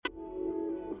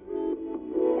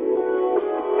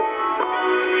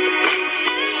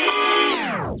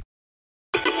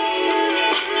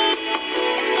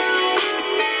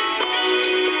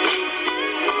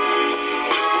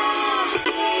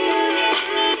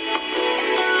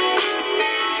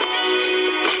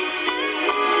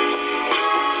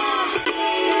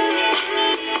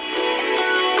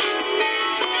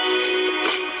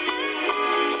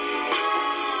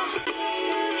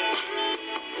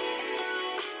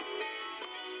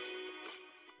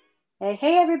Hey,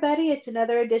 hey, everybody. It's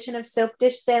another edition of Soap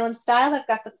Dish Salem Style. I've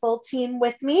got the full team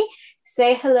with me.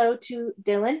 Say hello to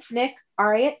Dylan, Nick,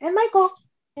 Ariat, and Michael.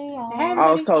 Hey Hey, y'all.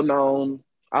 everybody.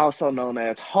 Also known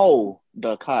as Ho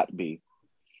the Cotby.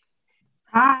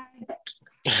 Hi.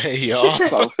 Hey y'all.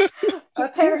 So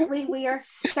Apparently, we are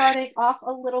starting off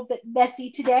a little bit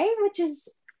messy today, which is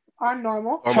our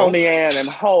normal. Tony Ann and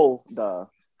Ho the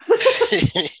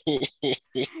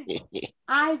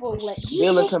I will let you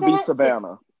Dylan take can be that.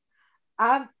 Savannah.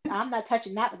 I'm not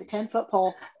touching that with a 10-foot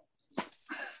pole.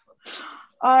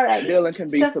 All right. Dylan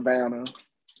can be Savannah.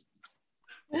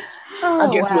 Oh,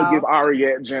 I guess we'll give wow.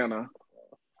 Ariette Jenna.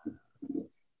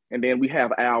 And then we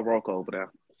have Al Roker over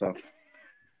there. So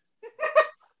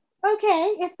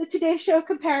Okay, if the Today Show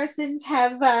comparisons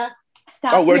have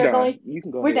stopped, we're we are done. going. You can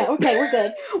go We're ahead. done. Okay, we're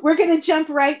good. We're going to jump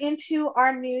right into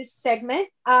our news segment.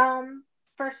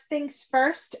 First things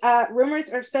first, rumors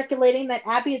are circulating that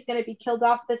Abby is going to be killed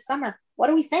off this summer. What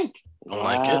do we think? Don't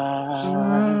like it.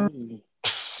 Why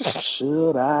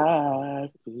should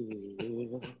I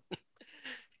feel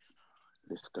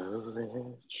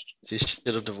discouraged? She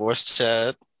should have divorced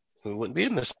Chad. We wouldn't be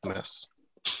in this mess.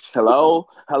 Hello?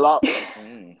 I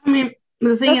mean,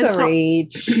 the thing That's is, a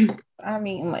rage. I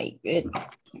mean, like it.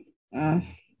 I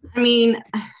mean,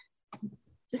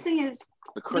 the thing is, The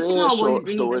we can Chris always short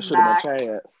bring story them should have back. been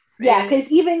Chad's. Yeah,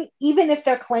 because even if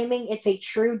they're claiming it's a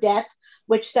true death,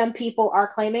 which some people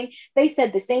are claiming, they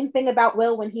said the same thing about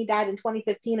Will when he died in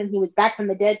 2015 and he was back from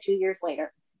the dead 2 years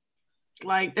later.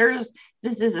 Like, this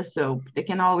is a soap. They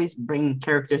can always bring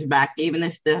characters back, even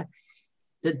if the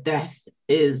death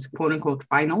is quote unquote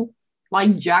final.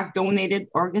 Like Jack donated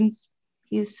organs.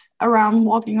 He's around,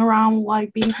 walking around,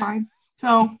 like being fine.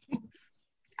 So,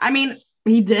 I mean,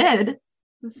 he did.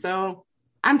 So,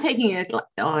 I'm taking it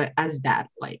as that.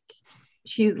 Like,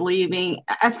 she's leaving.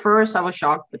 At first, I was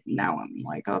shocked, but now I'm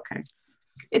like, okay,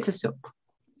 it's a soap.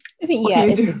 I mean, yeah,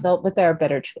 it's a soap, but there are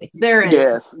better choices. There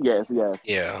is. Yes.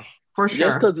 Yeah. For Just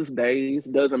sure. because it's days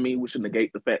doesn't mean we should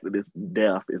negate the fact that this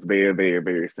death is very, very,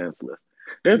 very senseless.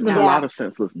 There's been a lot of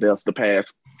senseless deaths the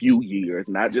past few years,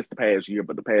 not just the past year,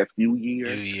 but the past few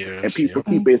years. And people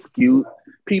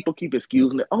keep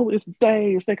excusing it. Oh, it's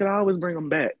days. They can always bring them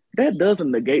back. That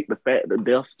doesn't negate the fact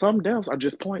that some deaths are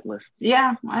just pointless.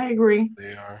 Yeah, I agree.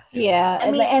 They are. Yeah,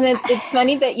 I mean- and it's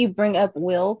funny that you bring up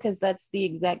Will because that's the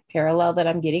exact parallel that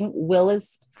I'm getting.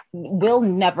 Will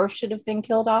never should have been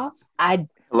killed off. I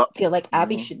feel like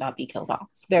Abby should not be killed off.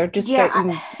 There are just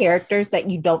certain characters that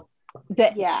you don't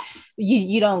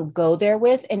don't go there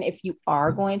with, and if you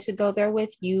are going to go there with,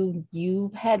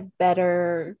 you had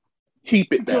better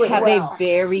keep it Do it have well. a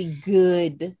very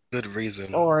good reason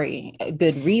story, a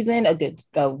good reason,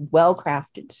 a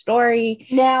well-crafted story.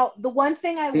 Now, the one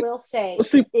thing I will say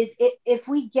is if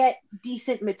we get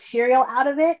decent material out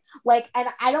of it, like, and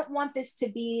I don't want this to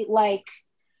be like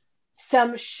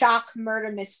some shock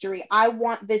murder mystery. I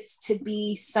want this to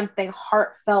be something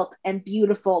heartfelt and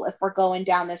beautiful if we're going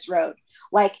down this road.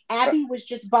 Like, Abby was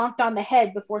just bonked on the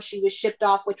head before she was shipped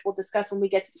off, which we'll discuss when we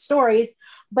get to the stories,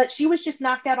 but she was just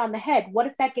knocked out on the head. What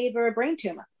if that gave her a brain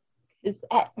tumor?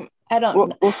 I don't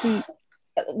know. Well, see,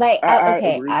 like, I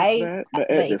okay, agree with that,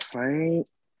 but at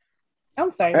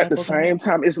the same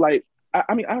time, it's like,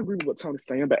 I mean, I agree with what Tony's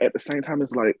saying, but at the same time,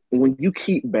 it's like, when you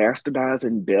keep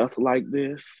bastardizing death like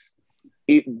this,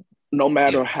 it, no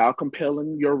matter how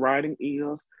compelling your writing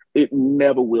is, it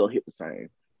never will hit the same.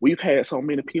 We've had so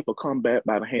many people come back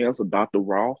by the hands of Dr.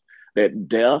 Roth that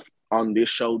death on this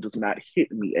show does not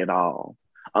hit me at all.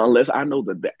 Unless I know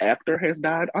that the actor has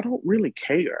died, I don't really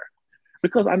care.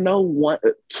 Because I know 1,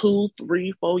 2,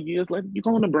 3, 4 years later, you're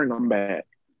going to bring them back.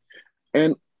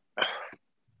 And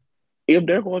if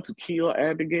they're going to kill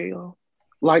Abigail,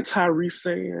 like Tyrese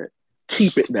said,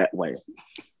 keep it that way.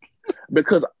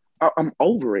 Because I'm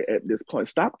over it at this point.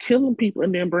 Stop killing people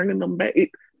and then bringing them back.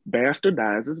 It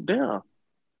bastardizes death.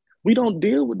 We don't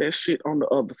deal with that shit on the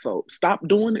other soap. Stop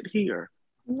doing it here.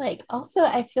 Like, also,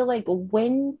 I feel like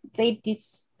when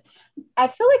I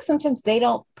feel like sometimes they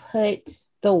don't put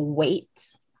the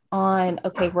weight on,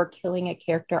 okay, we're killing a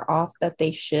character off that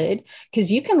they should.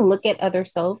 Because you can look at other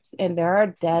soaps and there are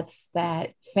deaths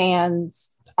that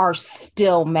fans are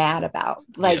still mad about.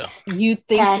 Like, you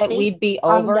think Cassie, that we'd be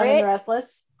over Young and it. the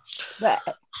Restless. But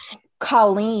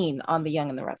Colleen on The Young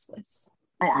and the Restless.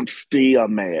 Oh, I'm still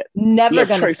mad. Never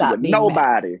gonna stop being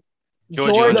nobody. Mad.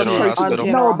 Georgie on General on Hospital.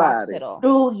 General Nobody. Hospital.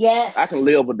 Oh, yes. I can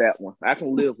live with that one.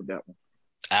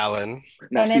 Alan.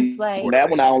 Now, and it's like that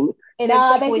one I don't. And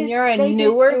No, it's like when you're a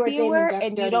newer viewer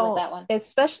and you don't, that one.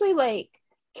 especially like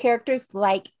characters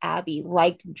like Abby,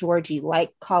 like Georgie,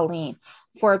 like Colleen,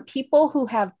 for people who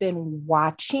have been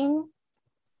watching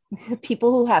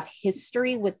people who have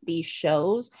history with these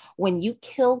shows, when you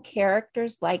kill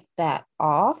characters like that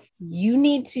off, you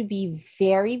need to be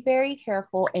very, very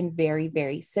careful and very,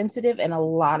 very sensitive. And a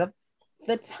lot of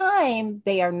the time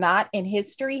they are not, and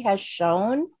history has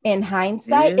shown in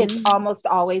hindsight, it's almost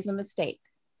always a mistake.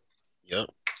 Yep.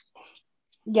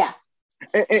 Yeah.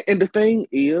 And the thing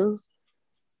is,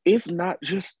 it's not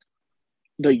just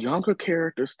the younger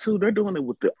characters too. They're doing it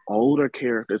with the older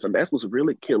characters, and that's what's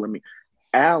really killing me.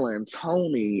 Alan,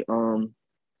 Tony,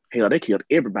 hell, they killed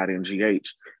everybody in GH.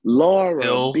 Laura,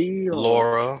 Bill,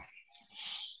 Laura,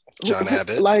 John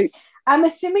Abbott. Like, I'm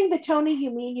assuming the Tony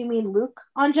you mean Luke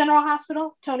on General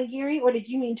Hospital, Tony Geary, or did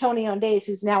you mean Tony on Days,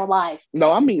 who's now alive?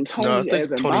 No, I mean Tony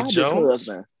as in Tony Jones.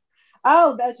 Husband.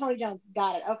 Oh, that's Tony Jones.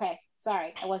 Got it. Okay,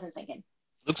 sorry, I wasn't thinking.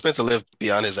 Luke Spencer lived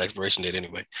beyond his expiration date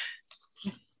anyway.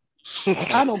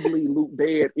 I don't believe Luke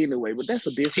dead anyway, but that's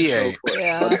a different show for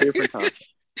a different time.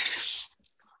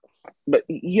 But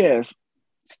yes,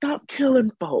 stop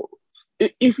killing folks.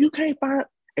 If you can't find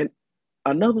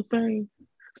another thing,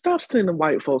 stop sending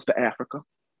white folks to Africa.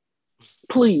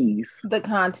 Please. The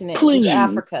continent. Please. Just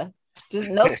Africa.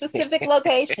 Just no specific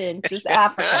location, just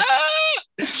Africa.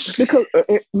 Because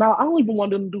now I don't even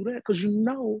want them to do that, because you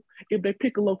know if they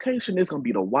pick a location, it's gonna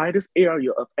be the whitest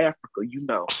area of Africa, you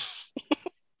know.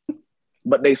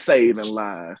 But they saving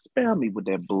lives. Spare me with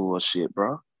that bullshit,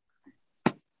 bro.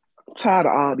 I'm tired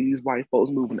of all these white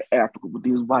folks moving to Africa with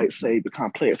these white savior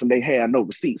complex, and they had no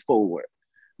receipts for it.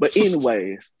 But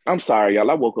anyways, I'm sorry, y'all.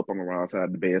 I woke up on the wrong side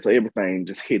of the bed, so everything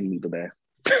just hit me today.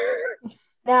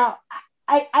 Now,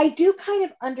 I do kind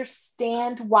of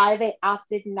understand why they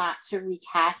opted not to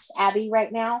recast Abby right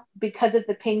now, because of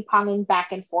the ping-ponging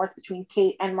back and forth between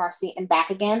Kate and Marcy and back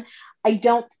again. I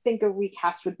don't think a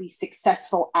recast would be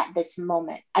successful at this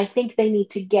moment. I think they need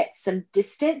to get some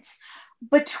distance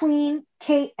between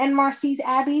Kate and Marcy's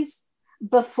Abby's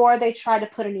before they try to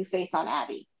put a new face on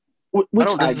Abby. I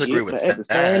don't disagree with that.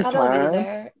 I don't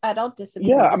either. I don't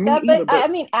disagree with that. But I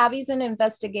mean, Abby's an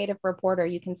investigative reporter.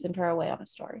 You can send her away on a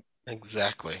story.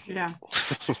 Exactly. Yeah.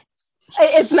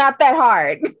 It's not that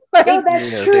hard. No,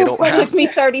 that's true. It took me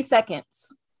 30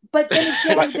 seconds. But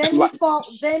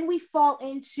then we fall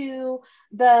into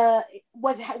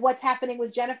what's happening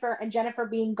with Jennifer, and Jennifer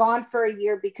being gone for a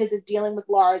year because of dealing with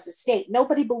Laura's estate.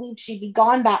 Nobody believed she'd be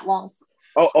gone that long.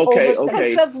 Okay.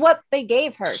 Because of what they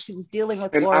gave her. She was dealing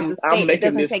with Laura's estate. It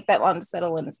doesn't take that long to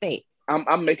settle an estate.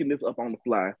 I'm making this up on the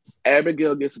fly.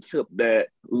 Abigail gets a tip that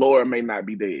Laura may not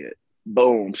be dead.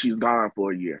 Boom, she's gone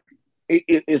for a year.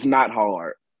 It's not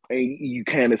hard. And you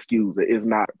can't excuse it. It's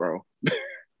not, bro.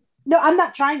 No, I'm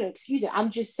not trying to excuse it.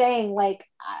 I'm just saying, like,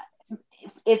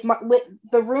 if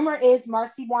the rumor is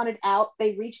Marcy wanted out,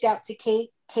 they reached out to Kate.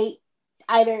 Kate,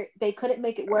 either they couldn't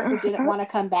make it work or didn't want to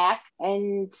come back.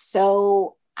 And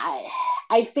so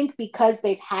I think because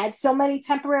they've had so many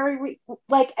temporary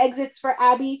exits for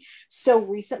Abby so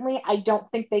recently, I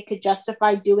don't think they could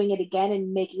justify doing it again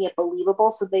and making it believable.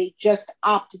 So they just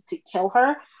opted to kill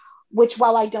her, which,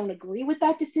 while I don't agree with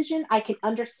that decision, I can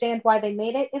understand why they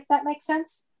made it, if that makes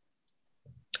sense.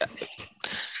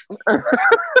 I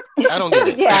don't get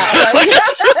it. Yeah. I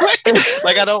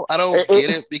don't get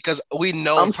it, because we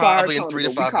know probably in 3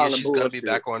 to 5 years she's gonna be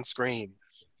back on screen.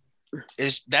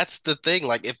 That's the thing.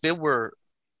 Like, if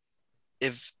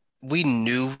we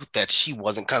knew that she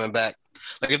wasn't coming back,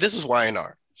 like if this was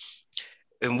YNR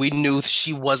and we knew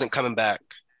she wasn't coming back,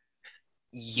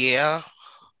 yeah,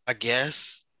 I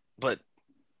guess, but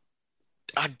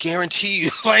I guarantee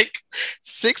you, like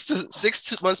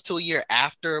 6 months to a year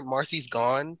after Marcy's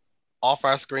gone off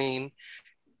our screen,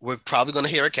 we're probably going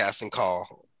to hear a casting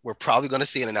call. We're probably going to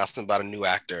see an announcement about a new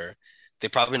actor. They're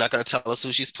probably not going to tell us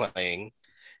who she's playing.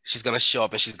 She's going to show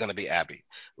up and she's going to be Abby.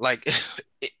 Like,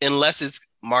 unless it's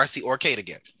Marcy or Kate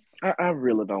again. I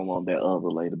really don't want that other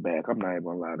lady back. I'm not even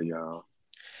going to lie to y'all.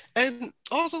 And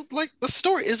also, like, the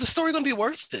story going to be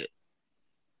worth it?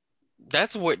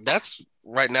 That's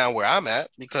right now where I'm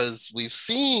at, because we've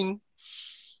seen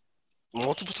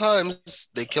multiple times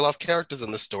they kill off characters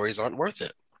and the stories aren't worth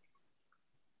it.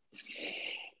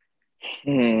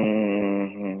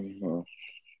 Mm-hmm.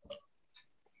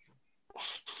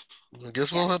 I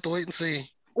guess we'll have to wait and see.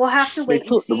 We'll have to wait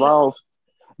and see.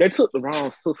 They took the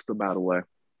wrong sister, by the way.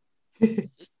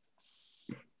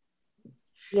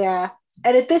 Yeah.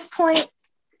 And at this point,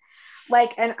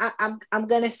 and I'm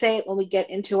gonna say it when we get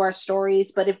into our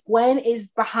stories, but if Gwen is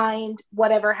behind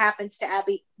whatever happens to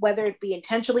Abby, whether it be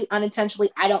intentionally, unintentionally,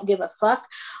 I don't give a fuck.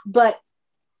 But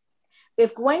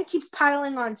if Gwen keeps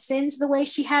piling on sins the way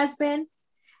she has been,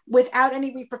 without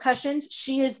any repercussions,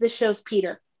 she is the show's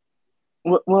Peter.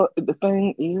 Well, the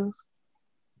thing is,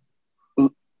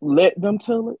 let them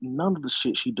tell it. None of the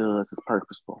shit she does is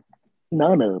purposeful.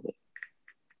 None of it.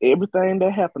 Everything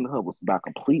that happened to her was by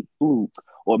complete fluke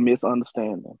or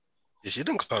misunderstanding. Yeah, she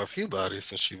done caught a few bodies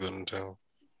since she been in town.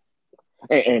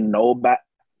 And nobody,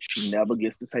 she never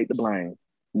gets to take the blame.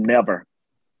 Never.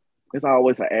 It's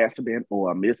always an accident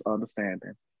or a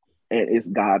misunderstanding. And it's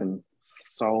gotten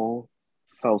so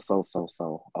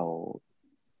old.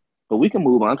 But we can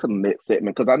move on to the next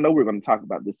segment because I know we're going to talk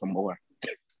about this some more.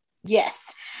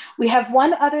 Yes. We have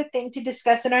one other thing to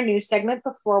discuss in our news segment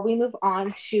before we move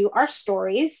on to our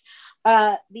stories.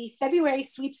 The February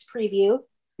sweeps preview,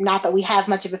 not that we have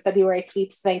much of a February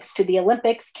sweeps thanks to the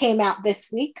Olympics, came out this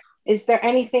week. Is there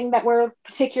anything that we're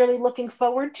particularly looking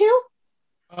forward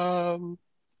to?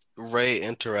 Ray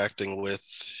interacting with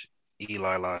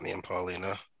Eli, Lonnie, and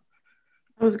Paulina.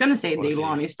 I was gonna say the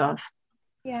Lonnie stuff.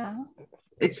 Yeah.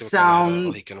 It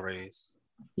sounds he can raise.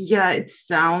 Yeah, it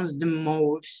sounds the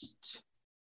most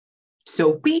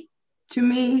soapy to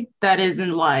me. That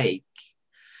isn't like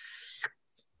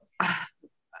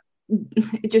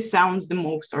it just sounds the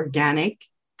most organic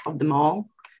of them all.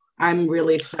 I'm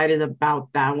really excited about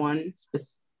that one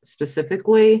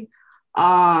specifically.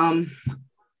 Also,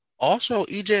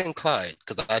 EJ and Clyde,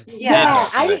 because I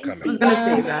didn't see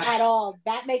that at all.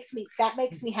 That makes me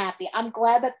happy. I'm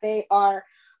glad that they are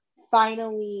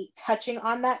finally touching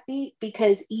on that beat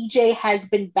because EJ has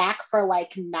been back for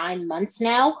like 9 months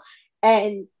now,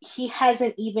 and he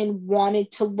hasn't even wanted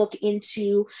to look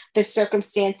into the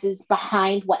circumstances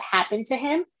behind what happened to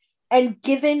him. And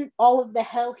given all of the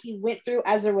hell he went through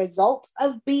as a result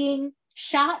of being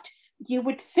shot, you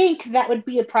would think that would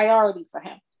be a priority for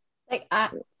him. Like, I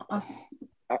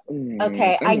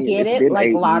get it.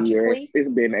 Like, logically. It's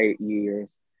been 8 years.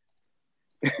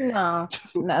 No,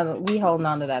 we holding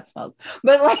on to that smoke.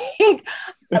 But, like,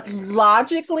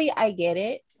 logically, I get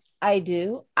it. I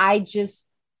do. I just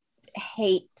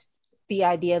hate the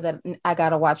idea that I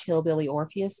got to watch Hillbilly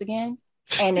Orpheus again.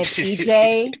 And if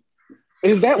EJ...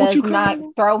 Is that what you not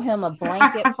throw him a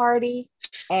blanket party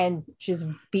and just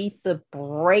beat the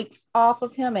brakes off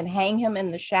of him and hang him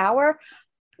in the shower,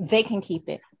 they can keep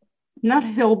it. Not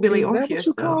Hillbilly Orpheus,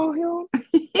 though.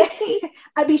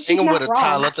 I mean, she's not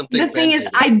wrong. The thing is,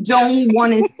 I don't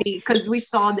want to see, because we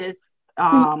saw this.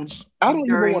 I don't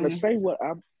even want to say what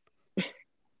I'm.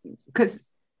 Because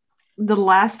the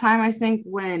last time, I think,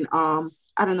 when I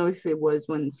don't know if it was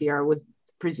when Ciara was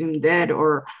presumed dead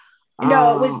or.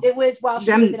 No, it was while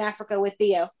she was in Africa with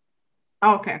Theo.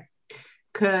 Okay.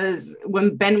 Because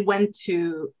when Ben went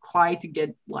to Clyde to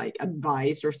get like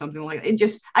advice or something like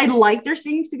that, I like their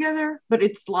scenes together, but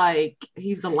it's like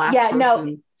he's the last person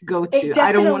to go to.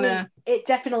 I don't want to. It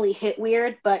definitely hit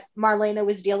weird, but Marlena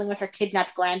was dealing with her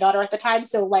kidnapped granddaughter at the time,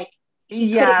 so like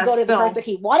he couldn't go to the person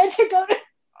he wanted to go to.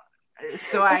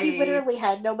 So he literally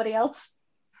had nobody else.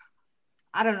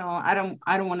 I don't know. I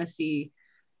don't want to see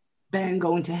Ben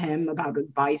going to him about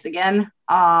advice again.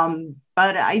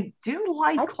 But I do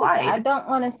like Clyde. I don't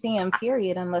want to see him,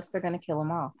 period, unless they're going to kill him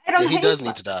off. He does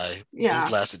need to die. Yeah. He's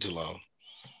lasted too long.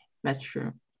 That's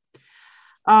true.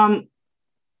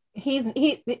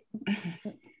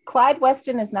 Clyde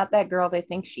Weston is not that girl they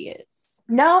think she is.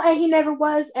 No, and he never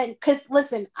was. And because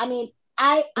listen, I mean,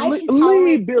 I can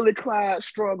leave Billy Clyde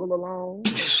struggle alone.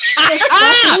 I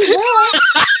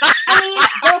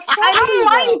don't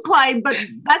mind Clyde, but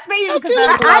that's maybe because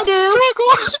I do.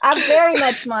 I very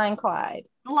much mind Clyde.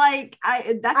 Like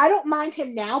I don't mind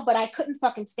him now, but I couldn't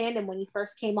fucking stand him when he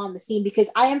first came on the scene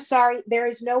because I am sorry, there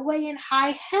is no way in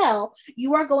high hell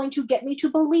you are going to get me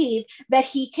to believe that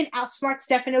he can outsmart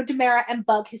Stefano DiMera and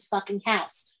bug his fucking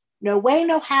house. No way,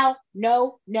 no how,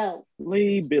 no.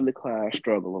 Leave Billy Clyde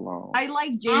struggle alone. I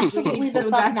like James. Absolutely the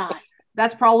fuck not.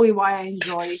 That's probably why I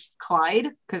enjoy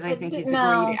Clyde, because I think he's a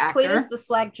great actor. Cletus the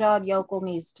slack-jawed yokel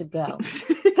needs to go.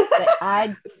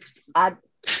 I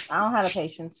don't have the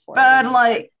patience for it. But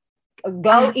like,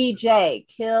 go EJ,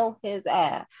 kill his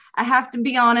ass. I have to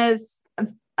be honest.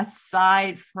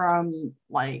 Aside from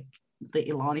like the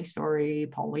Ilani story,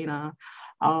 Paulina,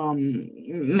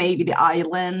 maybe the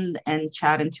island and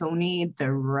Chad and Tony, the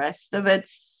rest of it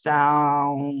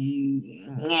sound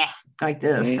like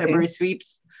the February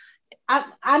sweeps.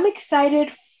 I'm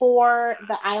excited for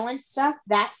the island stuff.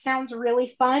 That sounds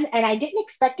really fun, and I didn't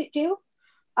expect it to.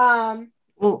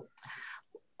 Well,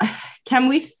 can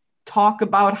we talk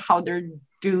about how they're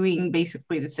doing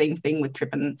basically the same thing with Trip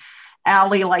and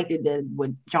Allie like they did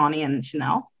with Johnny and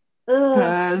Chanel?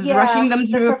 Rushing them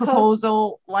through a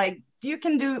proposal, like you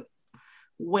can do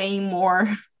way more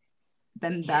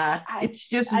than that. It's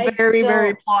just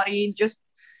very plotty. Just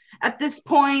at this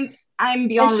point, I'm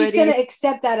beyond ready. And she's going to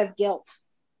accept out of guilt.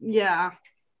 Yeah.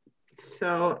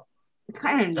 So it's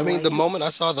kind of annoying. I mean, the moment I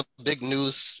saw the big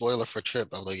news spoiler for Trip,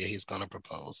 I was like, yeah, he's gonna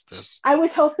propose this. I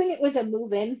was hoping it was a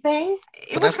move-in thing.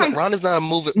 But that's not Ron is not a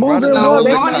move-in. Ron is not a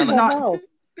moving kind of.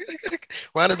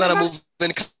 Ron is not a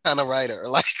moving kind of writer.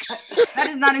 Like that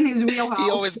is not in his wheelhouse.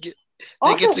 He always get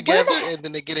together and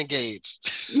then they get engaged.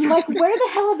 Like, where the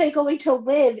hell are they going to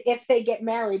live if they get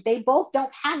married? They both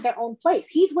don't have their own place.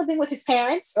 He's living with his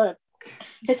parents or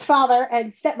his father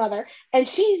and stepmother, and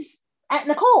she's at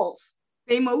Nicole's.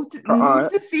 They moved to Sean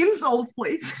Soul's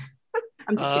place.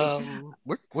 I'm just kidding.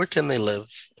 Where can they live?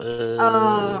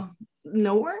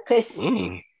 Nowhere. Because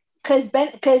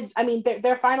I mean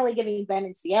they're finally giving Ben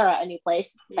and Sierra a new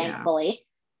place. Thankfully,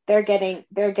 they're getting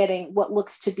what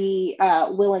looks to be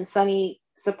Will and Sunny's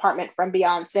apartment from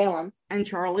Beyond Salem, and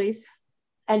Charlie's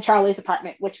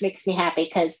apartment, which makes me happy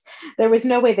because there was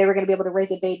no way they were going to be able to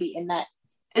raise a baby in that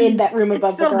room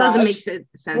above the garage. Doesn't make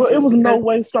sense. Well, it was no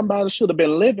way somebody should have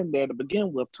been living there to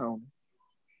begin with, Tony.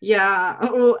 Yeah,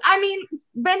 I mean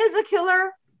Ben is a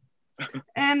killer,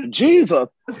 and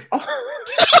Jesus.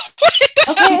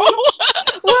 Okay.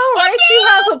 Well, right, she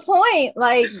has a point.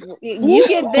 Like, you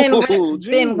get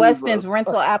Ben Weston's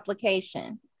rental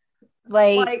application.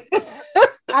 Like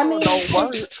I mean,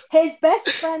 his best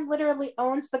friend literally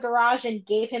owns the garage and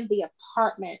gave him the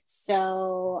apartment.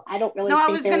 So I don't really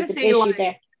think there was an issue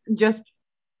there.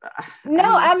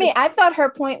 I thought her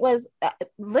point was,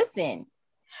 listen,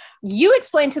 you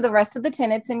explained to the rest of the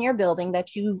tenants in your building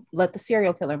that you let the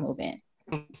serial killer move in.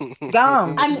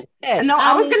 Gone. I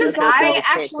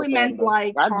actually meant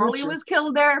like Charlie was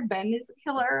killed there. Ben is a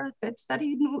killer. That's that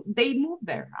they moved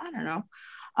there. I don't know.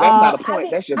 That's not a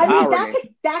point. That's just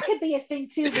irony. That could be a thing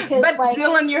too, because but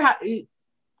Dylan,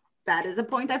 that is a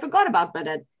point I forgot about, but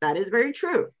that is very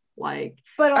true. Like,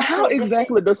 but also, how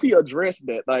exactly does he address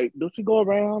that? Like, does he go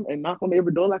around and knock on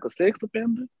every door like a sex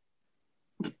offender?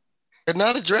 They're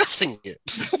not addressing it.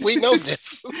 We know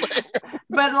this.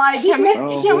 But like, he's never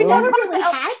really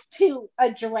had to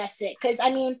address it, because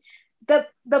I mean, the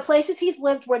places he's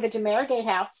lived were the Demera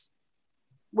Gatehouse,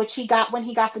 which he got when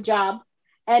he got the job,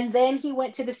 and then he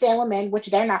went to the Salem Inn, which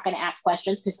they're not going to ask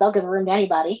questions because they'll give a room to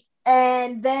anybody,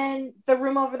 and then the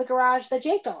room over the garage that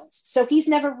Jake owns. So he's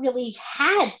never really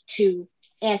had to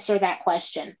answer that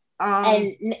question.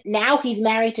 And now he's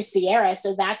married to Sierra,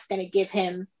 so that's going to give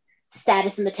him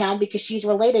status in the town because she's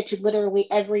related to literally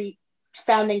every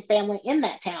founding family in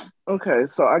that town. Okay,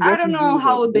 so I guess I don't know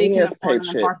how they can afford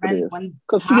an apartment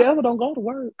because Sierra don't go to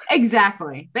work.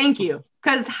 Exactly. Thank you.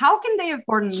 Because how can they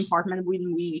afford an apartment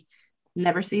when we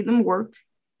never see them work?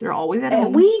 They're always at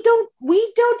home. We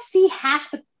don't see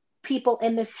half the people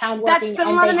in this town working,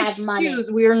 and they have money.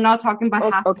 We are not talking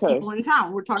about half the people in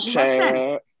town. We're talking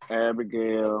about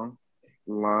Abigail,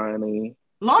 Lonnie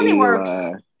Eli, works.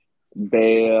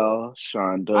 Belle,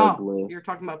 Sean Douglas. You're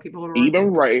talking about people who are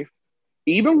even Rafe.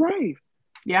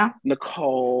 Yeah.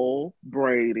 Nicole,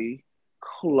 Brady,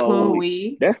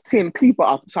 Chloe. That's 10 people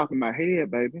off the top of my head,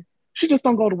 baby. She just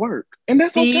don't go to work. And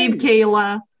that's Steve, okay.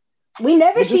 Kayla. We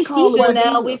never see Steve.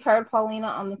 Now we've heard Paulina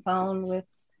on the phone with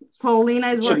Paulina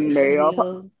is working. Steve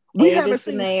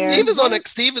is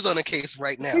on a case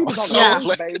right now. Baby.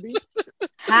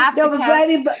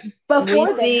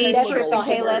 Before we never saw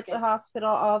Kayla at the hospital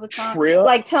all the time.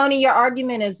 Like, Tony, your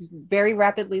argument is very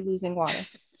rapidly losing water.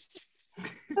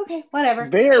 Okay, whatever.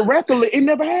 Very rapidly. It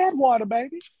never had water,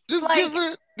 baby. Just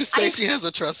say she has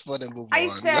a trust fund and move on. I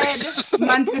said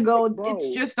months ago,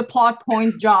 it's just a plot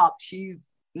point job. She's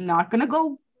not gonna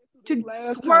go to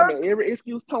last work. Time, every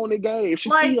excuse Tony gave, she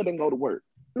still didn't go to work.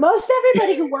 Most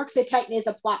everybody who works at Titan is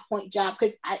a plot point job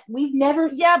because we've never.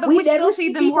 Yeah, but we never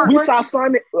see them work. We saw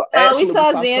Sonny. We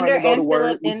saw Xander and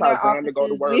Philip in their offices. Go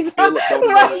to work.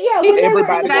 Everybody.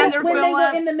 When they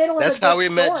were in the middle of that's how we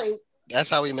met. That's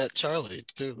how we met Charlie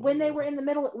too. When they were in the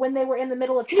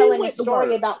middle of telling a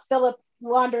story about Philip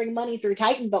laundering money through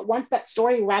Titan, but once that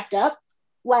story wrapped up,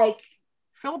 like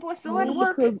Philip was still at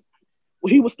work.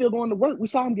 He was still going to work. We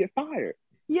saw him get fired.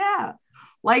 Yeah.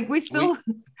 Like we still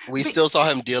saw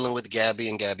him dealing with Gabby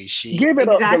and Gabby's sheet. Give it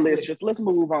up, Delicious. Let's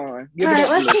move on. All right,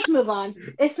 let's just move on.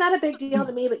 It's not a big deal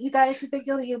to me, but you guys, it's a big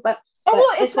deal to you. But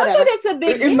it's not that it's a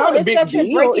big deal. It's that you're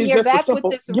breaking your back with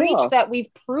this reach that we've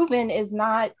proven is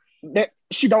not. That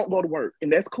she don't go to work,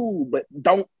 and that's cool. But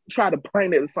don't try to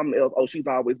paint it as something else. Oh, she's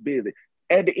always busy.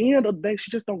 At the end of the day, she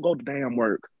just don't go to damn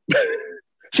work.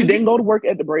 She didn't go to work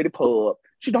at the Brady pub.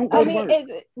 She don't go to work.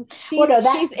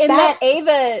 She's in that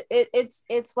Ava.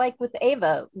 It's like with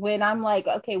Ava when I'm like,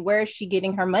 okay, where is she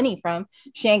getting her money from?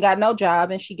 She ain't got no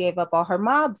job and she gave up all her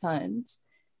mob funds.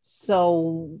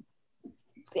 So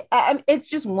it's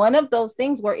just one of those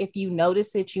things where if you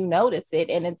notice it, you notice it,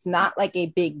 and it's not like a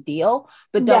big deal.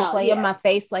 But don't play in my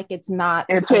face like it's not.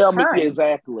 And tell me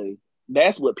exactly.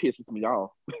 That's what pisses me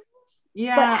off.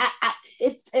 Yeah, but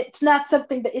it's not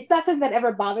something that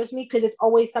ever bothers me, because it's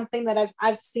always something that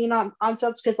I've seen on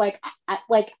soaps, because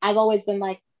I've always been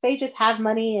like, they just have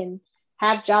money and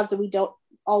have jobs that we don't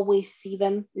always see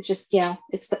them. It's just,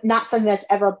 it's not something that's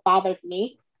ever bothered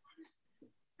me.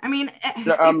 I mean,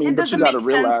 but you got to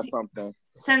realize something.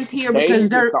 Sense here, because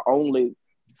they're the only.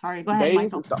 Sorry, go ahead,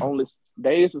 Michael.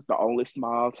 Days is the only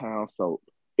small town soap.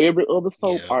 Every other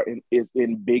soap is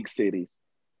in big cities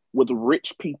with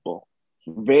rich people,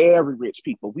 very rich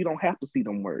people. We don't have to see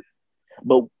them work.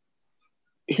 But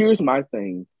here's my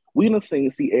thing: we done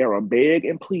seen Ciara beg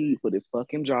and plead for this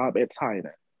fucking job at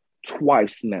Titan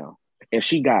twice now, and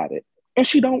she got it, and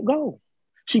she don't go.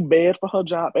 She begged for her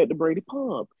job at the Brady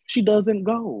Pub. She doesn't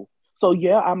go. So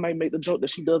yeah, I might make the joke that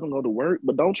she doesn't go to work,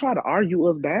 but don't try to argue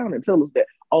us down and tell us that,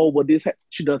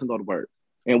 she doesn't go to work.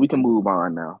 And we can move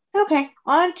on now. Okay,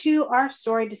 on to our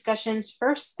story discussions.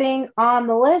 First thing on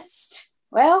the list.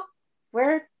 Well,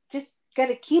 we're just going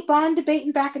to keep on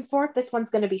debating back and forth. This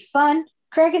one's going to be fun.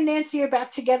 Craig and Nancy are back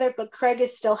together, but Craig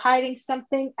is still hiding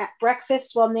something at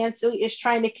breakfast while Nancy is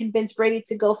trying to convince Brady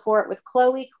to go for it with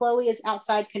Chloe. Chloe is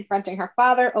outside confronting her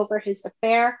father over his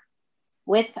affair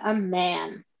with a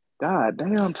man. God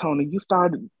damn, Tony, you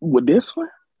started with this one?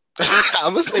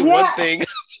 I'm going to say one thing.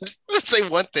 I'm going to say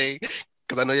one thing,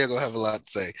 because I know you're going to have a lot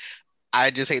to say. I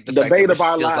just hate the fact that it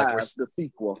feels like the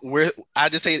sequel. I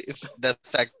just hate the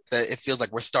fact that it feels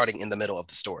like we're starting in the middle of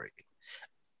the story.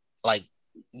 Like,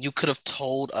 you could have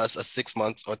told us a 6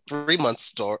 months or 3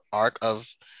 months arc of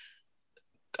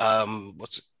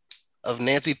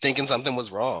Nancy thinking something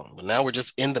was wrong, but now we're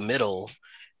just in the middle.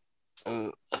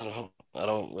 I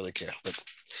don't really care, but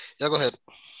yeah, go ahead.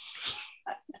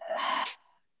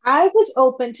 I was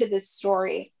open to this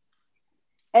story,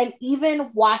 and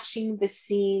even watching the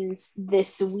scenes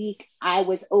this week, I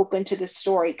was open to the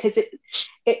story, because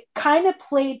it kind of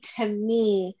played to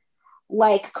me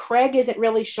like Craig isn't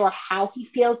really sure how he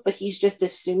feels, but he's just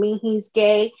assuming he's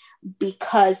gay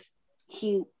because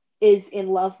he is in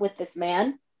love with this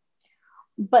man.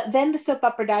 But then the Soap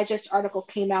Opera Digest article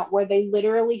came out where they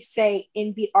literally say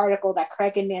in the article that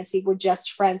Craig and Nancy were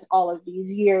just friends all of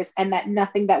these years, and that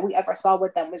nothing that we ever saw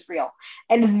with them was real.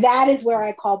 And that is where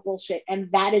I call bullshit,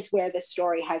 and that is where the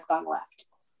story has gone left.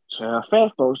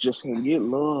 Fat folks just can't get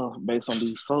love based on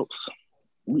these soaps.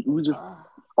 We just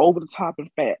over the top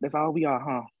and fat. That's all we are,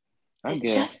 huh? It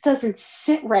just doesn't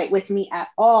sit right with me at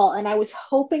all. And I was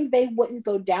hoping they wouldn't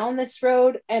go down this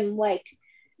road and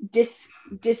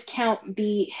discount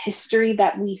the history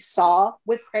that we saw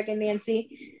with Craig and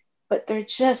Nancy, but they're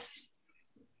just.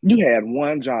 You had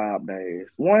one job, Dave.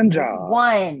 One job.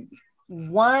 One.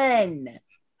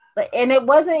 And it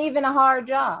wasn't even a hard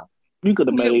job. You could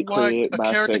have made why a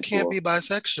character can't be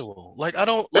bisexual. Like, I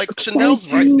don't like Chanel's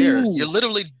right there. You're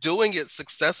literally doing it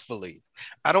successfly.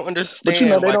 I don't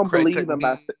understand they why don't Craig believe couldn't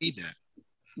be that.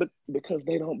 But because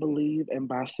they don't believe in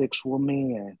bisexual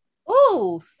men.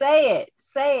 Ooh, say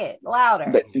it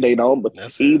louder. They don't.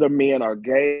 Either men are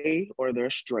gay or they're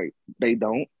straight. They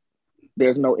don't.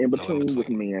 There's no in between with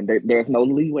men. There's no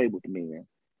leeway with men.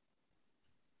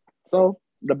 So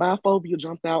the biphobia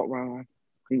jumped out, Ron.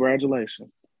 Congratulations.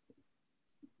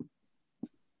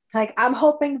 Like, I'm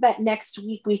hoping that next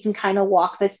week we can kind of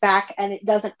walk this back and it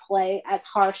doesn't play as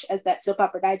harsh as that Soap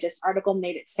Opera Digest article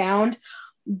made it sound.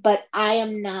 But I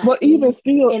am not in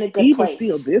a good place.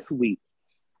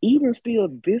 Even still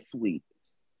this week,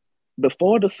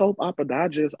 before the Soap Opera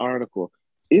Digest article,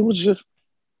 it was just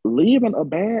leaving a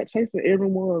bad taste in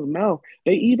everyone's mouth.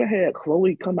 They even had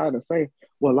Chloe come out and say,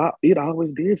 well, it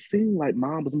always did seem like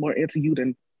Mom was more into you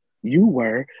than you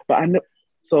were. But I know.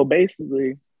 So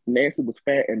basically, Nancy was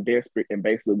fat and desperate and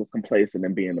basically was complacent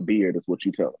and being a beard, is what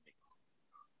you telling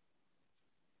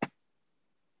me.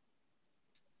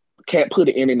 Can't put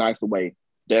it any nicer way.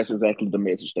 That's exactly the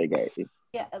message they gave.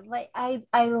 Yeah, like I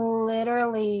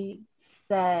literally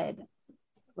said,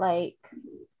 like,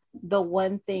 the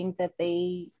one thing that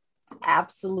they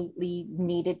absolutely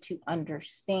needed to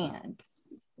understand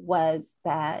was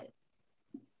that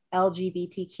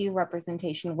LGBTQ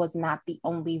representation was not the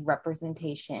only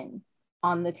representation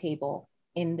on the table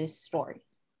in this story.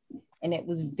 And it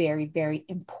was very, very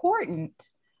important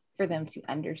for them to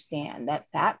understand that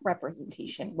that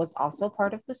representation was also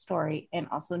part of the story and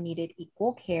also needed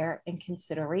equal care and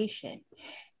consideration.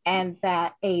 And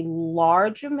that a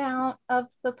large amount of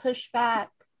the pushback,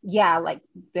 like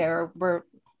there were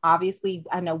obviously,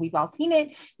 I know we've all seen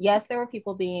it. Yes, there were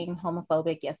people being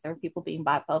homophobic. Yes, there were people being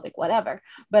biphobic, whatever.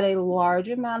 But a large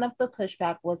amount of the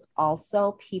pushback was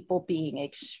also people being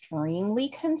extremely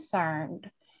concerned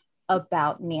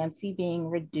about Nancy being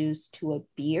reduced to a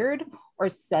beard or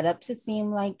set up to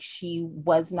seem like she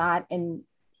was not and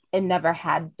never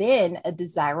had been a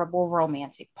desirable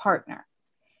romantic partner.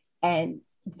 And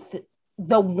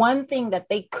the one thing that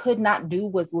they could not do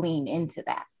was lean into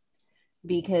that,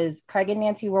 because Craig and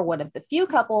Nancy were one of the few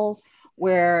couples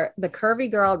where the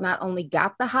curvy girl not only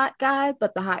got the hot guy,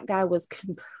 but the hot guy was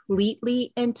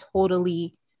completely and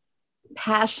totally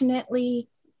passionately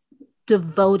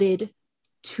devoted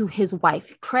to his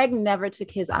wife. Craig never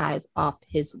took his eyes off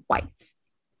his wife.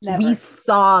 Never. We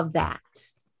saw that.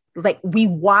 Like, we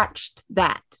watched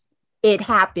that. It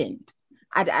happened.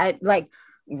 I like,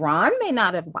 Ron may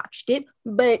not have watched it,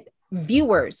 but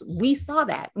viewers, we saw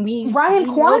that.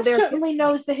 Ryan Kwan certainly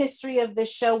knows the history of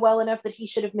this show well enough that he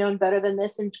should have known better than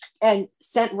this and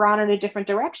sent Ron in a different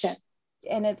direction.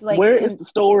 And it's like, where is the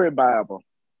story Bible?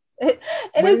 And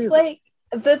it's like,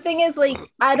 the thing is, like,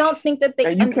 I don't think that they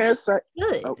understood.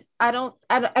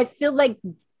 I feel like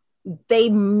they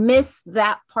missed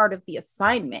that part of the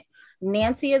assignment.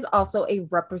 Nancy is also a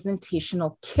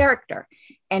representational character,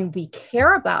 and we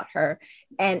care about her.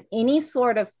 And any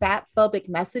sort of fat phobic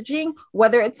messaging,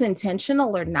 whether it's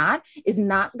intentional or not, is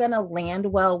not going to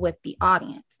land well with the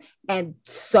audience. And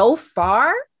so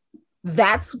far,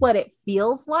 that's what it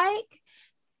feels like.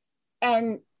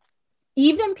 And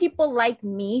even people like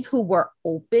me who were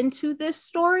open to this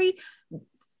story,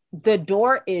 the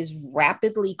door is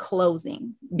rapidly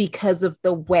closing because of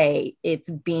the way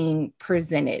it's being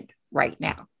presented right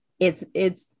now. It's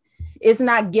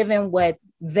not giving what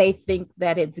they think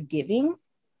that it's giving.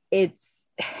 It's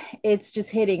just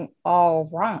hitting all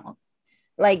wrong.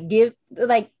 Like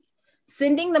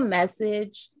sending the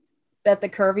message that the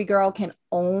curvy girl can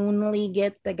only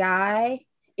get the guy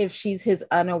if she's his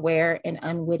unaware and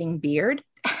unwitting beard.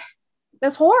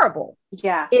 That's horrible.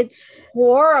 Yeah. It's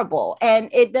horrible. And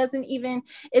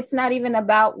it's not even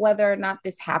about whether or not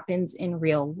this happens in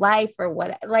real life or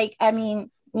what. Like, I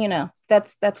mean, you know,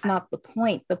 that's not the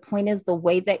point. The point is the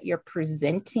way that you're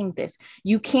presenting this.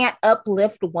 You can't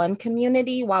uplift one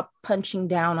community while punching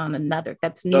down on another.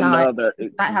 That's not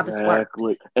how this works.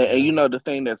 And you know, the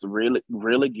thing that's really,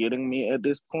 really getting me at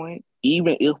this point,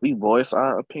 even if we voice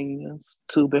our opinions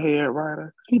to the head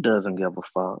writer, he doesn't give a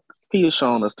fuck. He has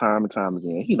shown us time and time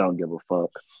again, he don't give a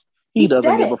fuck. He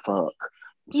doesn't give a fuck.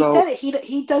 He said it.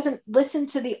 He doesn't listen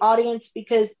to the audience,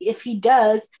 because if he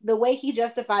does, the way he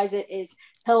justifies it is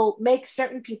he'll make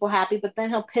certain people happy, but then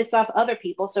he'll piss off other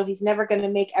people. So he's never going to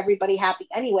make everybody happy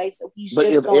anyway. So he's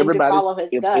just going to follow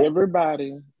his gut. If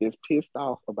everybody is pissed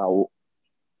off about,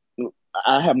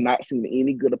 I have not seen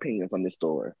any good opinions on this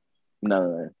story.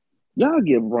 None. Y'all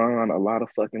give Ron a lot of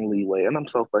fucking leeway, and I'm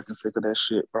so fucking sick of that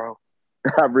shit, bro.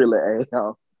 I really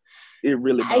am. It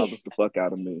really bothers the fuck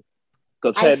out of me.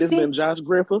 Because had this been Josh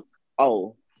Griffith,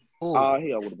 hell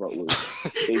would have broke loose.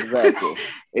 Exactly.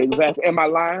 Am I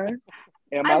lying?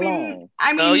 I mean,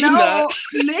 no.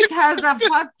 Nick has a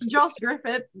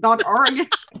fuckjoshgriffith.org.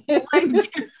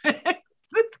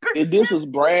 If this is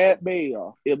Brad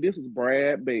Bell,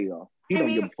 he don't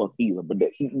give a fuck either. But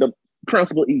the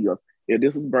principle is, if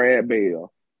this is Brad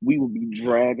Bell, we would be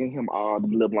dragging him all the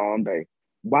live long day.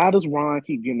 Why does Ron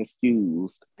keep getting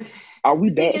excused? Are we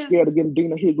that scared of getting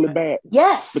Dina Higley back?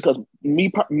 Yes. Because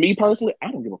me personally, I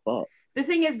don't give a fuck. The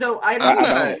thing is, though, I'm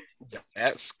not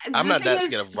that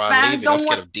scared of Ron leaving. I'm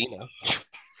scared of Dina.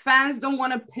 Fans don't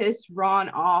want to piss Ron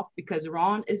off because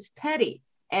Ron is petty.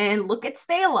 And look at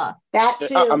Stella. That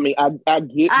too. I mean, I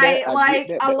get that.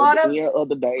 At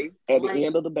the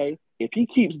end of the day, if he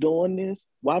keeps doing this,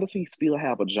 why does he still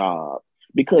have a job?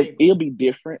 Because it'll be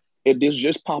different if this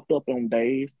just popped up on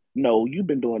days. No, you've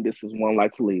been doing this as one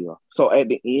like Leah. So at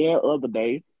the end of the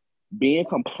day, being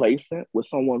complacent with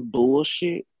someone's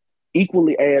bullshit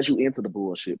equally adds you into the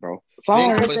bullshit, bro.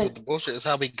 Being complacent with the bullshit is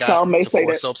how we got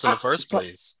to soaps in the first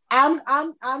place. I'm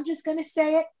just gonna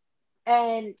say it,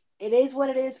 and it is what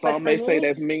it is. Some may say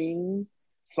that's mean.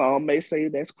 Some may say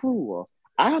that's cruel.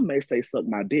 I may say suck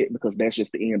my dick because that's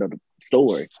just the end of the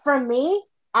story. For me,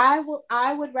 I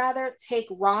would rather take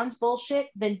Ron's bullshit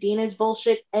than Dina's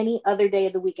bullshit any other day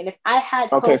of the week. And if I had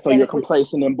so you're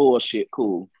complacent in bullshit,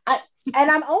 cool.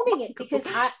 And I'm owning it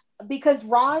because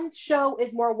Ron's show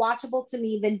is more watchable to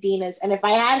me than Dina's. And if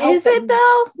I had hope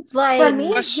though? Like, for me,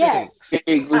 yes.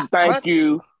 Thank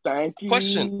you.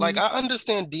 Question: like, I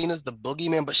understand Dina's the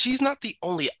boogeyman, but she's not the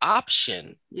only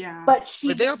option. Yeah, but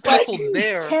there are people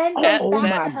there. Ken goes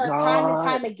back to her time and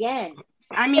time again.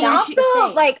 I mean, and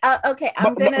also like okay,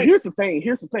 but here's the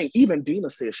thing. Even Dina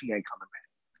said she ain't coming back.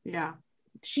 Yeah,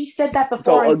 she said that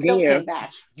before and still came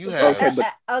back. You have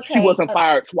but she wasn't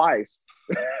fired twice.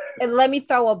 And let me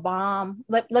throw a bomb.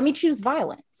 Let me choose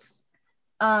violence.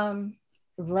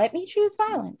 Let me choose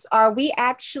violence. Are we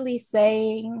actually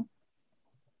saying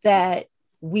that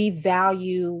we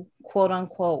value quote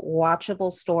unquote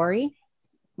watchable story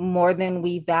more than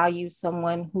we value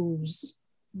someone who's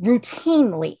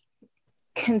routinely,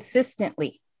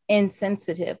 consistently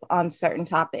insensitive on certain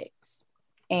topics?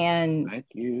 And thank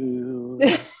you.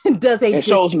 Does a it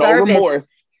shows no remorse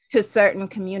to certain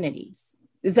communities?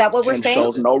 Is that what we're saying?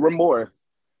 Shows no remorse.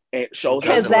 It shows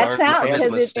because that's how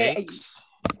mistakes.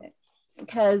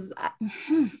 Because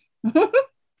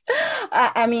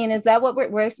I mean, is that what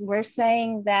we're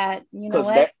saying? That you know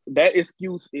what that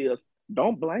excuse is?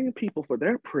 Don't blame people for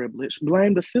their privilege.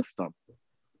 Blame the system.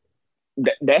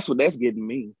 That's what that's getting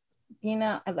me. You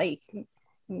know, like.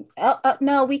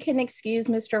 No, we can excuse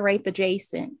Mr. Rape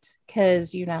Adjacent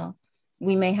because you know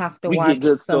we may have to watch get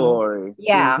good some story.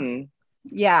 Yeah, mm-hmm.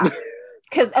 Yeah.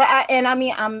 Because I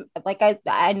mean I'm like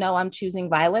I know I'm choosing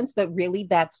violence, but really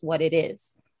that's what it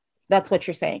is. That's what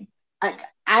you're saying.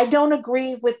 I don't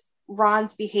agree with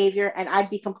Ron's behavior, and I'd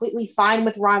be completely fine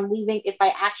with Ron leaving if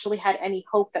I actually had any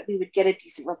hope that we would get a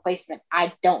decent replacement.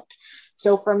 I don't.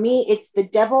 So for me, it's the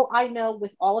devil I know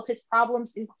with all of his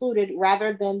problems included,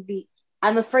 rather than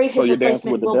I'm afraid his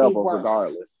replacement will be worse.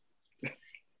 Regardless.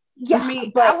 Yeah, I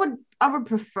mean, but I would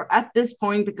prefer at this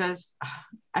point, because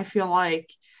I feel like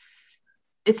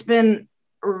it's been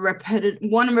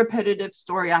one repetitive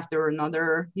story after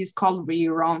another. He's called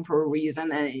Rerun for a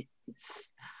reason, and it's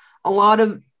a lot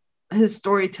of his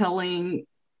storytelling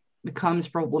becomes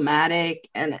problematic.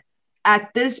 And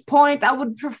at this point, I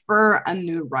would prefer a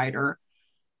new writer.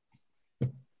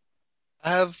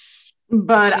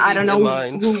 But I don't know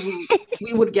who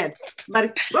we would get.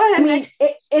 But go ahead. I mean,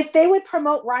 if they would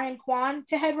promote Ryan Kwan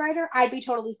to head writer, I'd be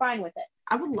totally fine with it.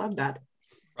 I would love that.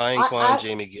 Ryan Kwan,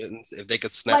 Jamie Gittins, if they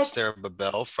could snatch Sarah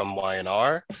Babel from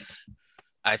Y&R,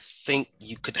 I think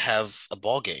you could have a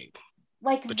ball game.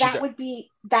 Like that would be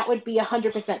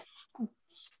 100%.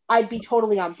 I'd be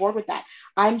totally on board with that.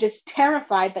 I'm just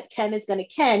terrified that Ken is going to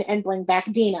Ken and bring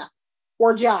back Dina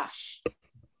or Josh.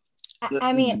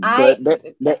 I mean,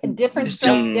 different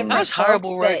strokes, different. That's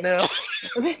horrible right now.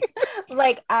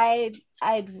 Like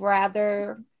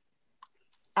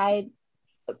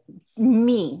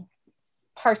me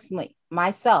personally,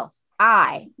 myself,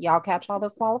 y'all catch all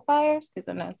those qualifiers because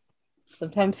I know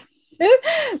sometimes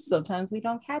we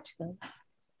don't catch them.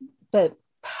 But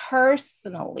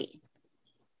personally,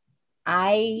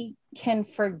 I can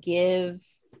forgive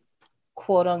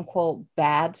quote unquote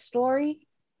bad story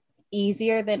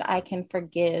easier than I can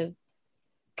forgive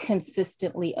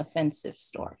consistently offensive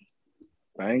story.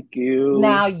 Thank you.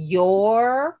 Now,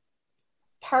 your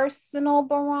personal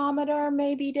barometer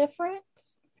may be different,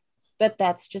 but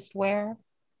that's just where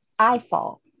I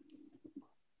fall.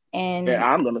 And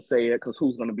I'm going to say it because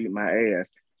who's going to beat my ass?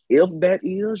 If that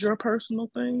is your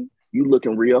personal thing, you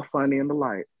looking real funny in the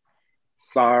light.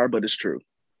 Sorry, but it's true.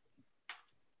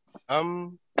 I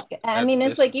mean,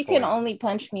 it's like you can only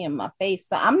punch me in my face.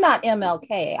 So I'm not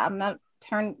MLK. I'm not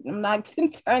gonna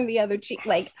turn the other cheek.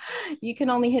 Like you can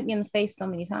only hit me in the face so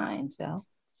many times. So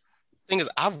thing is,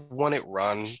 I've wanted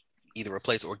Ron either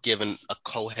replaced or given a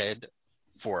co-head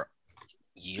for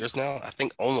years now. I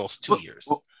think almost 2 years.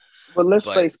 But let's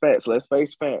face facts.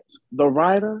 The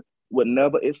writer would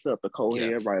never accept a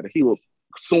co-head writer. He will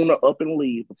sooner up and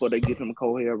leave before they give him a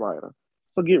co-head writer.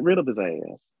 So get rid of his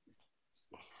ass.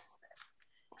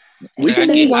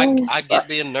 I get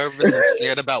being nervous and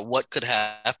scared about what could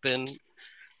happen,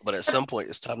 but at some point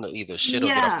it's time to either shit or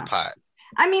get off the pot.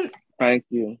 I mean, thank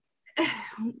you.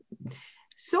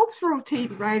 Soaps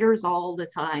rotate writers all the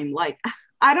time. Like,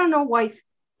 I don't know why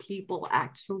people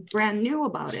act so brand new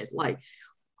about it. Like,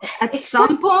 at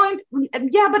some point,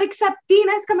 but except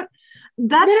Dina's coming.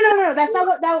 No. That's not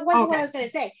what that wasn't what I was going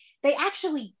to say. They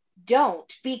actually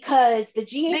don't, because the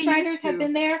GH writers have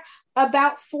been there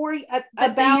about 40.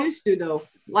 They used to though.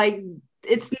 Like,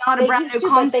 it's not a brand new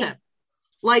concept.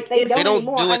 Like they don't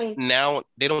do it now.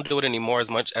 They don't do it anymore as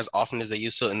much as often as they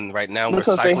used to. And right now because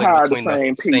we're cycling between the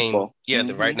same people.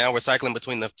 Right now we're cycling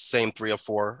between the same 3 or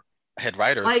 4 head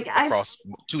writers across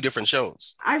 2 different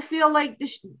shows. I feel like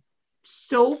the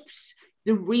soaps,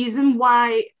 the reason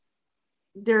why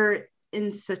they're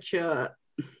in such a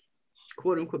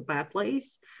quote unquote bad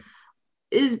place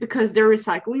is because they're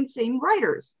recycling the same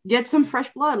writers. Get some fresh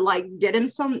blood, like get him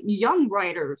some young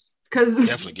writers. Because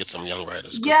definitely get some young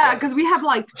writers. Yeah, because we have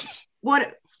like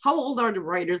how old are the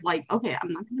writers? Like, okay,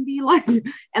 I'm not gonna be like an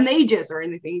ageist or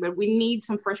anything, but we need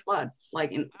some fresh blood.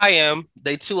 Like, I am.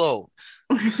 They too old.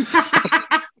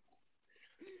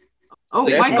 Oh,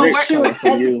 That's Michael, rich coming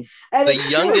from you. The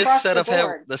youngest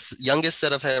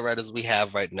set of head writers we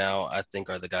have right now, I think,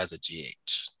 are the guys at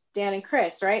GH. Dan and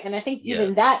Chris, right? And I think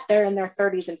even that they're in their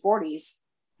 30s and 40s.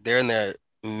 They're in their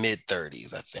mid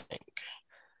 30s, I think.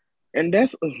 And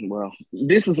that's, well,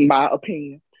 this is my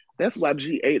opinion. That's why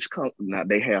GH now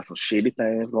they have some shitty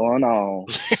things going on.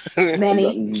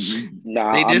 Many.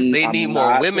 They need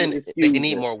more women. They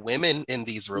need more women in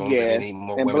these rooms, and they need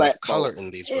more women of color in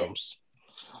these rooms.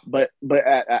 But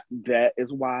that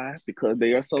is why, because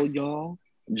they are so young,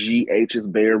 GH is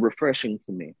very refreshing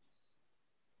to me.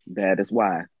 That is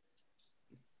why.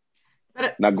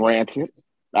 Now, granted,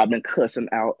 I've been cussing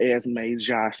out Esme,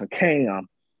 Josh, and Cam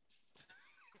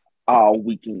all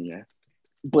weekend,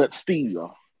 but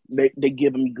still, they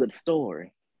giving me good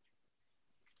story.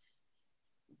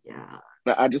 Yeah.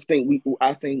 Now,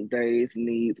 I think Days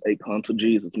needs a come to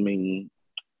Jesus meme,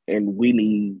 and we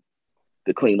need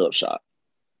the clean up shop.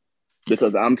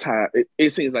 Because I'm tired.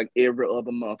 It seems like every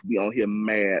other month we on here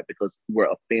mad because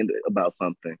we're offended about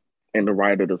something, and the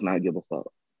writer does not give a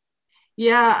fuck.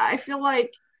 Yeah, I feel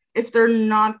like if they're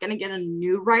not gonna get a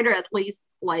new writer, at least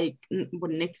like what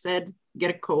Nick said,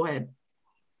 get a co-head.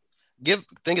 Give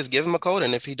him a code,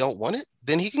 and if he don't want it,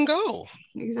 then he can go.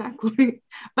 Exactly.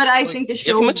 But I think the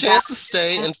show give him a chance to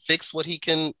stay and fix what he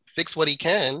can.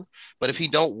 But if he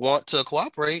don't want to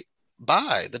cooperate,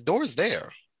 bye. The door's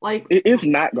there. Like, it's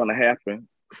not gonna happen.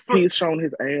 He's shown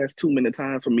his ass too many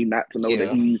times for me not to know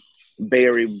that he's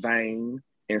very vain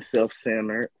and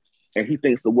self-centered, and he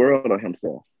thinks the world of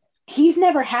himself. He's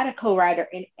never had a co-writer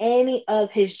in any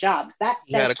of his jobs.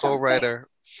 He had a co-writer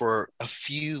for a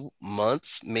few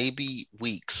months, maybe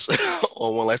weeks,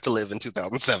 on One Life to Live in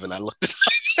 2007. I looked it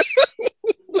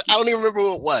up. I don't even remember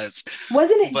who it was.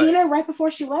 Wasn't it Dina right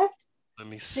before she left? Let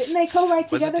me see. Didn't they co-write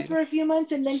together for a few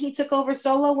months, and then he took over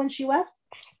solo when she left?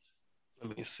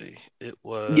 Let me see. It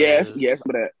was yes,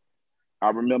 but I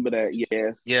remember that.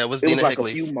 Yes, yeah, it was Dina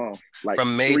Higley. A few months, like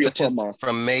from May 3 to or 4 months.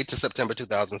 From May to September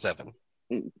 2007.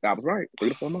 I was right, 3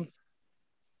 to 4 months.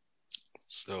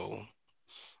 So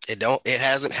it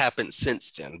hasn't happened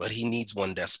since then, but he needs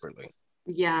one desperately.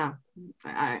 Yeah,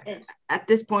 at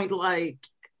this point, like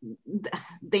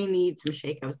they need some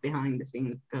shakeups behind the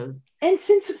scenes because. And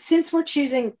since we're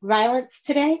choosing violence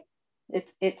today,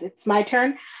 it's my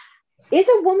turn. Is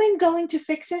a woman going to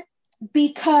fix it?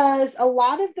 Because a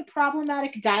lot of the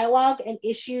problematic dialogue and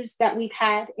issues that we've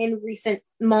had in recent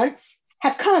months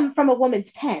have come from a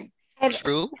woman's pen.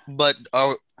 True, but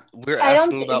we're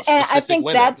asking about specific I think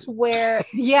women. That's where,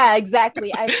 yeah,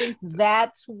 exactly. I think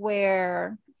that's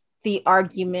where the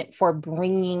argument for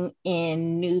bringing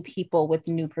in new people with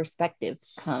new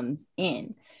perspectives comes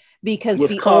in. Because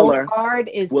the old guard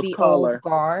is the old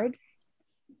guard,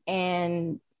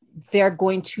 and they're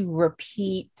going to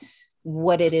repeat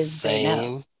what it is they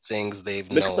know. Things they've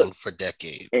known for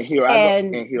decades. And here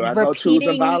I go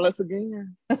choosing violence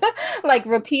again. Like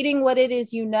repeating what it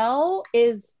is you know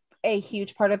is a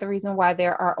huge part of the reason why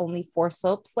there are only 4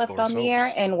 soaps left on the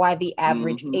air, and why the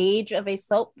average age of a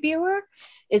soap viewer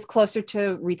is closer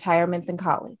to retirement than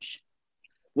college.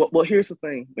 Well, here's the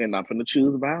thing, and I'm going to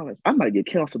choose violence. I might get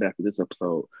canceled after this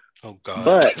episode. Oh, God.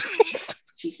 But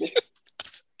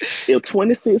if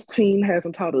 2016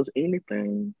 hasn't taught us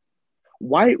anything,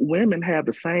 white women have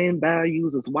the same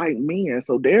values as white men,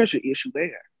 so there's your issue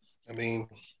there. I mean,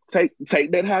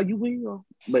 take that how you will,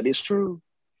 but it's true.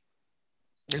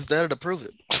 It's there to prove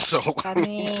it. So I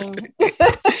mean,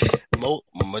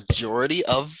 majority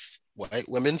of white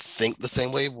women think the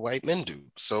same way white men do.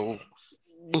 So,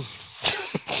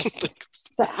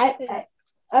 I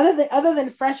other than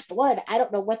fresh blood, I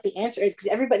don't know what the answer is, because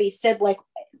everybody said like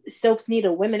soaps need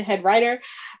a women head writer,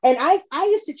 and I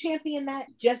used to champion that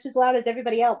just as loud as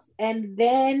everybody else, and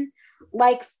then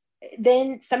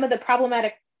some of the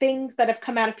problematic things that have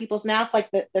come out of people's mouth, like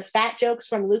the fat jokes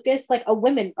from Lucas, like a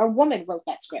woman wrote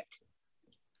that script,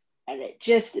 and it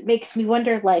just makes me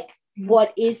wonder, like,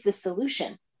 what is the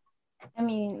solution? I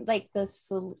mean, like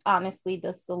honestly,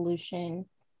 the solution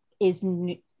is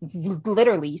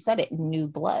literally, you said it, new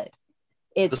blood.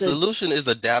 The solution is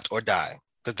adapt or die,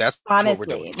 because that's honestly what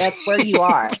we're doing. That's where you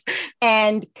are.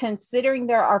 And considering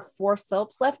there are 4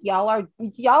 soaps left, y'all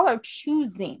are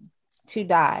choosing to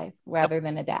die rather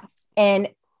than adapt. And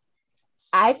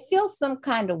I feel some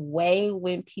kind of way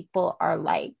when people are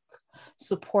like,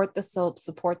 support the soaps,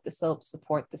 support the soaps,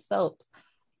 support the soaps.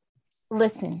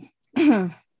 Listen,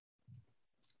 I'm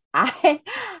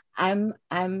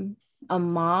a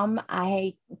mom.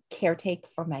 I caretake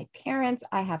for my parents.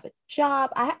 I have a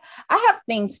job. I have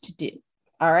things to do.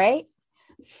 All right.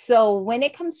 So when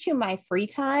it comes to my free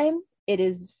time, it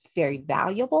is very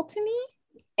valuable to me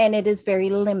and it is very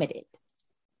limited.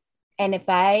 And if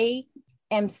I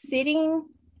am sitting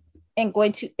and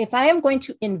if I am going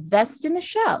to invest in a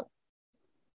show,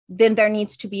 then there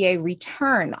needs to be a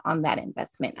return on that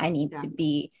investment. I need to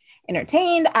be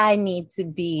entertained. I need to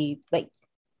be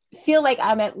feel like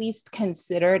I'm at least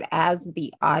considered as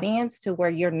the audience, to where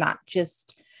you're not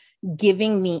just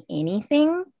giving me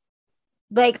anything.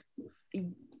 Like,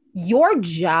 your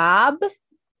job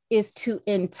is to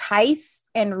entice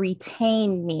and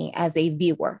retain me as a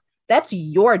viewer. That's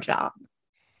your job.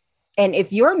 And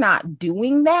if you're not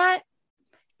doing that,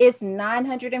 it's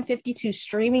 952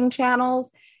 streaming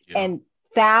channels and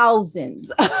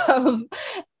thousands of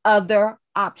other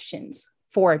options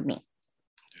for me.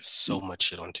 There's so much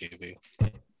shit on TV.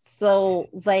 So,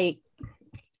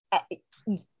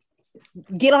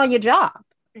 get on your job,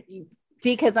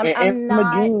 because I'm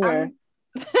not.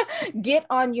 Get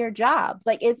on your job.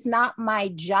 Like, it's not my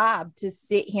job to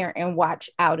sit here and watch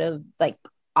out of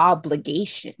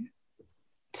obligation,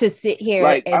 to sit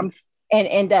here and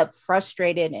end up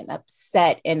frustrated and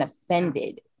upset and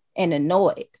offended and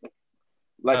annoyed.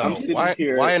 I'm sitting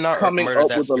here not coming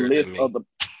up with a list of the.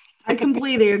 I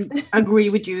completely agree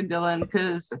with you, Dylan,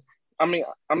 because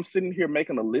I'm sitting here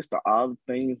making a list of all the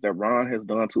things that Ron has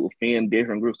done to offend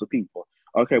different groups of people.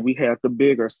 Okay, we have the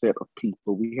bigger set of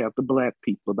people. We have the Black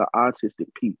people, the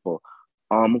autistic people.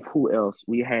 Who else?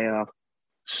 We have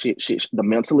the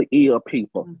mentally ill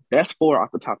people. That's 4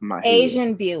 off the top of my head.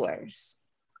 Asian viewers.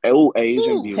 Oh,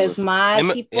 Asian viewers. Because my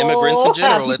people, immigrants in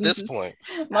general at this point.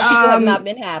 My people have not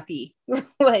been happy.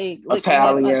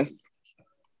 Italians.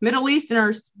 Middle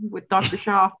Easterners with Dr.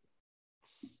 Shaw.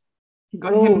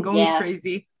 Going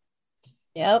crazy.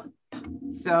 Yep.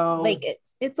 So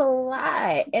it's a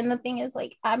lot. And the thing is,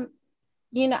 I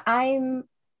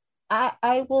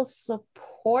will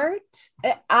support.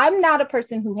 I'm not a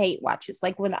person who hate watches.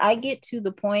 Like, when I get to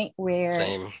the point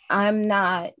where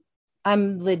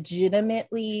I'm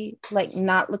legitimately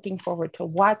not looking forward to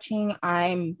watching.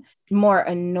 I'm more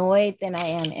annoyed than I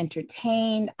am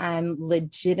entertained. I'm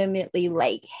legitimately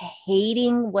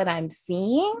hating what I'm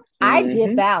seeing. Mm-hmm. I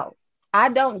dip out. I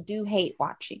don't do hate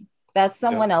watching. That's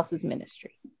someone else's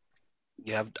ministry.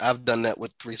 Yeah, I've done that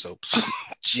with 3 soaps.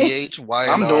 GH,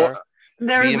 YNR,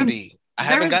 B&B. I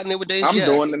haven't gotten there with Days yet.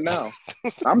 I'm doing it now.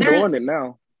 Doing it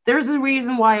now. There's a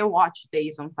reason why I watch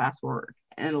Days on fast forward.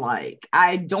 And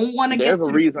I don't want to get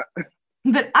to reason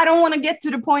that I don't want to get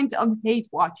to the point of hate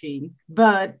watching.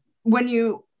 But when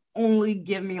you only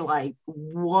give me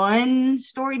 1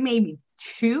 story, maybe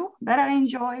 2 that I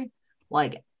enjoy,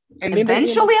 and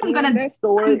eventually I'm gonna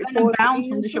bounce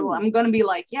from the show. I'm gonna be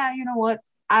you know what?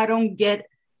 I don't get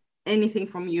anything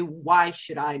from you. Why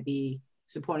should I be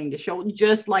supporting the show?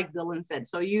 Just like Dylan said.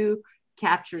 So you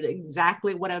captured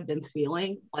exactly what I've been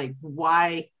feeling.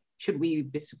 Why should we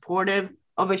be supportive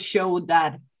of a show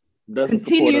that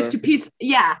continues to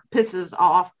pisses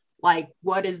off?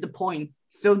 What is the point?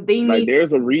 So they need.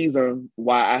 There's a reason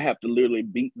why I have to literally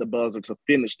beat the buzzer to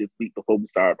finish this beat before we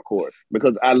start recording,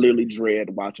 because I literally dread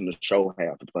watching the show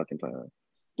half the fucking time.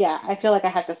 Yeah, I feel like I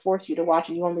have to force you to watch,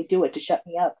 and you only do it to shut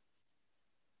me up.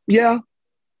 Yeah,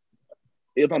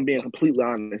 if I'm being completely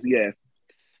honest, yes.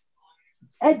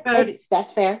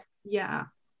 That's fair. Yeah.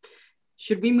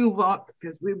 Should we move up,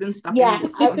 because we've been stuck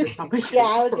on this topic? Yeah,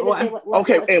 I was going to say.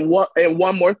 Okay, and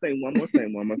one more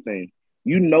thing.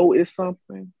 You know, it's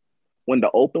something when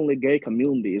the openly gay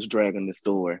community is dragging the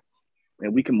story,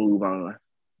 and we can move on.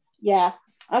 Yeah.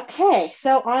 Okay,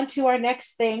 so on to our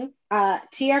next thing.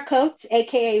 TR Coates,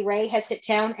 aka Ray, has hit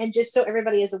town, and just so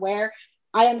everybody is aware,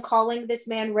 I am calling this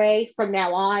man Ray from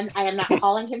now on. I am not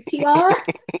calling him TR.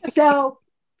 So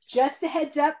just a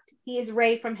heads up, he is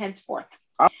Ray from henceforth.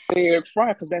 I'm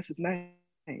try because that's his name.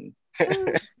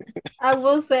 I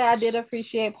will say I did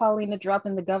appreciate Paulina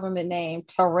dropping the government name,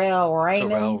 Terrell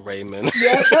Raymond.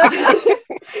 Yep.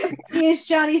 He is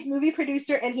Johnny's movie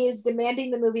producer, and he is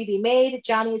demanding the movie be made.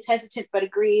 Johnny is hesitant but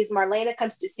agrees. Marlena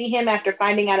comes to see him after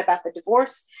finding out about the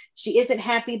divorce. She isn't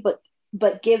happy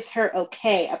but gives her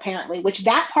okay, apparently, which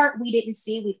that part we didn't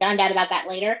see. We found out about that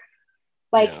later.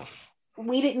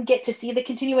 We didn't get to see the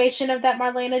continuation of that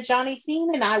Marlena Johnny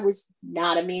scene, and I was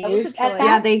not amused at that.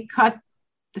 Yeah, they cut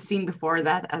the scene before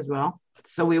that as well.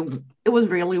 So it was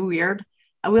really weird.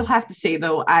 I will have to say,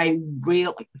 though, I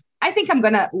think I'm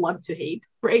gonna love to hate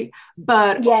Ray,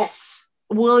 but yes,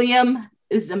 William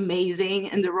is amazing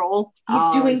in the role.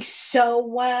 He's doing so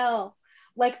well.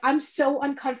 I'm so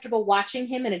uncomfortable watching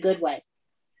him in a good way.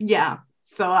 Yeah.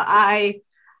 So I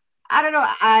don't know.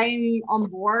 I'm on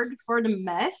board for the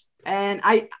mess, and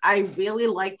I really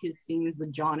liked his scenes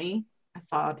with Johnny. I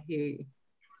thought it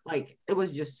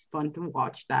was just fun to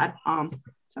watch that.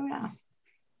 So yeah,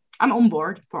 I'm on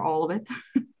board for all of it.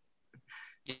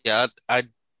 Yeah,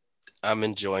 I'm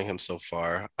enjoying him so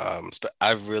far. I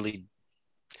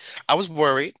was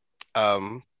worried,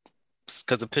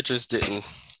 because the pictures didn't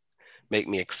make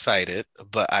me excited,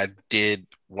 but I did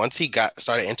once he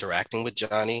started interacting with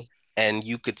Johnny, and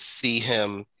you could see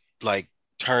him like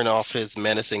turn off his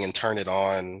menacing and turn it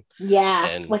on. Yeah,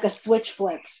 and like a switch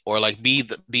flips. Or like be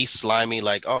slimy,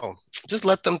 like, oh, just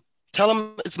let them tell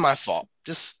him it's my fault.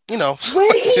 Just,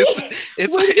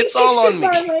 it's all on me.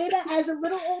 Marlena as a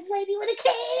little old lady with a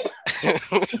cane.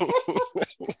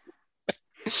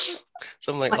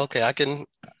 So I'm like, okay, I can.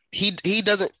 He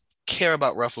doesn't care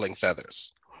about ruffling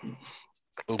feathers.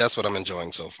 And that's what I'm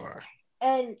enjoying so far.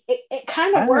 And it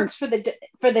kind of works for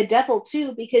the devil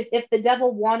too, because if the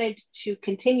devil wanted to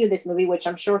continue this movie, which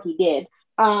I'm sure he did,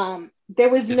 there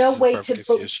was no way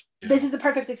to. This is the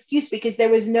perfect excuse, because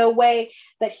there was no way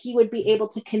that he would be able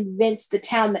to convince the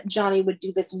town that Johnny would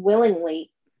do this willingly,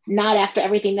 not after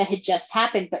everything that had just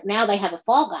happened. But now they have a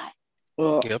fall guy.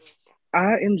 Well, yep.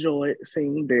 I enjoyed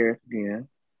seeing Derek again.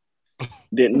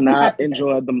 Did not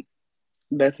enjoy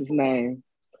that's his name.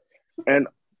 And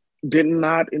did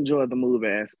not enjoy the movie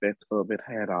aspect of it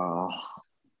at all.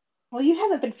 Well, you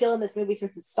haven't been feeling this movie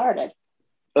since it started.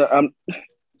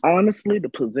 Honestly, the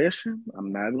possession,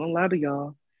 I'm not gonna lie to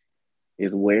y'all,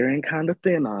 is wearing kind of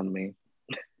thin on me.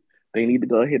 They need to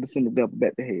go ahead and send the devil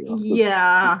back to hell.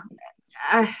 Yeah.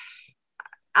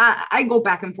 I go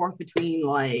back and forth between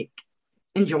like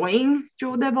enjoying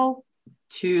Joe Devil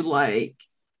to like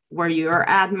where you're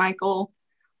at, Michael.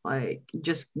 Like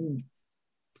just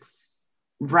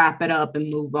wrap it up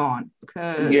and move on.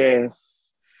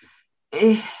 Yes.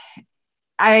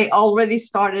 I already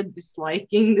started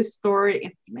disliking the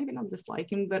story, maybe not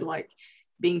disliking, but like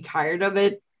being tired of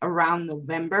it around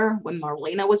November when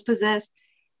Marlena was possessed.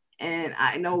 And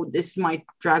I know this might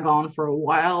drag on for a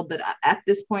while, but at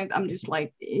this point, I'm just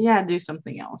like, yeah, do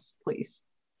something else, please.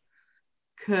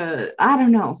 Because I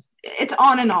don't know. It's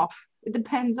on and off. It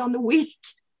depends on the week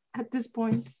at this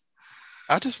point.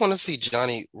 I just want to see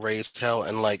Johnny raise hell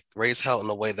and like raise hell in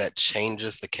a way that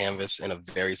changes the canvas in a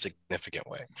very significant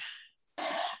way.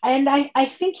 And I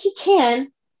think he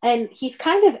can, and he's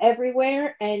kind of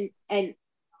everywhere, and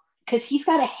because he's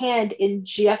got a hand in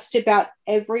just about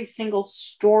every single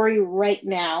story right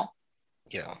now.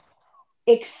 Yeah.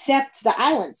 Except the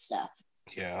island stuff.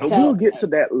 Yeah. So, we'll get to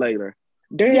that later.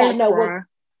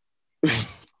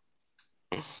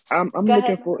 I'm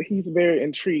looking for, he's very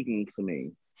intriguing to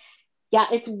me. Yeah,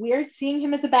 it's weird seeing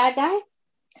him as a bad guy.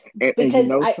 And you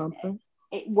know something?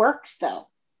 It works though.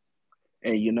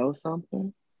 And you know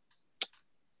something?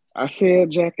 I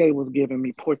said Jack A was giving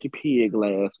me Porky Pig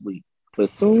last week. But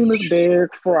as soon as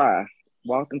Derek Fry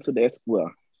walked into that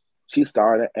square, she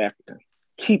started acting.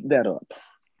 Keep that up.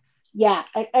 Yeah,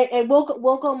 and we'll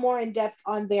go more in depth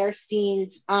on their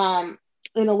scenes in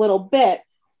a little bit,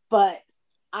 but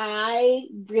I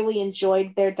really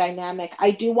enjoyed their dynamic.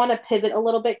 I do want to pivot a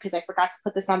little bit because I forgot to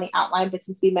put this on the outline, but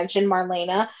since we mentioned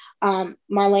Marlena,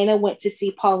 Marlena went to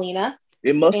see Paulina.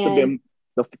 It must have been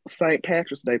the St.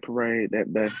 Patrick's Day parade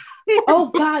that day. Oh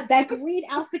God, that green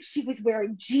outfit she was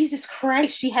wearing, Jesus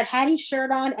Christ, she had Hattie's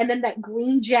shirt on and then that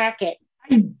green jacket.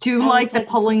 I do like that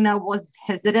Paulina was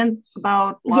hesitant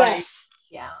about like, yes.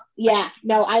 Yeah,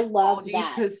 no, I loved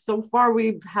that. Because so far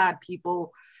we've had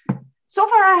people, so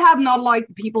far I have not liked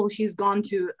the people she's gone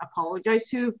to apologize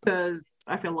to, because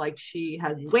I feel like she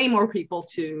has way more people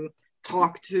to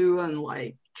talk to and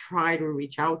like try to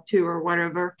reach out to or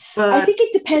whatever. But I think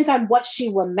it depends on what she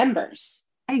remembers.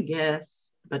 I guess.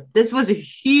 But this was a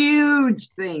huge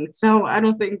thing. So I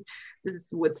don't think this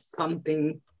was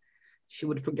something she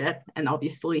would forget. And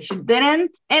obviously she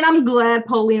didn't. And I'm glad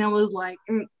Paulina was like,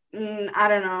 I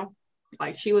don't know.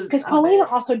 Like she was. Because Paulina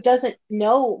also doesn't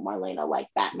know Marlena like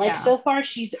that. Like so far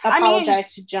she's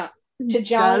apologized to John,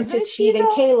 to Steve and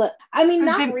Kayla. I mean,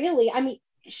 not really. I mean,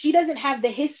 she doesn't have the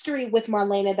history with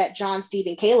Marlena that John, Steve,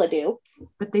 and Kayla do.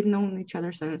 But they've known each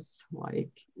other since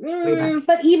like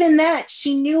but even that,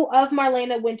 she knew of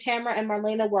Marlena when Tamara and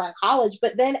Marlena were in college.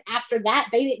 But then after that,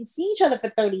 they didn't see each other for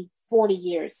 30, 40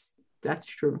 years. That's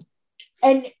true.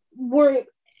 And we're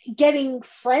getting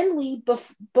friendly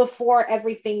before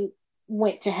everything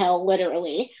went to hell,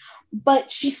 literally.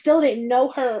 But she still didn't know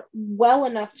her well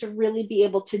enough to really be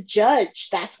able to judge.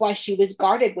 That's why she was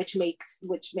guarded, which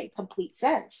made complete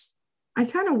sense. I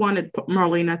kind of wanted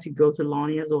Marlena to go to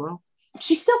Lonnie as well.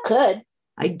 She still could.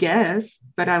 I guess,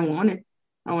 but I want it.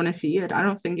 I want to see it. I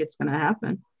don't think it's gonna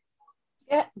happen.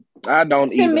 Yeah, I don't.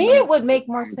 to me, it would make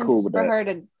more sense cool for her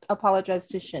to apologize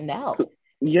to Chanel.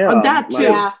 Yeah, that too.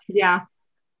 like, yeah.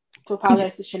 To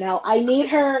apologize to Chanel. I need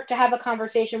her to have a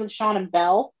conversation with Sean and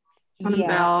Belle.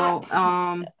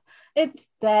 That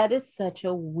is such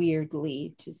a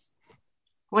weirdly just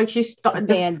like she's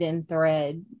abandoned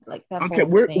thread. Like that. Okay,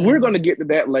 we're gonna get to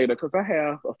that later because I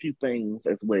have a few things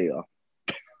as well.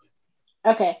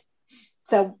 Okay,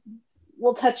 so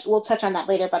we'll touch on that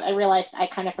later. But I realized I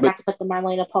kind of forgot to put the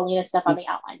Marlena Paulina stuff on the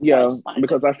outline. So yeah,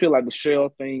 because I feel like the Shell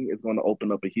thing is going to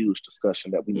open up a huge discussion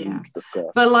that we need to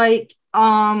discuss. But like,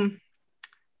 trying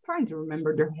to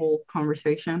remember their whole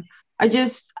conversation.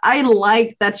 I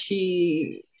like that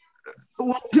she,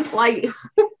 like,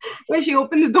 when she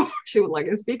opened the door, she was like,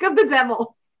 "Speak of the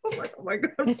devil." I was like, oh my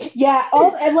god. Yeah,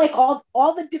 all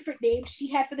the different names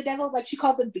she had for the devil, like she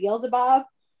called them Beelzebub.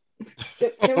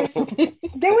 There was something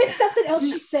else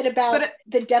she said about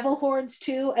the devil horns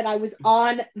too, and I was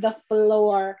on the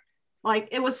floor. Like,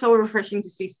 it was so refreshing to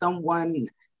see someone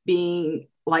being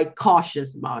like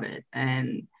cautious about it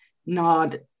and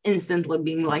not instantly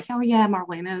being like, "Oh yeah,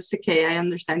 Marlena, it's okay. I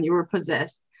understand you were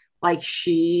possessed." Like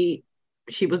she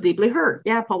was deeply hurt.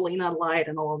 Yeah, Paulina lied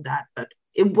and all of that, but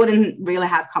it wouldn't really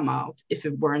have come out if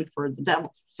it weren't for the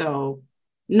devil. So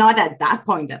not at that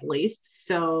point, at least.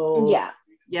 So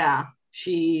yeah,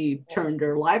 she turned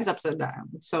their lives upside down.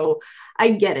 So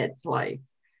I get it. Like,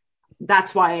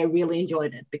 that's why I really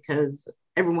enjoyed it, because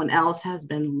everyone else has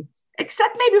been,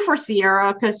 except maybe for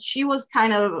Sierra, because she was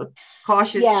kind of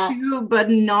cautious too, but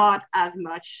not as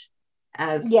much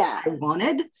as I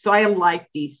wanted. So I like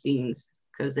these scenes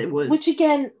because it was, which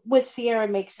again with Sierra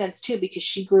makes sense too, because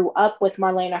she grew up with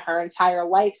Marlena her entire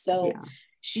life. So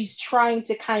she's trying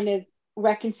to kind of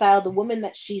reconcile the woman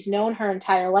that she's known her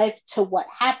entire life to what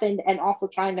happened, and also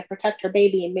trying to protect her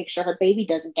baby and make sure her baby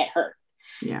doesn't get hurt.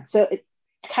 So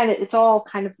it's all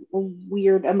kind of a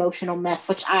weird emotional mess,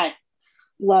 which I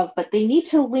love, but they need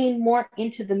to lean more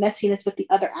into the messiness with the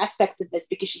other aspects of this,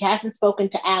 because she hasn't spoken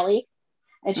to Allie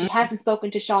and she hasn't spoken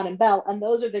to Sean and Belle, and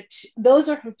those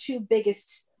are her two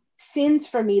biggest sins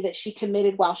for me that she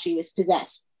committed while she was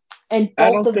possessed, and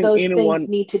both of those things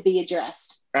need to be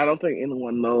addressed. I don't think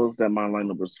anyone knows that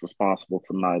Marlena was responsible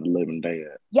for Night of the Living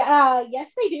Dead.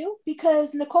 Yes, they do,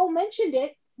 because Nicole mentioned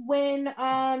it when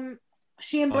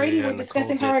she and Brady were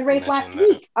discussing her and Rafe last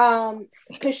week.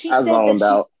 Because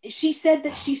she said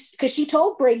because she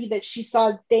told Brady that she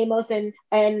saw Deimos and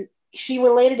she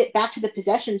related it back to the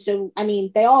possession. So I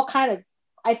mean, they all kind of,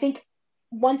 I think,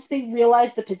 once they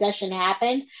realized the possession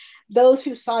happened, those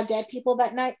who saw dead people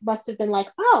that night must have been like,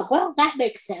 "Oh, well, that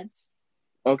makes sense."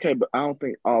 Okay, but I don't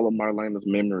think all of Marlena's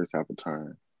memories have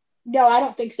returned. No, I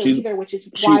don't think so either, which is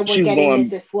why we're getting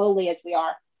this as slowly as we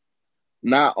are.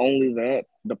 Not only that,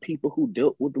 the people who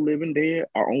dealt with the living dead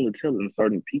are only telling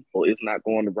certain people. It's not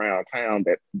going around town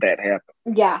that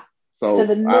happened. Yeah. So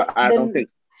I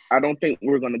don't think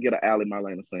we're going to get an Allie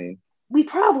Marlena scene. We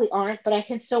probably aren't, but I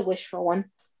can still wish for one.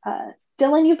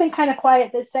 Dylan, you've been kind of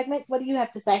quiet this segment. What do you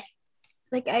have to say?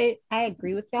 Like, I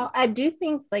agree with y'all. I do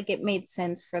think like it made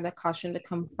sense for the caution to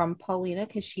come from Paulina,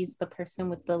 because she's the person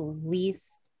with the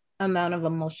least amount of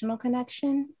emotional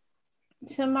connection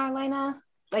to Marlena.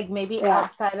 Like, maybe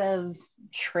outside of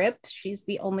Trip, she's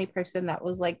the only person that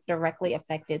was like directly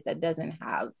affected that doesn't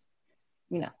have,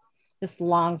 this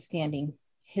long-standing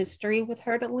history with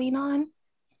her to lean on.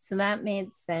 So that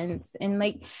made sense. And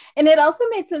it also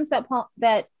made sense that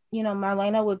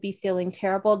Marlena would be feeling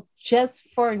terrible just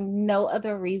for no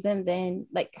other reason than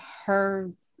like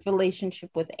her relationship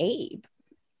with Abe.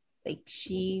 Like,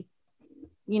 she,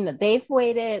 they've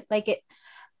waited,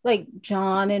 like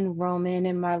John and Roman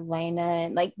and Marlena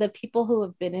and like the people who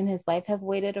have been in his life have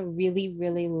waited a really,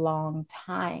 really long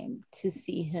time to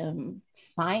see him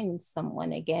find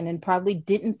someone again, and probably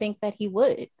didn't think that he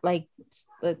would. Like,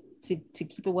 to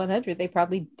keep it 100, they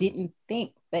probably didn't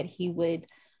think that he would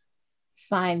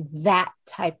find that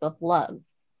type of love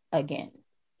again.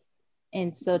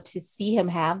 And so to see him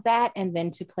have that, and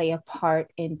then to play a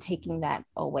part in taking that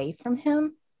away from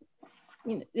him,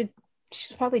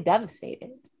 she's probably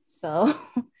devastated. So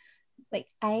like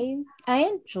I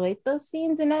enjoyed those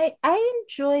scenes, and I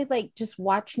enjoy like just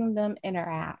watching them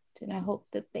interact, and I hope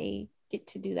that they get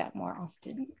to do that more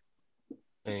often.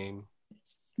 Same.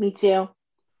 Me too.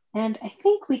 And I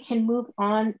think we can move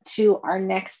on to our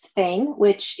next thing,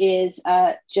 which is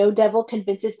Joe Devil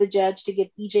convinces the judge to give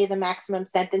EJ the maximum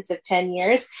sentence of 10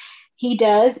 years. He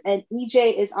does, and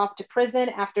EJ is off to prison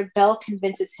after Belle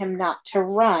convinces him not to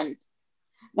run.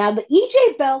 Now, the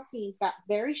EJ Belle scenes got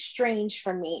very strange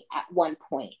for me at one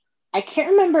point. I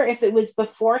can't remember if it was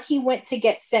before he went to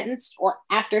get sentenced or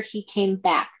after he came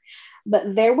back,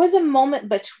 but there was a moment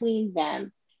between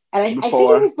them. And I think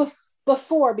it was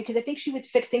before, because I think she was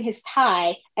fixing his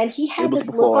tie and he had this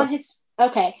look on his,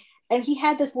 and he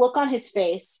had this look on his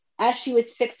face as she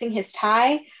was fixing his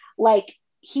tie, like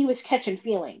he was catching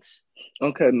feelings.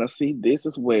 Okay, now see, this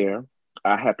is where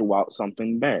I have to walk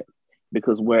something back.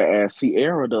 Because whereas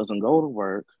Sierra doesn't go to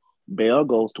work, Belle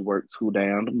goes to work too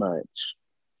damn much.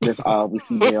 That's all we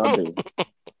see Belle do.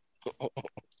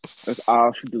 That's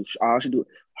all she do.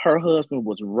 Her husband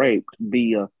was raped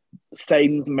via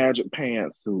Satan's magic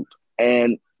pantsuit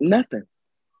and nothing.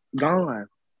 Gone.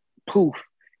 Poof.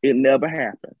 It never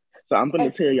happened. So I'm going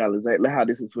to tell y'all exactly how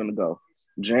this is going to go.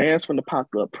 Jan's going to pop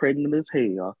up pregnant as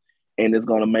hell, and it's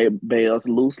going to make Belle's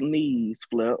loose knees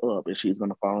flare up, and she's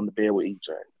going to fall in the bed with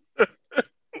EJ.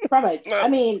 Probably. I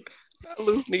mean, not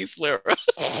loose knees flare up.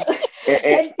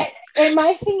 and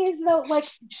my thing is, though, like,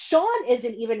 Sean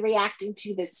isn't even reacting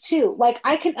to this too. Like,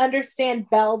 I can understand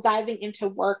Belle diving into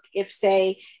work if,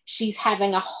 say, she's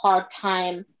having a hard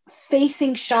time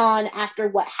facing Sean after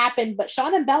what happened, but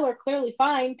Sean and Belle are clearly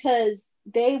fine because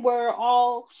they were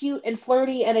all cute and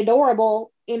flirty and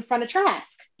adorable in front of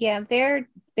Trask. Yeah, they're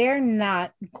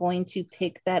not going to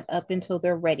pick that up until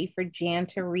they're ready for Jan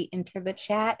to re-enter the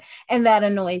chat, and that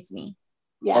annoys me.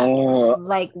 Yeah,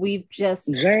 like we've just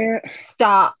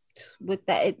stopped with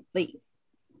that. Like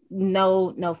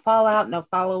no fallout, no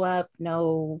follow-up,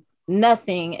 no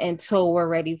nothing until we're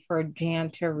ready for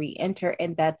Jan to re-enter,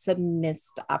 and that's a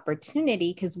missed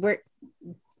opportunity because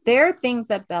there are things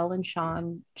that Belle and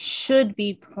Sean should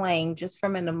be playing just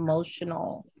from an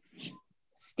emotional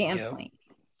standpoint.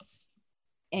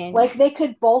 Yeah. And like they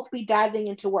could both be diving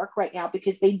into work right now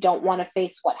because they don't want to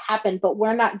face what happened, but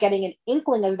we're not getting an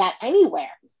inkling of that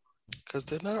anywhere. Because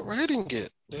they're not writing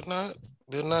it.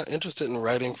 They're not interested in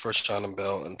writing for Sean and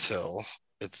Belle until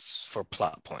it's for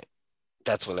plot point.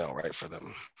 That's when they'll write for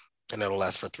them. And it'll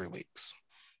last for 3 weeks.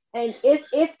 And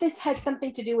if this had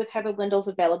something to do with Heather Lyndall's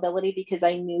availability, because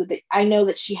I know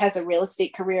that she has a real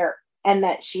estate career and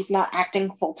that she's not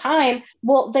acting full time,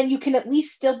 well, then you can at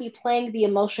least still be playing the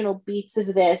emotional beats of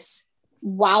this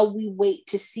while we wait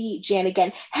to see Jan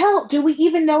again. Hell, do we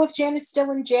even know if Jan is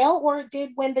still in jail, or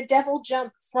did when the devil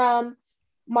jumped from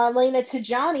Marlena to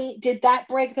Johnny, did that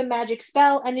break the magic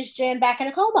spell and is Jan back in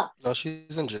a coma? No,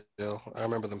 she's in jail. I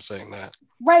remember them saying that.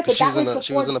 Right, but she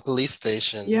was in a police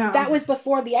station. Yeah, that was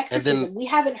before the exorcism. Then, we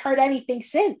haven't heard anything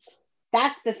since.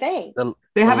 That's the thing.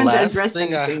 They haven't addressed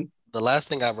anything. The last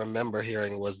thing I remember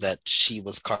hearing was that she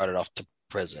was carted off to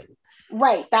prison.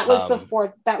 Right, that was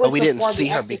before. That was. But we didn't see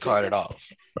her be carted off.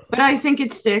 But I think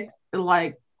it sticks,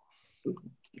 like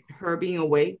her being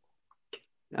awake.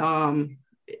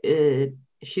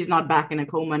 She's not back in a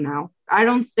coma now. I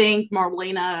don't think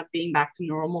Marlena being back to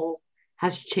normal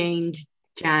has changed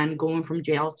Jan going from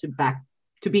jail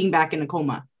to being back in a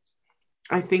coma.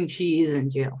 I think she is in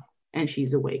jail and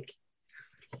she's awake.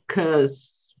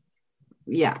 Because,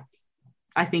 yeah,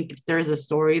 I think there's a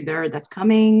story there that's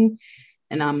coming,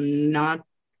 and I'm not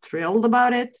thrilled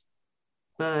about it,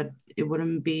 but it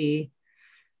wouldn't be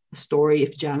a story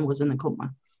if Jan was in a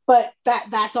coma. But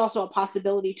that's also a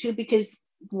possibility too, because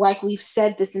like we've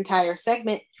said this entire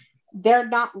segment, they're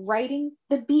not writing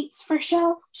the beats for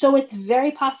Shell, so it's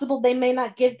very possible they may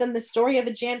not give them the story of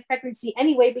a Jan pregnancy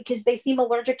anyway, because they seem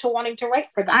allergic to wanting to write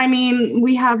for them. I mean,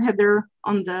 we have Heather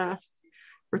on the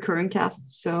recurring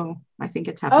cast, so I think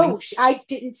it's happening. Oh, I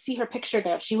didn't see her picture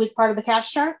there. She was part of the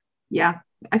cast chart? Yeah,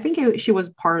 I think she was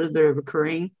part of the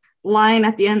recurring line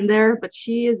at the end there, but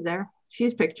she is there.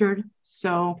 She's pictured,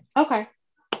 so okay.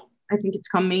 I think it's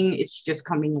coming. It's just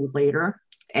coming later.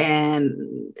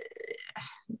 And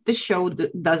this show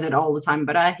does it all the time,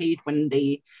 but I hate when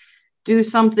they do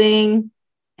something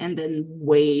and then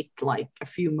wait like a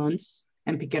few months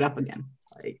and pick it up again.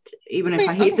 Like, even if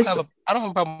I hate this, I don't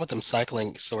have a problem with them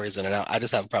cycling stories in and out. I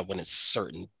just have a problem when it's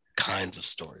certain kinds of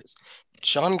stories.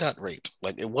 Sean got raped.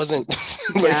 Like, it wasn't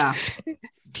like, yeah.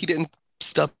 He didn't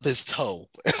stub his toe.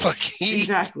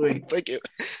 Exactly.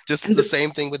 Just the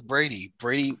same thing with Brady.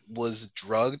 Brady was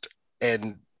drugged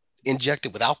and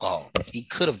injected with alcohol. He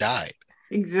could have died.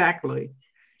 Exactly.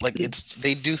 Like,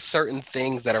 they do certain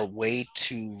things that are way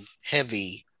too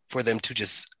heavy for them to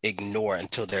just ignore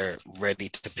until they're ready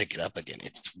to pick it up again.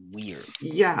 It's weird.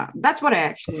 Yeah, that's what I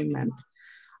actually meant.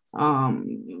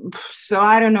 So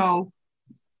I don't know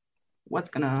what's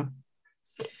gonna.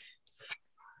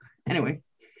 Anyway.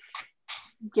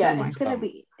 Yeah, it's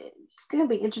gonna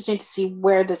be interesting to see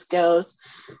where this goes.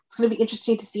 It's gonna be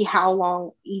interesting to see how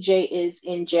long EJ is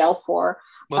in jail for.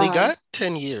 Well, he got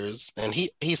 10 years, and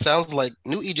he sounds like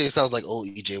new EJ sounds like old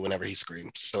EJ whenever he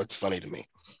screams. So it's funny to me.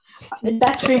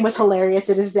 That scream was hilarious.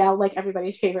 It is now like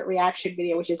everybody's favorite reaction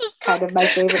video, which is kind of my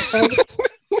favorite thing.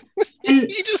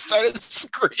 He just started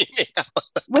screaming out.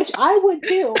 Which I would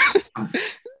too.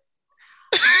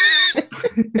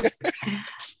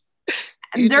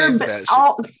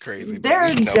 Crazy.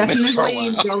 They're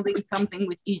definitely building something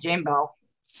with EJ and Belle.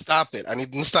 Stop it. I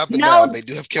need to stop it now. They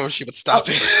do have chemistry, but stop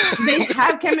it. They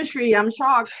have chemistry. I'm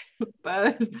shocked.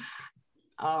 But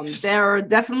they're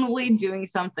definitely doing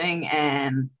something,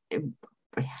 and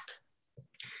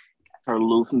her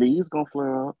loose knees gonna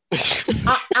flare up.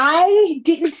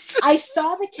 I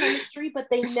saw the chemistry, but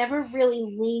they never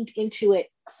really leaned into it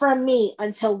for me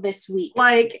until this week.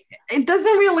 Like, it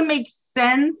doesn't really make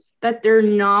sense that they're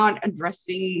not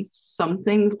addressing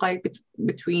something like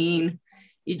between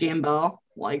EJ and Belle.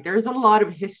 Like, there's a lot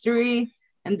of history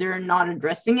and they're not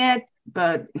addressing it,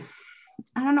 but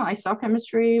I don't know. I saw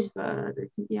chemistry, but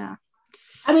yeah.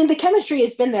 I mean, the chemistry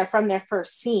has been there from their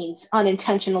first scenes,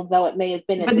 unintentional though it may have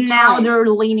been. But now they're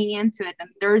leaning into it and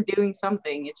they're doing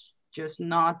something. It's just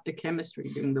not the chemistry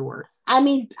doing the work. I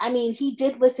mean, he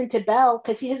did listen to Belle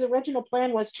because his original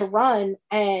plan was to run,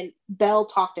 and Belle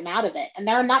talked him out of it. And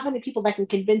there are not many people that can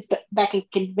convince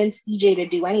EJ to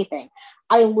do anything.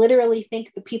 I literally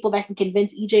think the people that can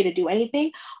convince EJ to do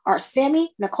anything are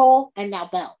Sammy, Nicole, and now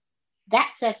Belle.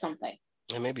 That says something.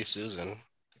 And maybe Susan.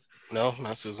 No,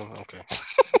 not Susan. Okay.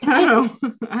 I don't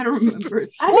remember.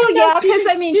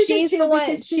 Because she's the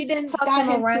one. She didn't talk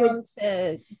him around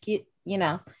to get,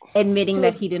 admitting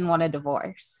that he didn't want a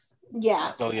divorce.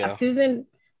 Yeah. Oh yeah. Susan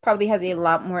probably has a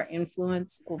lot more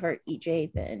influence over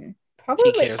EJ than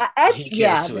probably. He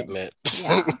cares to admit.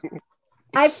 Yeah.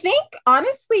 I think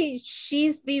honestly,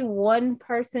 she's the one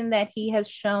person that he has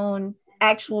shown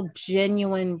actual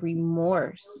genuine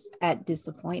remorse at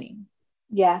disappointing.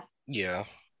 Yeah. Yeah.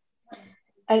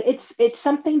 And it's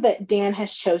something that Dan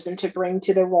has chosen to bring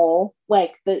to the role,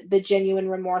 like the genuine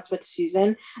remorse with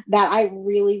Susan, that I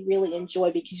really, really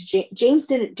enjoy, because James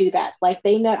didn't do that. Like,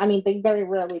 they very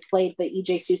rarely played the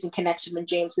EJ Susan connection when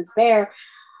James was there,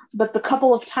 but the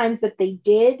couple of times that they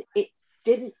did, it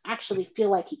didn't actually feel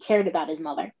like he cared about his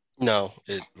mother. No,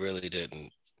 it really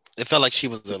didn't. It felt like she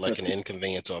was like an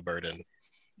inconvenience or a burden.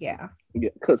 Yeah. Yeah,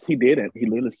 because he didn't. He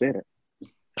literally said it.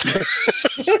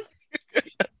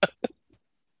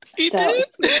 He did?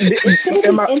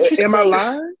 Am I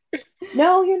lying?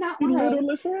 No, you're not lying. He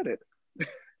literally said it.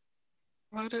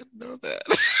 I didn't know that.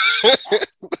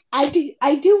 I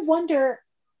do wonder.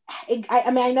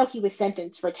 I know he was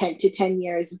sentenced for 10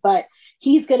 years, but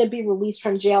he's going to be released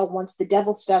from jail once the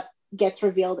devil stuff gets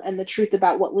revealed and the truth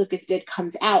about what Lucas did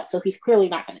comes out. So he's clearly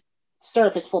not going to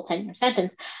serve his full 10-year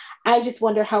sentence. I just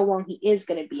wonder how long he is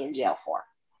going to be in jail for.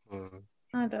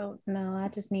 I don't know. I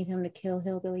just need him to kill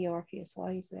Hillbilly Orpheus while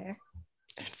he's there.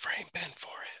 And frame Ben for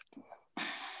it.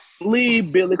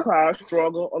 Leave Billy Clyde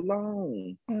struggle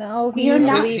alone. No, he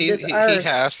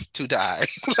has to die.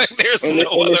 Like, there's no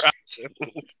other option.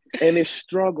 And it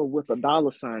struggle with a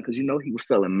dollar sign, because he was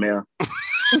selling meth.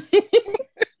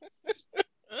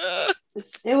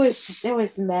 It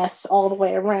was mess all the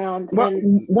way around.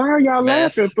 Why are y'all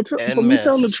laughing? For me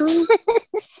telling the truth?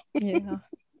 Yeah.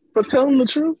 For telling the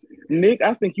truth? Nick,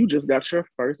 I think you just got your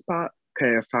first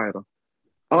podcast title.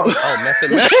 Meth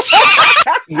and Mess?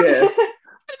 Yeah.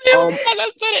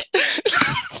 I said it.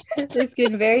 It's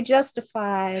getting very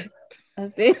justified. I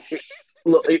think.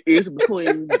 Look, it is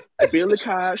between Billy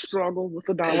Clyde struggle with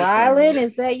a dollar. Rylan,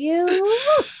 is that you?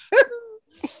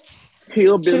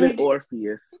 Hillbilly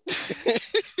Orpheus.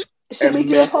 Should we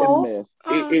do a poll?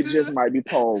 It just might be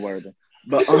poll worthy.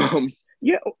 But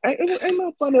yeah, ain't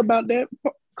no funny about that.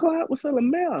 Clyde was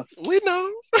selling meth. We know.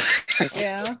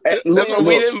 Yeah. That's what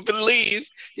we didn't believe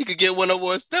he could get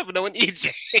 101 Stefano and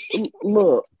EJ.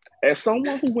 Look, as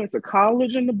someone who went to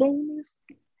college in the boonies,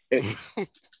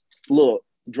 look,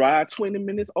 drive 20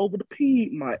 minutes over the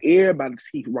Piedmont, everybody's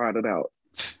teeth rotted out.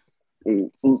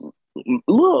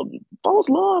 Look, folks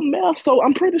love meth, so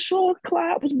I'm pretty sure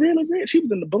Clyde was really rich. He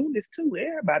was in the boonies too.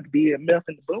 Everybody did meth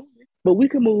in the boonies. But we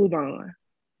can move on.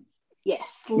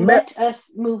 Yes, let us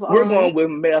move on. We're going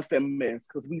with meth and mess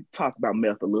because we talked about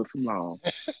meth a little too long.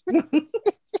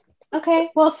 Okay,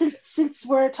 well, since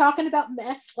we're talking about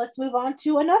mess, let's move on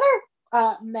to another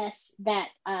mess that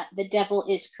the devil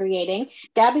is creating.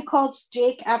 Gabby calls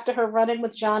Jake after her run-in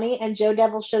with Johnny, and Joe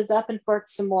Devil shows up and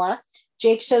flirts some more.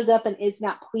 Jake shows up and is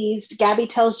not pleased. Gabby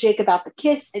tells Jake about the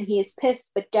kiss, and he is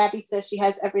pissed, but Gabby says she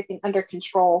has everything under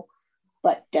control.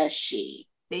 But does she?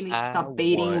 They need to stop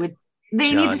baiting with...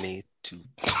 Johnny to...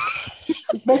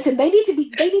 Listen, they need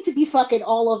to be fucking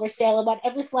all over Salem on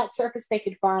every flat surface they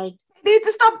can find. They need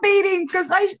to stop baiting because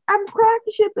I'm crack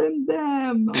shipping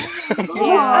them.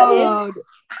 Oh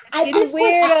it's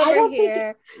weird over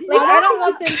here. I don't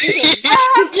want them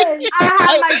to. I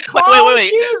have my cold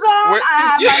shoes on. I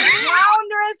have my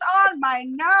flounders on. My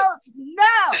nose.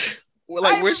 No.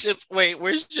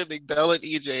 We're shipping Belle and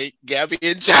EJ, Gabby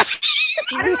and Johnny.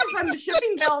 I don't know if I'm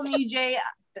shipping Belle and EJ.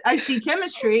 I see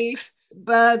chemistry,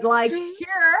 but like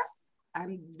here,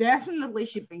 I'm definitely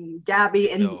shipping Gabby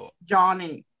and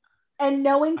Johnny. And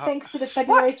knowing, thanks to the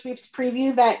February Sweeps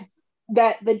preview, that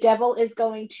the devil is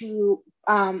going to,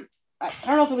 I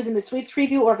don't know if it was in the Sweeps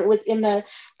preview or if it was in the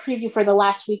preview for the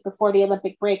last week before the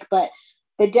Olympic break, but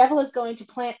the devil is going to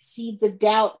plant seeds of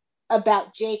doubt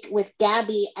about Jake with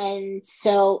Gabby. And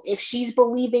so if she's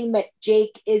believing that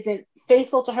Jake isn't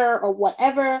faithful to her or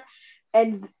whatever,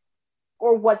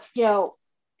 or what's,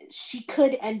 she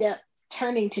could end up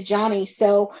turning to Johnny.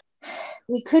 So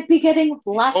we could be getting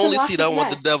lots of mess. The only seed I want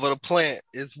the devil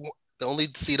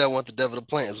to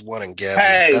plant is one in Gabby.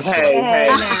 Hey.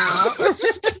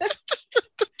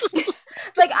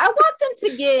 Like I want them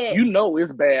to get.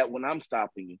 It's bad when I'm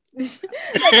stopping you.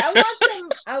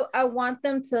 I want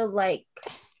them to like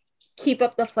keep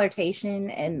up the flirtation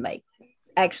and like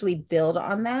actually build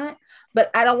on that,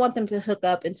 but I don't want them to hook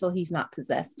up until he's not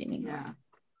possessed anymore.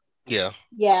 Yeah.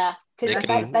 Because they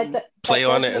can play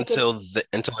on it until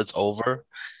it's over,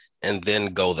 and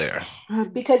then go there.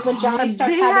 Because when Johnny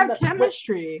starts having the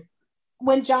chemistry,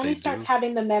 when Johnny starts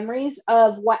having the memories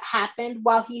of what happened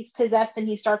while he's possessed, and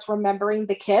he starts remembering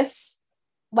the kiss,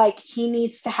 like he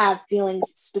needs to have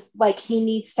feelings. Like he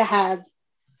needs to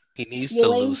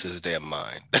lose his damn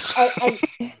mind.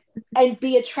 and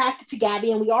be attracted to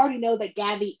Gabby. And we already know that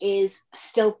Gabby is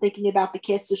still thinking about the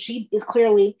kiss, so she is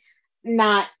clearly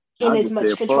not in as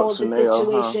much control of the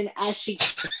situation as she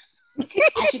thinks. Look,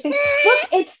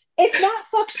 it's not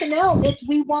fuck Chanel. It's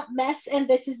we want mess, and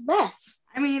this is mess.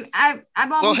 I mean, I've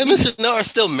always him and Chanel are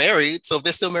still married, so if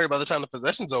they're still married by the time the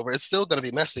possession's over, it's still going to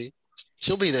be messy.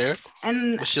 She'll be there,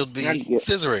 but she'll be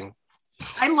scissoring.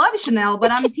 I love Chanel,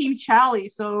 but I'm Team Charlie,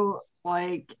 so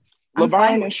like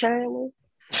Laverne and Shirley.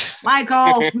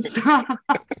 Michael, stop.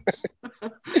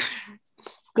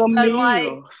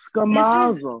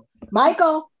 Scamazzo.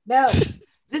 Michael, no.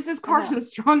 This is Carson's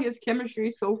strongest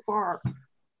chemistry so far.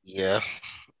 Yeah.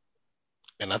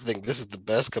 And I think this is the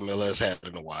best Camilla has had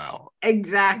in a while.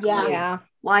 Exactly. Yeah.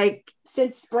 Like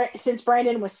since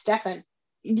Brandon was Stefan.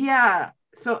 Yeah.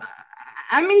 So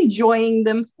I'm enjoying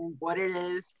them for what it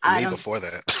is. Before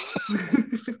that.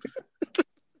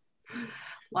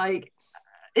 Like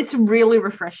it's really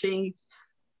refreshing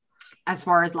as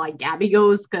far as like Gabby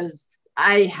goes, because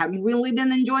I haven't really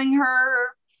been enjoying her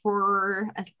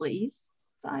for at least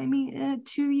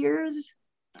 2 years.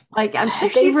 Like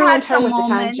they ruined her with the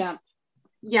time jump.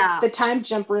 Yeah, the time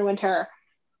jump ruined her.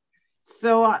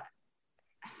 So I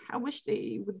wish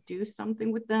they would do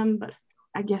something with them, but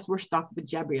I guess we're stuck with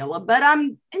Gabriella. But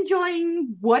I'm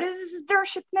enjoying. What is their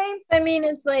ship name? I mean,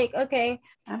 it's like, okay,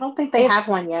 I don't think they have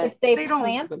one yet.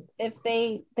 If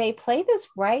they play this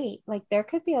right, like there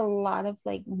could be a lot of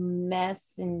like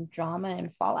mess and drama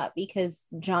and fallout, because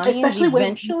Johnny is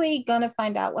eventually gonna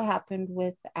find out what happened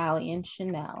with Allie and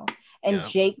Chanel, and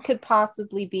Jake could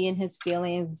possibly be in his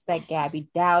feelings that Gabby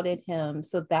doubted him,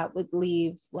 so that would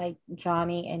leave like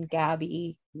Johnny and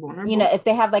Gabby, if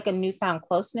they have like a newfound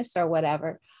closeness or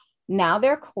whatever. Now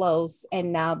they're close,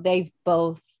 and now they've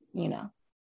both,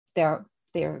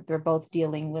 they're both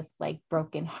dealing with like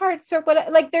broken hearts or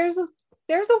whatever. Like there's a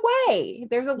way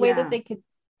that they could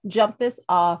jump this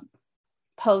off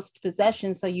post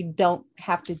possession, so you don't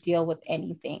have to deal with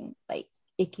anything like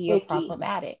icky or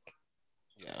problematic.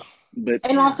 Yeah, but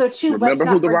and also too, let's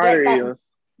not forget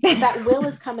that Will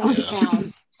is coming to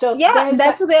town. So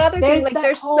that's the other thing. Like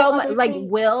there's so much. Like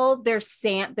Will, there's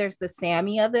the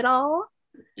Sammy of it all.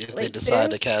 If they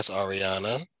decide to cast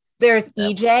Ariana, there's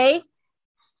EJ.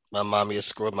 My mommy is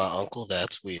screwing my uncle.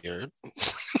 That's weird.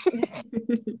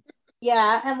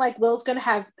 Yeah, and like Will's gonna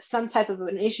have some type of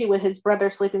an issue with his brother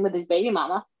sleeping with his baby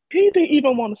mama. He didn't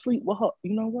even want to sleep with her.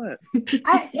 You know what?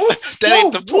 It's that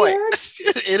ain't the point.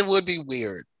 It would be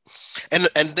weird. And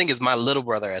the thing is, my little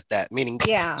brother at that, meaning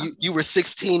you were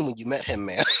 16 when you met him,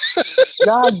 man.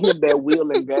 Y'all give that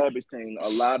Will and Gabby thing a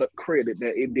lot of credit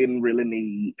that it didn't really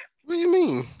need. What do you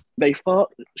mean? They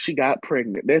fucked. She got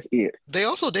pregnant. That's it. They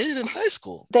also dated in high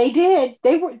school. They did.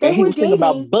 They were dating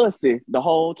about Bussy the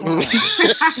whole time.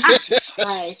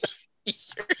 Nice.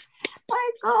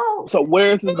 Michael. So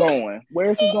where's it going?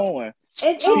 Where's it going?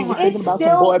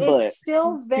 It's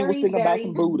still very, very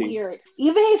weird.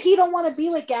 Even if he don't want to be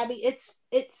with Gabby, it's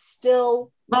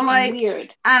still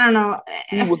weird. I don't know.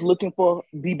 He was looking for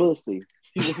the pussy.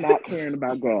 He was not caring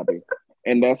about Gabby.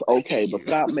 And that's okay, but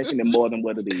stop making it more than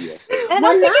what it is. And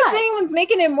I don't think if anyone's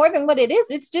making it more than what it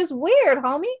is. It's just weird,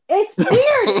 homie. It's weird.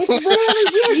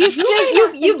 It's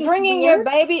literally weird. You bringing your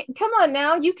baby. Come on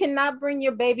now. You cannot bring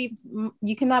your baby.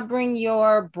 You cannot bring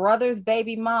your brother's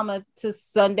baby mama to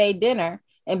Sunday dinner.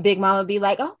 And Big Mama be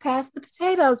like, "Oh, pass the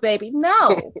potatoes, baby." No,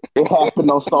 it has to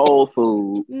no soul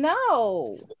food.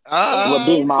 No. Well,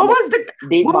 Big Mama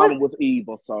was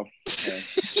evil. So,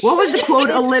 what was the quote?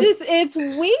 It's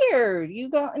weird. You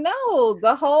go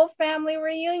the whole family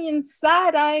reunion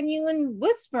side eyeing you and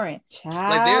whispering.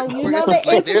 Child,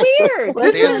 it's weird.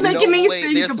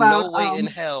 There's no way in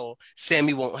hell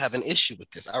Sammy won't have an issue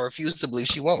with this. I refuse to believe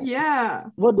she won't. Yeah.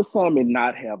 What does Sammy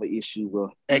not have an issue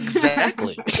with?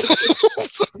 Exactly.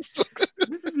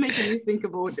 This is making me think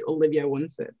about what Olivia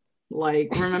once said. Like,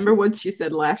 remember what she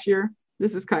said last year?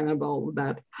 This is kind of all of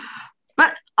that.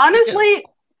 But honestly,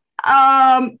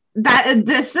 that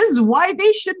this is why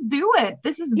they should do it.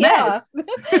 This is best.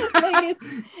 Like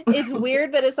it's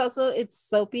weird, but it's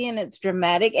soapy and it's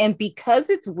dramatic. And because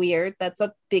it's weird, that's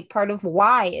a big part of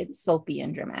why it's soapy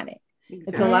and dramatic. Exactly.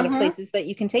 It's a lot of places that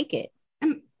you can take it.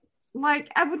 And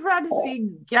like, I would rather see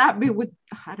Gabby with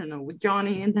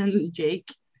Johnny and then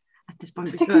Jake at this point.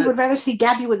 I think we would rather see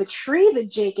Gabby with a tree than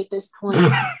Jake at this point.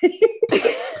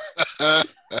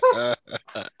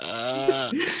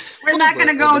 We're not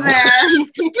gonna go there.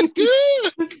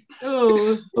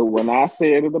 But when I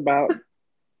said it about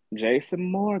Jason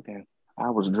Morgan, I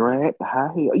was dragged to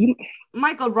high hell.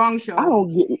 Michael, wrong show. I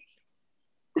don't get it.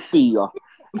 Still,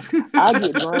 I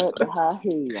get dragged to high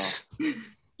hell.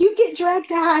 You get dragged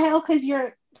to high hell because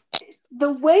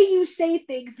the way you say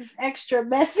things is extra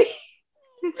messy.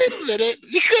 Wait a minute,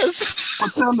 because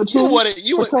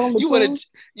you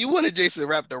wanted Jason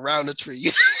wrapped around the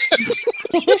tree.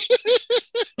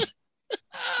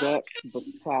 That's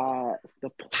besides the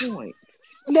point.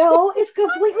 No, it's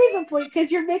completely the point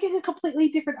because you're making a completely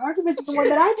different argument than the one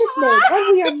that I just made,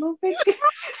 and we are moving.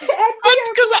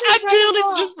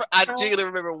 I genuinely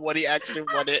remember what he actually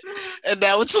wanted, and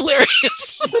now it's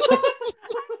hilarious.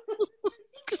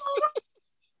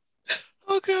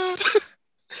 Oh God.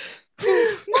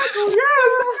 Michael,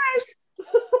 you're nice.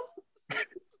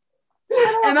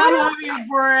 And I love you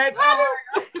for it. How do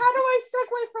I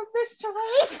segue from this to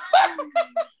Rafe?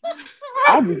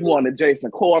 I just wanted Jason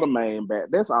Quartermain back.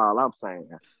 That's all I'm saying.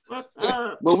 But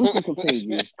we can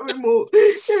continue.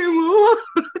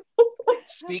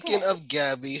 Speaking of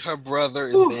Gabby, her brother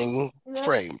is being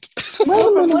framed. From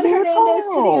one Hernandez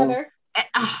to the other.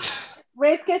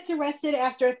 Rafe gets arrested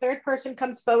after a third person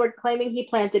comes forward claiming he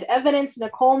planted evidence.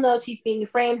 Nicole knows he's being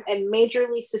framed and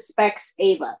majorly suspects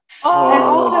Ava. And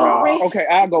also, Rafe... Okay,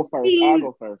 I'll go first.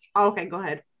 Okay, go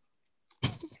ahead.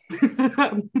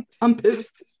 I'm pissed.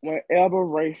 Whenever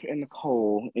Rafe and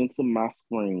Nicole enter my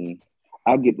screen,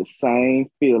 I get the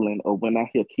same feeling of when I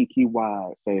hear Kiki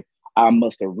Wide say, "I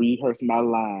must have rehearsed my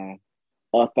line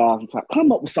 1,000 times.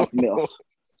 Come up with something else."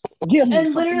 Give me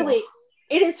and literally. Else.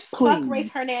 It is fuck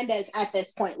Rafe Hernandez at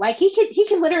this point. Like he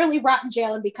can literally rot in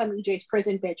jail and become EJ's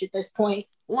prison bitch at this point.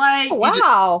 Like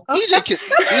wow, EJ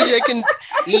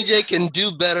can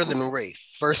do better than Rafe.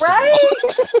 First of all,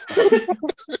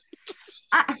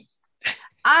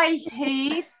 I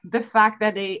hate the fact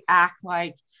that they act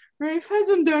like Rafe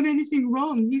hasn't done anything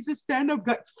wrong. He's a stand-up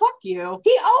guy. Fuck you.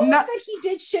 He owned that he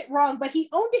did shit wrong, but he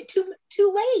owned it too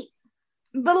late.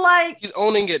 But like he's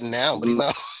owning it now, but he's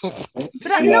not.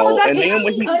 But no, that's not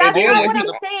what I'm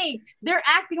saying. They're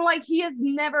acting like he has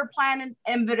never planted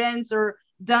evidence or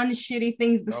done shitty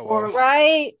things before,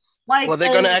 right? Like, well,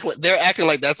 they're gonna act like they're acting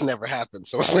like that's never happened.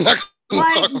 So we're not gonna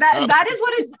talk about that. Is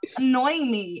what is annoying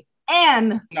me.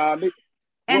 And Rafe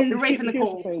and Nicole. Here's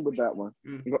the thing with that one.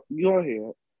 Go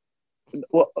ahead.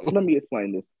 Well, let me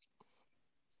explain this.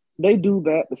 They do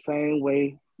that the same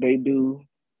way they do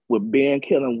with Ben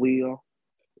killing Will.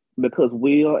 Because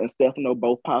Will and Stefano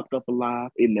both popped up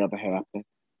alive, it never happened.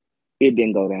 It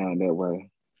didn't go down that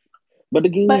way. But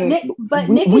again,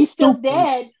 Nick is still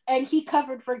dead, and he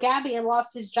covered for Gabby and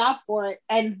lost his job for it,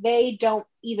 and they don't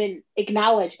even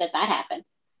acknowledge that happened.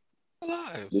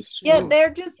 Yeah,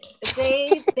 they're just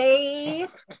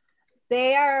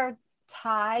they are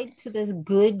tied to this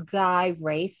good guy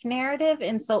Rafe narrative,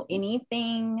 and so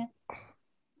anything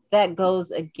that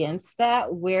goes against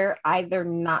that, we're either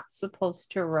not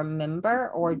supposed to remember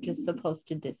or just supposed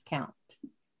to discount.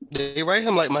 They write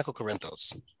him like Michael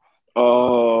Corinthos.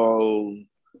 Oh,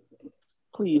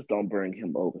 please don't bring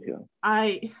him over here.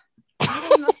 I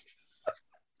don't know.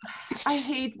 I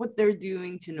hate what they're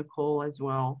doing to Nicole as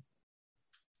well.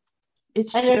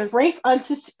 If Rafe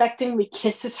unsuspectingly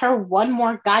kisses her one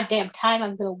more goddamn time,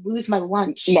 I'm gonna lose my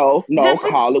lunch. No,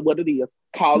 call it what it is.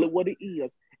 Call it what it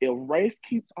is. If Rafe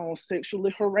keeps on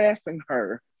sexually harassing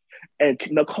her and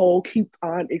Nicole keeps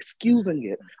on excusing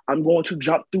it, I'm going to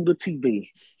jump through the TV.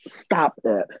 Stop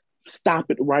that. Stop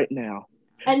it right now.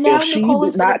 And now if Nicole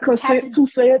she did not consent to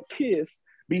said kiss,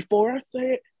 before I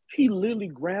said, he literally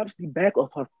grabs the back of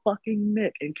her fucking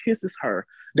neck and kisses her.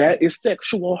 That is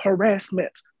sexual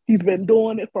harassment. He's been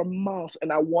doing it for months,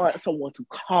 and I want someone to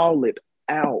call it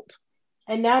out.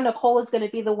 And now Nicole is going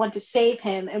to be the one to save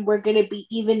him, and we're going to be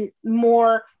even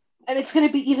more, and it's going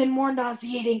to be even more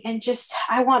nauseating. And just,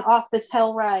 I want off this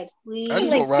hell ride, please.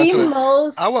 I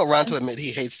want Ron to admit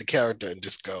he hates the character and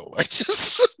just go. I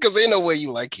just because ain't no way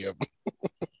you like him.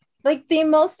 Like the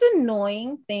most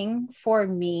annoying thing for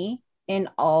me in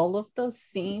all of those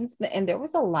scenes, and there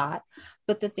was a lot,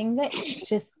 but the thing that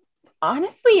just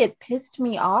honestly it pissed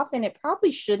me off, and it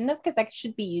probably shouldn't have because I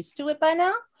should be used to it by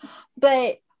now,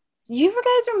 but you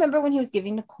guys remember when he was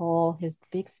giving Nicole his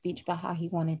big speech about how he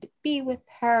wanted to be with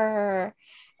her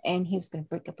and he was going to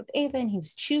break up with Ava and he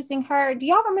was choosing her? Do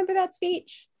y'all remember that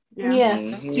speech? Yeah.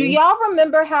 Yes. Mm-hmm. Do y'all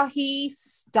remember how he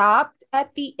stopped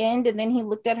at the end and then he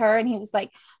looked at her and he was like,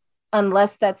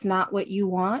 unless that's not what you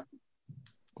want?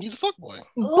 He's a fuckboy.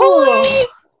 Boy!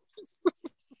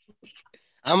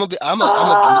 I'm gonna destroy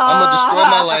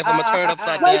my life. I'm gonna turn it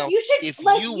upside down. If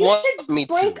you want me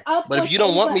to, but if you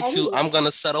don't want me to, I'm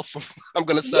gonna settle for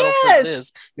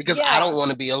this because I don't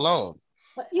want to be alone.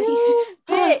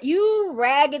 You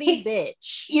raggedy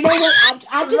bitch. You know what?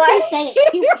 I'm just gonna say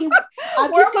it.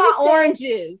 Where are my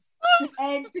oranges?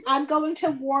 And I'm going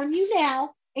to warn you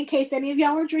now, in case any of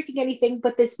y'all are drinking anything,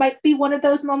 but this might be one of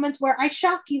those moments where I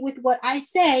shock you with what I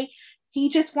say. He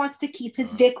just wants to keep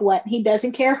his dick wet. He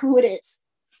doesn't care who it is.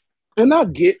 And I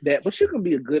get that, but you can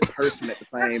be a good person at the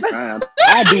same time.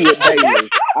 I do it daily.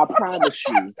 I promise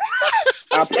you.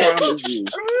 I promise you.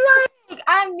 Like,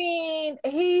 I mean,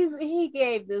 he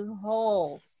gave this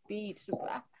whole speech.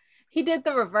 He did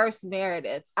the reverse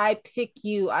Meredith. I pick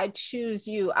you. I choose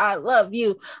you. I love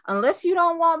you. Unless you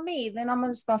don't want me, then I'm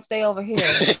just gonna stay over here.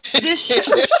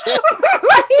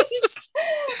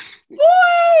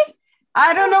 Boy,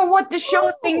 I don't know what the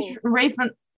show thinks Rafe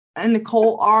and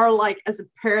Nicole are like as a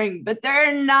pairing, but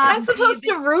they're not. I'm supposed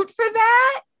to root for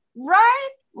that, right?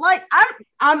 Like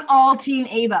I'm all team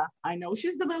Ava. I know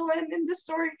she's the villain in this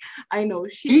story. I know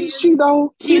she's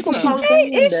supposed to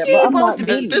be.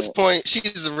 At this point,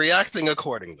 she's reacting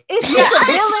accordingly. Is she the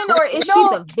villain or is she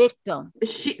the victim?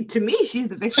 To me, she's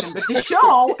the victim, but the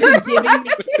show is giving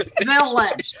me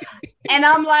villain, and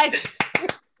I'm like,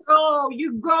 oh,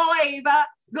 you go, Ava.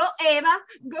 Go, Ava.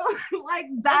 Go like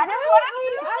that is what I'm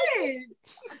doing.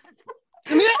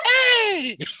 Give me the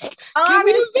A. Honestly, give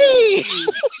me the V.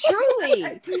 Truly.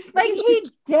 Like he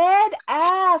dead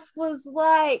ass was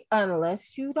like,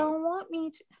 unless you don't want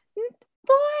me to.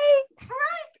 Boy.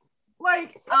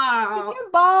 Like your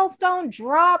balls don't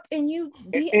drop and you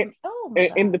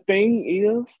and the thing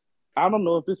is, I don't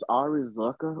know if it's Ari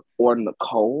Zucker or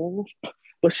Nicole,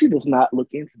 but she does not look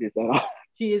into this at all.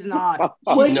 She is not.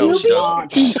 She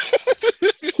doesn't.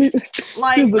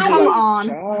 Like, come on.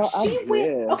 She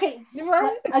went, okay,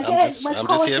 right? Again, I'm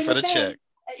just here for the check.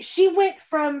 She went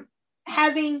from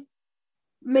having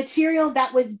material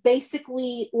that was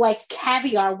basically like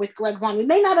caviar with Greg Vaughn. We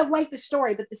may not have liked the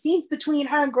story, but the scenes between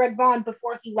her and Greg Vaughn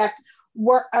before he left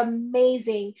were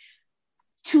amazing,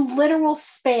 to literal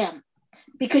spam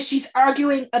because she's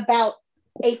arguing about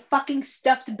a fucking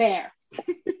stuffed bear.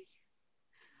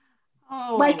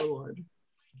 Oh, like, Lord.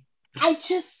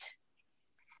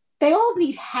 They all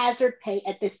need hazard pay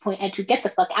at this point, and to get the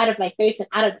fuck out of my face and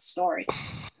out of the story.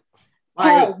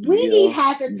 Hell, we need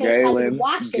hazard pay. Galen,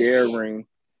 watch this shit.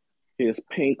 His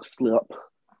pink slip,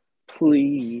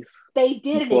 please. They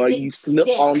did before it. You slip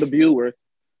on the viewers.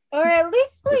 Or at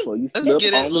least let's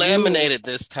get it laminated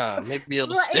this time. Maybe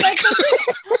it'll stick.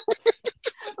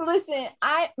 Listen,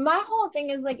 my whole thing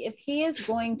is like, if he is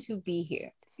going to be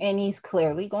here, and he's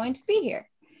clearly going to be here,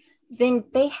 then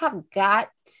they have got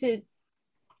to,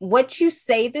 what you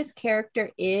say this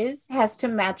character is has to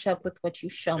match up with what you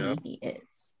show me he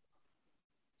is.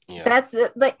 Yeah. That's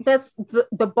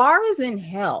the bar is in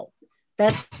hell.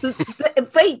 That's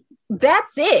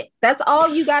that's it. That's all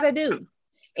you got to do.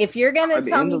 If you're gonna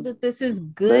tell me that this is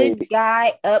good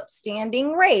guy,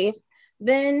 upstanding Rafe,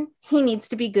 then he needs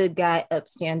to be good guy,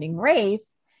 upstanding Rafe,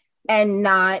 and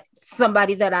not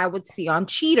somebody that I would see on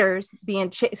Cheaters being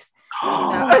chased.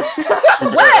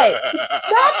 What?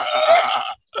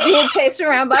 Being chased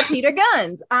around by Peter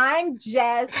Guns. I'm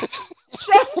just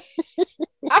saying.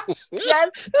 I'm just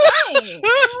saying.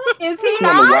 Is he I'm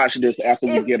not? gonna watch this after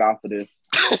we get off of this.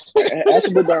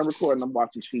 After we're done recording, I'm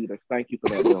watching Cheaters. Thank you for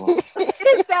that, Dylan.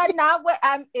 Is that not what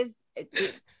I'm? Is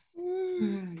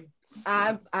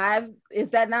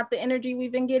that not the energy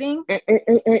we've been getting? And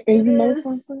you know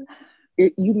something?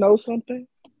 You know something?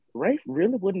 Rafe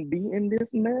really wouldn't be in this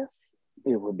mess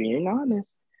if we're being honest,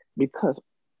 because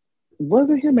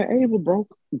wasn't him and Ava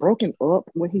broken up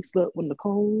when he slept with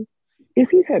Nicole? If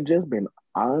he had just been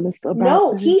honest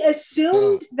about it. He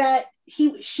assumed that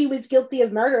she was guilty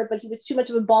of murder, but he was too much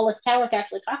of a ballless coward to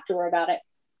actually talk to her about it.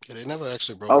 Yeah, they never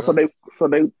actually broke up. So they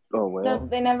No,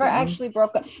 they never actually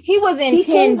broke up. He was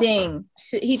intending.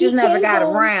 He just never got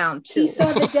around to. He saw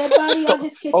the dead body on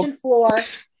his kitchen floor.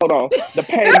 Hold on. The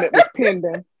payment was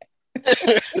pending.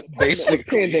 Basically.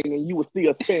 Pending, and you were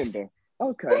still spending.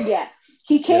 Okay. Yeah.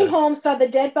 He came home, saw the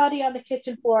dead body on the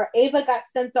kitchen floor. Ava got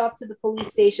sent off to the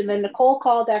police station. Then Nicole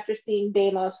called after seeing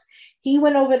Deimos. He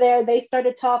went over there. They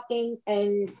started talking,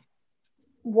 and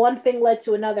one thing led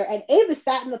to another. And Ava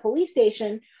sat in the police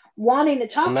station wanting to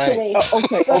talk to Ray.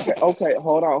 Okay.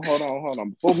 Hold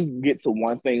on. Before we get to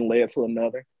one thing led to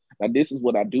another, now this is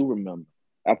what I do remember.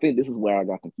 I think this is where I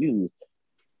got confused.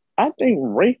 I think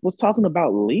Rafe was talking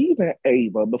about leaving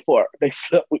Ava before they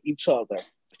slept with each other.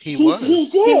 He did, but he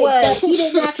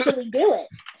didn't actually do it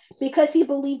because he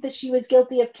believed that she was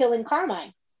guilty of killing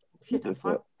Carmine. Shit,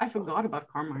 I forgot about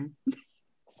Carmine.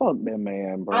 Fuck that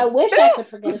man, bro. I wish I could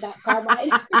forget about Carmine.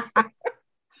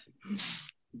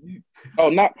 Oh,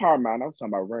 not Carmine. I was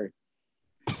talking about Ray.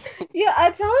 Yeah, I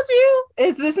told you.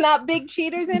 Is this not big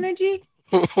cheaters energy?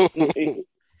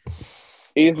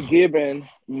 It's given.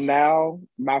 Now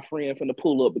my friend finna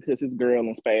pull up because his girl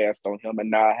and spazzed on him, and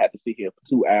now I had to sit here for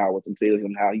 2 hours and tell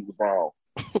him how he was wrong.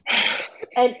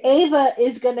 And Ava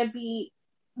is gonna be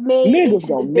made niggas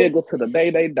gonna nigga to the day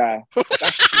they die.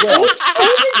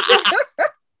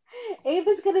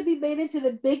 Ava's gonna be made into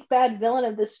the big bad villain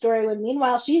of this story, when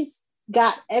meanwhile she's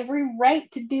got every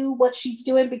right to do what she's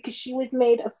doing because she was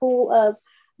made a fool of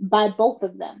by both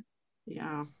of them.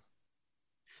 Yeah.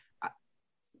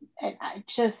 And I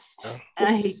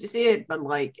hate to see it, but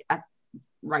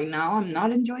right now I'm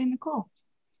not enjoying Nicole.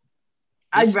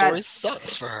 This story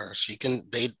sucks for her. She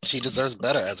deserves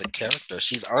better as a character.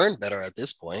 She's earned better at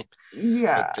this point.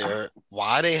 Yeah. But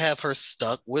why they have her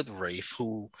stuck with Rafe,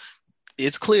 who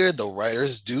it's clear the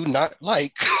writers do not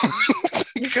like,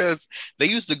 because they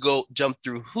used to jump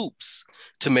through hoops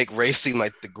to make Rafe seem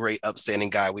like the great upstanding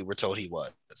guy we were told he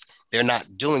was. They're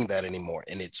not doing that anymore,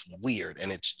 and it's weird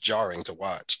and it's jarring to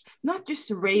watch. Not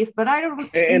just Rafe, but I don't.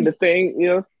 And the thing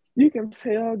is, you can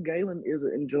tell Galen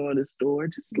isn't enjoying the story.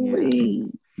 Just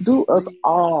leave. Do us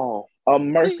all a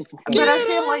merciful thing. But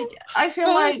I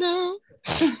feel like the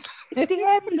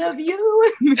end of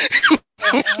you.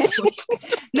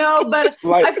 No, but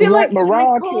I feel like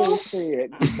Mariah Carey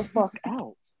said, "Get the fuck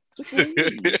out."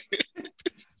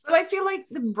 But I feel like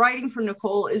the writing for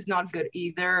Nicole is not good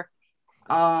either.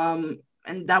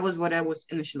 And that was what I was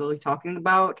initially talking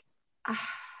about.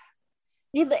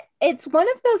 It's one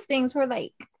of those things where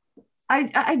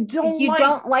I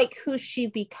don't like who she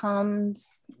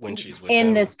becomes when she's with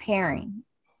in this pairing.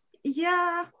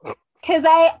 Yeah, because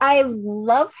I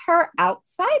love her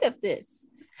outside of this.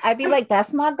 I'd be like,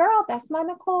 that's my girl, that's my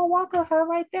Nicole Walker, her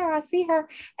right there. I see her,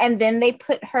 and then they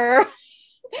put her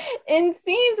in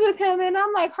scenes with him, and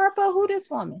I'm like, Harpo, who this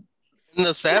woman? And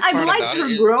the sad part about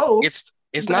it,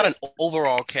 it's not an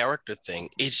overall character thing.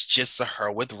 It's just a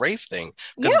her with Rafe thing.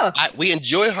 Yeah. We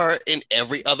enjoy her in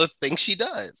every other thing she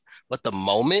does. But the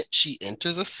moment she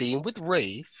enters a scene with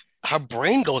Rafe, her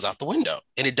brain goes out the window.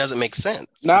 And it doesn't make sense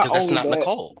because that's not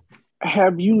Nicole.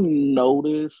 Have you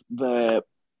noticed that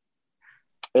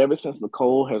ever since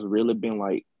Nicole has really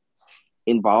been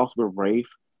involved with Rafe,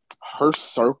 her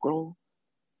circle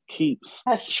keeps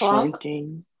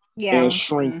shrinking and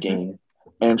shrinking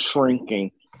and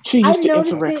shrinking. She used to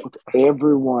interact with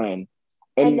everyone.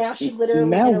 And now she literally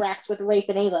interacts with Rafe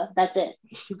and Ava. That's it.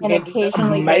 And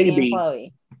occasionally Brady and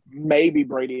Chloe. Maybe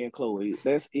Brady and Chloe.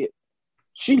 That's it.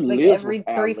 She lives every with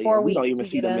 3-4 weeks. We don't even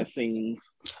see them in scenes.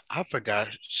 I forgot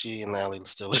she and Allie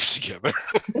still live together.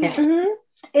 Mm-hmm.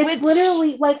 It's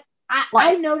literally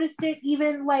I noticed it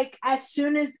even as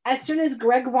soon as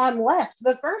Greg Vaughn left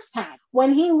the first time.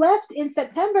 When he left in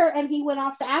September and he went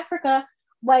off to Africa,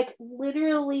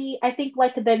 literally, I think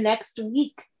the next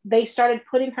week they started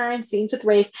putting her in scenes with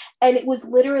Rafe, and it was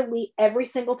literally every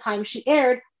single time she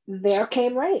aired, there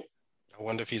came Rafe. I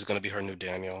wonder if he's going to be her new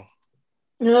Daniel.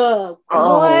 Oh,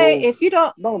 boy, if you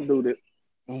don't do this.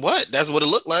 What? That's what it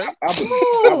looked like.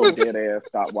 I would dead ass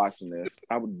stop watching this.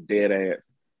 I would dead ass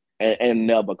and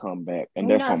never come back. And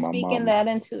we're that's not on my speaking mom. that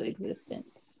into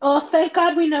existence. Oh, thank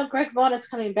God we know Greg Vaughn is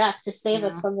coming back to save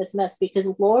us from this mess, because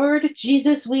Lord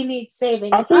Jesus, we need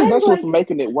saving. I think that's what's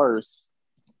making it worse.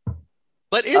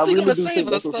 But is he going to save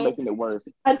us, though? Making it worse.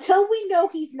 Until we know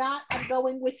he's not, I'm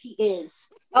going with he is.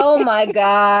 Oh my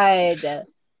God.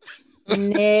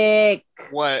 Nick.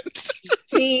 What?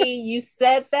 See, you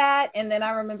said that, and then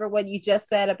I remember what you just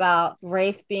said about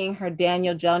Rafe being her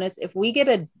Daniel Jonas. If we get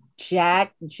a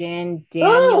Jack, Jen,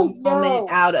 Daniel moment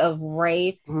out of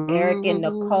Rafe, Eric, and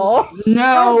Nicole.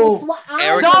 No.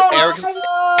 Eric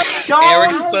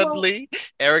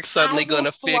suddenly going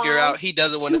to figure out he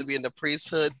doesn't want to be in the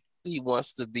priesthood. He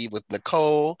wants to be with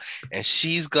Nicole, and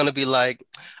she's going to be like,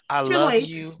 I love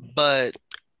you, but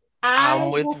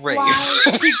I'm with Rafe.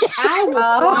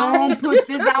 Don't put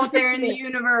this out there in the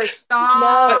universe.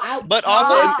 Stop. No, but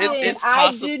also, it's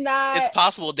possible. It's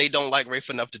possible they don't like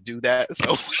Rafe enough to do that.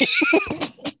 So,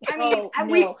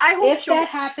 I hope if that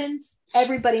happens,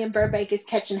 everybody in Burbank is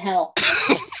catching hell.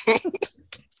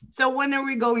 So when are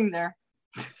we going there?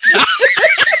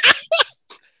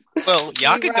 Well,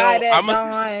 y'all can go. I'm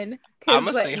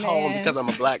gonna stay home because I'm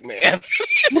a black man.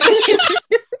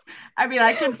 I mean,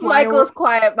 I can fly. Michael's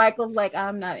quiet. Michael's like,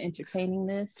 I'm not entertaining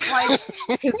this.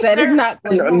 Because that is not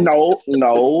going to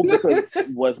No, because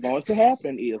what's going to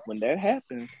happen is when that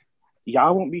happens,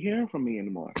 y'all won't be hearing from me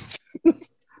anymore.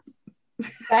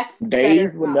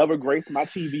 Days will never grace my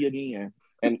TV again.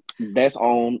 And that's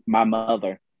on my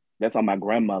mother. That's on my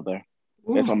grandmother.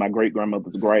 Ooh. That's on my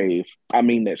great-grandmother's grave. I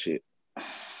mean that shit.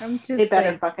 I'm just they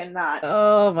better fucking not.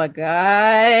 Oh my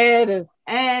God.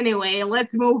 Anyway,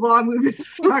 let's move on. We just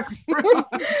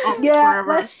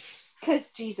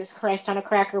because Jesus Christ on a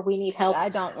cracker, we need help. I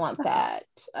don't want that.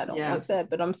 Want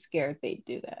that, but I'm scared they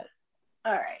do that.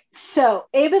 All right. So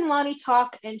Abe and Lonnie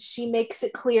talk, and she makes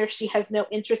it clear she has no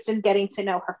interest in getting to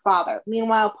know her father.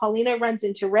 Meanwhile, Paulina runs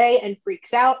into Ray and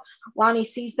freaks out. Lonnie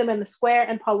sees them in the square,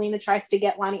 and Paulina tries to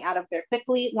get Lonnie out of there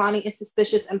quickly. Lonnie is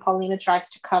suspicious, and Paulina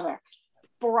tries to cover.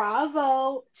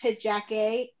 Bravo to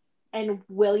Jackie and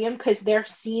William, because their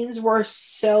scenes were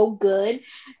so good.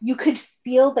 You could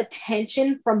feel the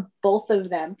tension from both of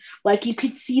them. Like, you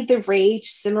could see the rage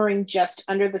simmering just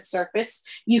under the surface.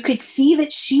 You could see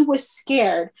that she was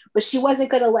scared, but she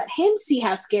wasn't going to let him see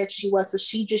how scared she was, so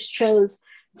she just chose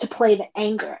to play the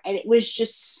anger, and it was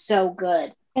just so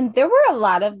good. And there were a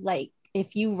lot of, like,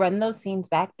 if you run those scenes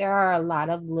back, there are a lot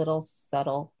of little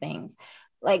subtle things.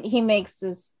 Like, he makes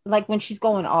this, like, when she's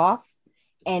going off,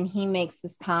 and he makes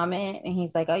this comment, and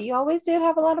he's like, "Oh, you always did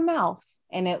have a lot of mouth,"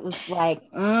 and it was like,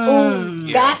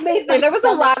 that made my there was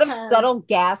a lot of subtle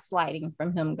gaslighting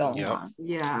from him going on.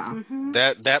 Yeah, mm-hmm.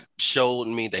 that showed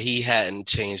me that he hadn't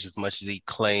changed as much as he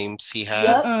claims he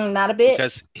had. Not a bit,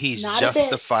 because he's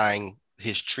justifying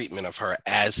his treatment of her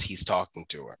as he's talking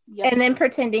to her, and then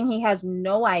pretending he has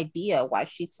no idea why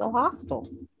she's so hostile.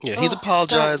 Yeah, he's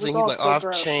apologizing. He's like, "Oh,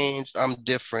 I've changed. I'm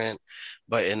different,"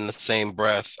 but in the same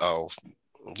breath,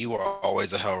 you were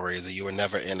always a hellraiser. You were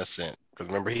never innocent. Because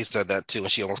remember, he said that too,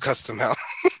 and she almost cussed him out.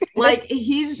 Like,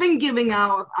 he's been giving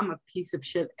out "I'm a piece of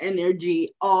shit"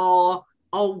 energy all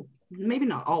maybe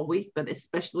not all week, but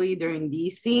especially during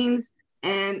these scenes.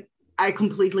 And I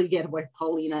completely get why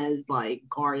Paulina is like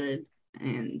guarded,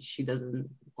 and she doesn't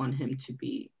want him to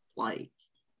be like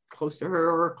close to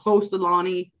her or close to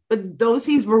Lonnie. But those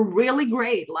scenes were really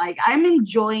great. Like, I'm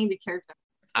enjoying the character.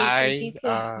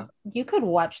 You could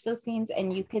watch those scenes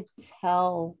and you could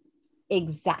tell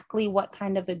exactly what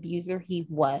kind of abuser he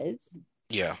was.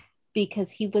 Yeah.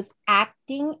 Because he was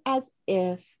acting as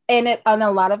if, and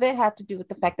a lot of it had to do with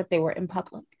the fact that they were in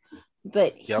public,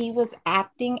 but he was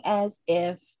acting as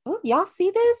if, oh, y'all see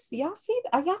this? Are y'all seeing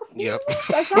this? Are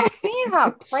y'all seeing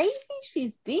how crazy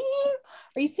she's being?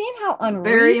 Are you seeing how unreasonable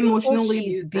very emotionally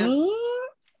she's being?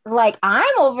 Like,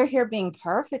 I'm over here being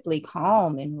perfectly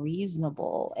calm and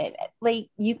reasonable, and like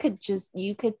you could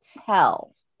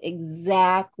tell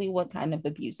exactly what kind of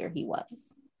abuser he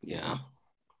was. Yeah.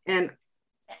 And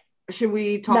should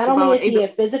we talk not about only is he a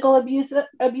physical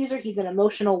abuser, he's an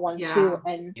emotional one too.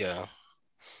 And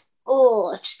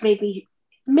it just made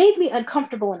me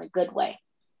uncomfortable in a good way.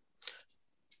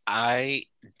 I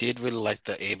did really like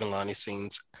the Abe and Lonnie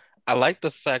scenes. I like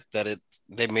the fact that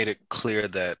they made it clear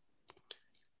that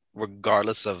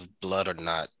regardless of blood or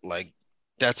not, like,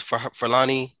 that's for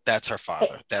Lonnie, that's her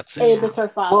father. That's it. Abe is her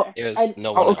father. There's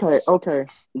no one else. Okay.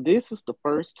 This is the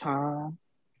first time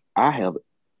I have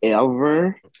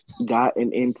ever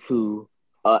gotten into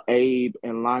Abe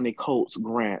and Lonnie Coates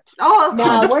Grant. Oh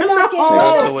no, we're not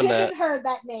doing giving her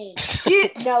that name.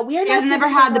 No, we are she not. Has never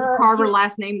had the Carver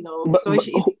last name though. But, so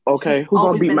she, okay, who's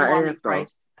gonna beat my ass though?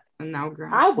 And now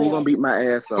Grant. I will. Who's gonna beat my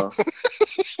ass though?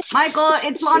 Michael,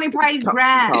 it's Lonnie Price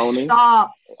Grant. Tony.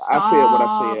 Stop. I said what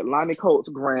I said. Lonnie Coates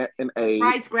Grant and Abe.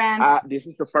 Price Grant. This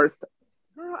is the first.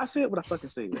 Girl, I said what I fucking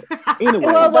said. Anyway,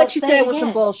 well, what you said was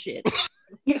some bullshit.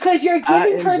 Because you're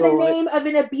giving her the name of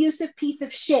an abusive piece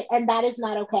of shit, and that is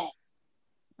not okay.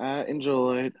 I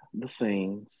enjoyed the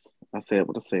scenes. I said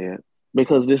what I said.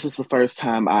 Because this is the first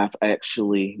time I've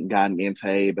actually gotten into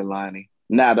Abe and Lonnie.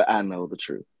 Now that I know the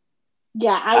truth.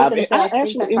 Yeah, I was going to say, I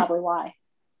think that's probably why.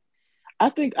 I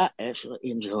think I actually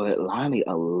enjoyed Lonnie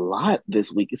a lot this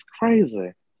week. It's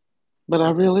crazy. But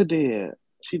I really did.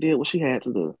 She did what she had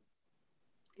to do.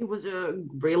 It was a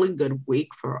really good week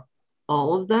for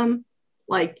all of them.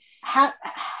 Like, how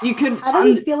do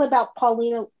you feel about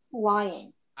Paulina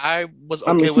lying? I was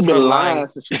okay with her lying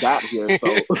since she got here.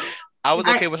 So I was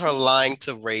okay with her lying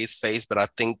to Ray's face, but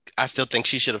I still think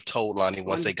she should have told Lonnie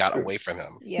once they got away from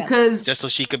him. Yeah, because just so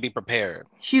she could be prepared.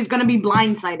 She's gonna be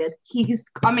blindsided. He's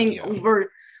coming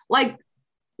over. Like,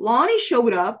 Lonnie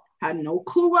showed up, had no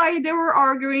clue why they were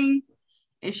arguing,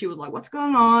 and she was like, "What's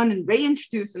going on?" And Ray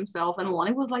introduced himself, and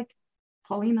Lonnie was like,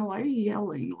 "Paulina, why are you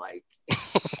yelling?" Like.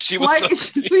 She was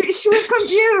she was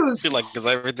confused. She like, because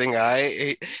everything I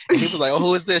ate. And he was like, "Oh,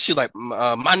 who is this?" She like,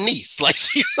 my niece. Like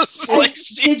she was like.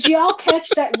 Did y'all catch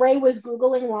that Ray was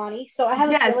Googling Lonnie? So I have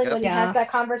a feeling when he has that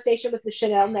conversation with the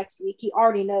Chanel next week, he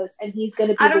already knows, and he's going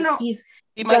to be. I don't know. He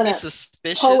might be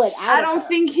suspicious. I don't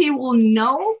think he will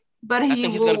know, but I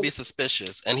think he's going to be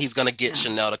suspicious, and he's going to get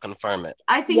Chanel to confirm it.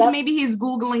 I think maybe he's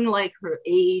Googling like her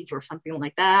age or something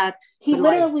like that. He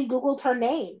literally Googled her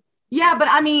name. Yeah, but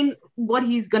I mean, what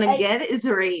he's gonna get is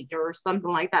her age or something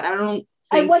like that. I don't.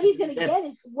 And what he's gonna get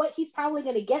is what he's probably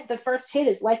gonna get. The first hit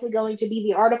is likely going to be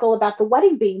the article about the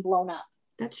wedding being blown up.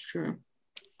 That's true.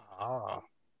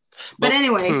 But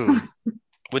anyway,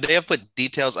 would they have put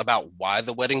details about why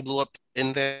the wedding blew up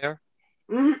in there?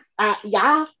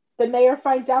 Yeah, the mayor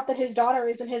finds out that his daughter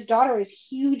isn't his daughter is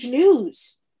huge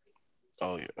news.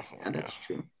 Oh yeah, that's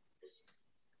true.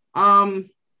 I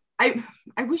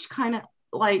wish kind of.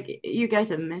 Like you guys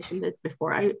have mentioned it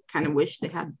before, I kind of wish they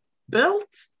had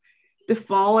built the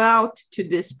fallout to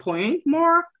this point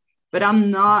more, but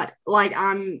I'm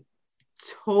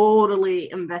totally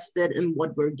invested in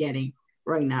what we're getting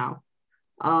right now.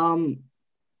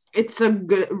 It's a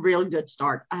really good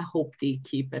start. I hope they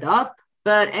keep it up.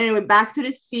 But anyway, back to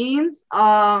the scenes.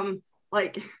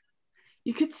 Like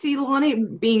you could see Lonnie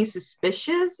being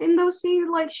suspicious in those scenes.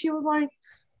 Like she was like,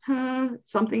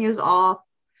 something is off.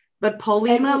 But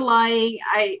Paulina lying,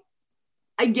 I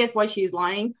get why she's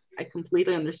lying. I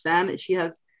completely understand it. She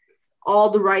has all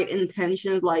the right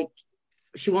intentions. Like,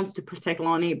 she wants to protect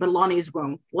Lonnie, but Lonnie is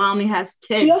grown. Lonnie has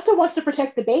kids. She also wants to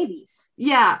protect the babies.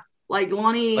 Yeah, like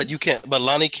Lonnie. But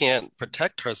Lonnie can't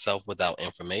protect herself without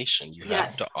information. You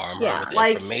have to arm her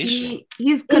with information.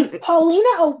 Is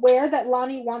Paulina aware that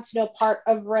Lonnie wants no part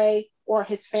of Ray or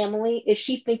his family? Is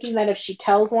she thinking that if she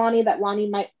tells Lonnie that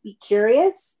Lonnie might be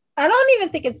curious? I don't even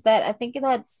think it's that.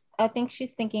 I think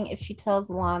she's thinking if she tells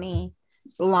Lonnie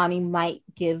might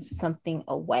give something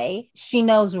away. She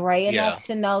knows Ray enough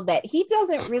to know that he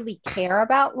doesn't really care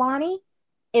about Lonnie.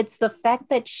 It's the fact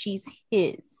that she's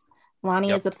his.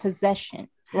 Lonnie is a possession.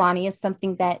 Lonnie is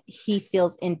something that he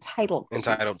feels entitled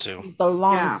to.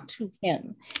 Belongs to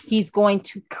him. He's going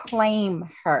to claim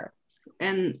her.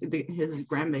 And his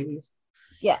grandbabies.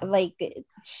 Yeah, like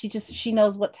she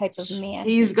knows what type of man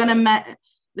he's gonna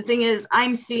the thing is,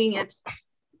 I'm seeing it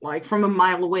like from a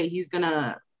mile away. He's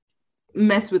gonna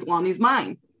mess with Lonnie's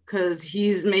mind because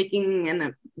he's making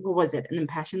an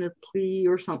impassioned plea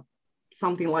or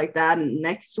something like that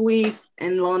next week,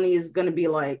 and Lonnie is gonna be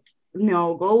like,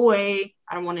 "No, go away.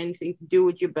 I don't want anything to do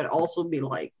with you," but also be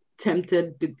like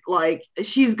tempted to like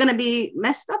she's gonna be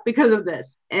messed up because of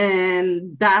this,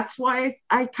 and that's why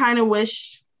I kind of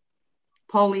wish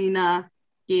Paulina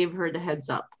gave her the heads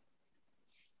up.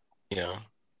 Yeah.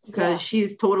 Because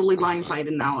she's totally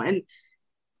blindsided now, and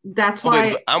that's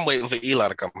why I'm waiting for Eli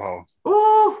to come home.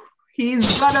 Oh,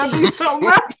 he's gonna be so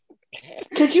mad.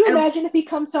 Could you imagine if he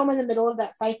comes home in the middle of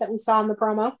that fight that we saw in the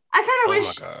promo?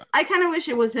 I kind of wish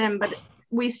it was him, but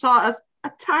we saw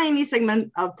a tiny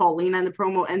segment of Paulina in the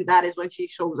promo, and that is when she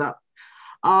shows up.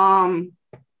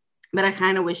 But I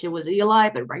kind of wish it was Eli,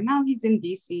 but right now he's in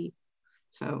DC,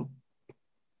 so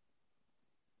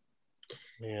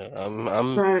yeah,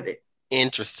 I'm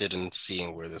interested in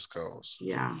seeing where this goes.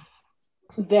 Yeah.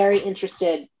 Very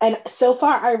interested. And so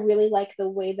far I really like the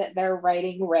way that they're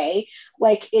writing Ray.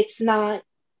 Like it's not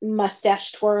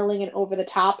mustache twirling and over the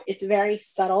top. It's very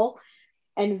subtle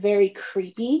and very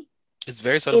creepy. It's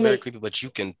very subtle, very creepy, but you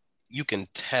can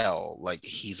tell like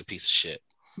he's a piece of shit.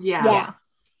 Yeah.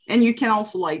 And you can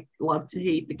also like love to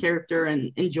hate the character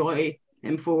and enjoy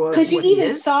him for what because you even he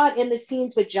is. saw it in the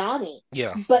scenes with Johnny.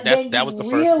 Yeah, but that was the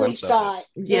first glimpse of it.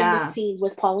 In the scenes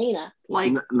with Paulina.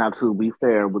 Like, now to be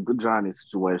fair, with the Johnny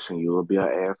situation, you will be an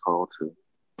asshole too.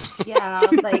 Yeah,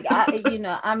 like I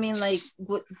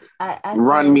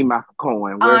run said, me my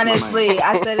coin. Honestly,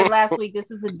 I said it last week. This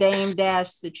is a Dame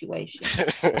Dash situation.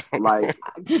 Like,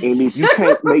 and if you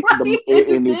can't make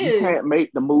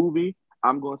the movie,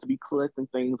 I'm going to be collecting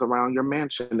things around your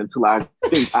mansion until I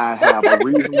think I have a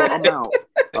reasonable amount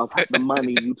of the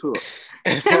money you took.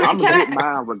 I'm gonna get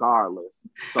mine regardless.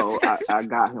 So I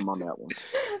got him on that one.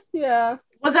 Yeah.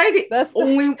 Was I that's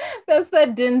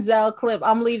that Denzel clip?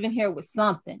 I'm leaving here with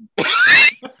something.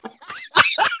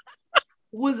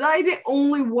 Was I the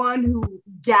only one who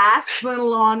gasped when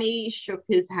Lonnie shook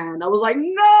his hand? I was like,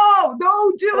 no,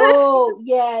 don't do it. Oh,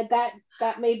 yeah,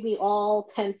 that made me all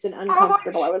tense and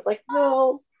uncomfortable. I was like,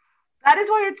 no. That is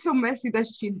why it's so messy that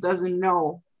she doesn't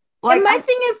know. Like, and my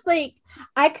thing is, like,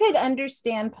 I could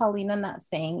understand Paulina not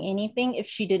saying anything if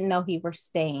she didn't know he were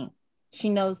staying. She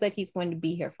knows that he's going to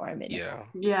be here for a minute.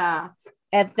 Yeah.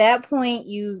 At that point,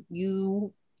 you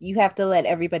have to let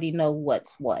everybody know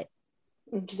what's what.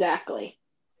 Exactly.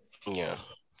 Yeah,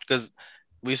 because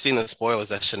we've seen the spoilers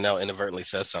that Chanel inadvertently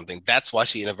says something. That's why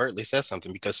she inadvertently says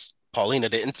something, because Paulina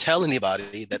didn't tell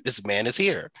anybody that this man is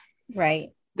here. Right.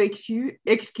 The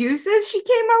excuses she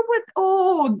came up with,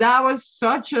 oh, that was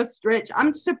such a stretch.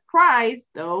 I'm surprised,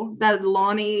 though, that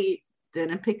Lonnie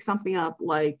didn't pick something up,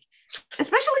 like,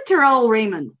 especially Terrell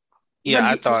Raymond. Yeah,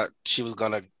 I thought she was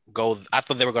going to go. I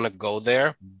thought they were going to go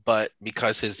there, but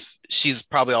because she's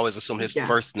probably always assumed his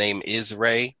first name is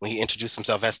Ray. When he introduced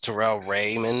himself as Terrell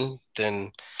Raymond,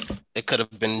 then it could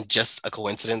have been just a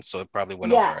coincidence, so it probably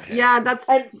went over her head. Yeah, that's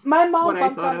and my mom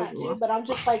bumped on that too, but I'm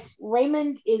just like,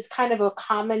 Raymond is kind of a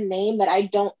common name that I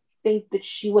don't think that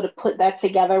she would have put that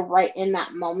together right in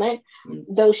that moment,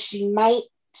 though she might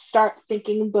start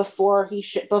thinking before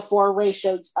Ray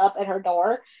shows up at her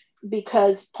door,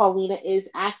 because Paulina is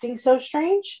acting so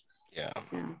strange. Yeah.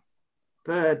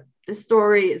 But the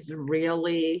story is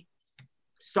really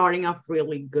starting off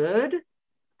really good.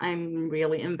 I'm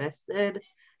really invested.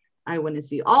 I want to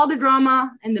see all the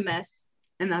drama and the mess,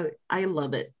 and I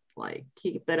love it. Like,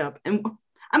 keep it up. And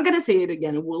I'm gonna say it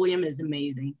again. William is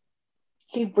amazing.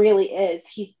 He really is.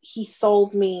 He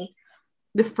sold me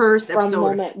the first from episode.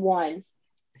 moment one.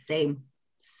 Same.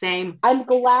 I'm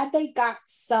glad they got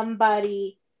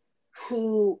somebody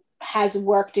who has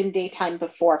worked in daytime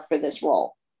before for this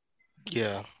role.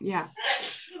 Yeah.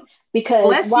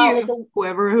 Because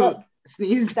whoever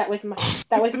sneezed. That was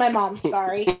my mom.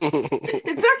 Sorry.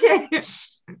 It's okay.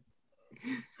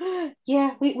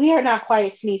 Yeah, we are not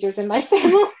quiet sneezers in my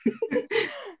family.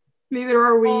 Neither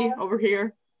are we over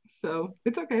here. So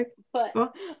it's okay. But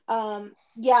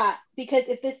yeah, because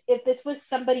if this was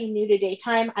somebody new to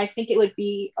daytime, I think it would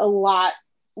be a lot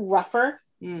rougher.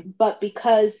 But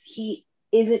because he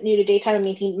isn't new to daytime, I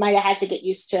mean, he might have had to get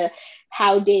used to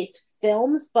how Days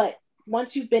films, but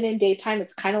once you've been in daytime,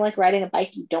 it's kind of like riding a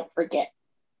bike. You don't forget.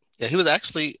 Yeah, he was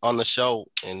actually on the show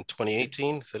in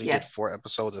 2018. He said he did 4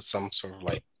 episodes as some sort of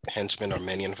like henchman or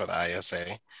minion for the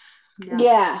ISA.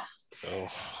 Yeah. So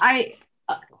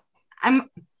I'm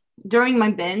during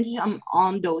my binge, I'm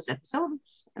on those episodes,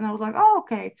 and I was like, oh,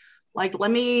 okay, like,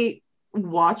 let me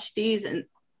watch these and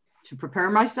to prepare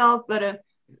myself, but it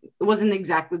wasn't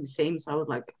exactly the same. So I was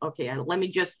like, okay, let me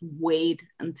just wait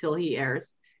until he airs.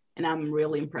 And I'm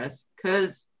really impressed,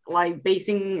 because like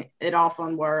basing it off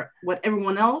on what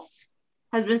everyone else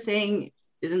has been saying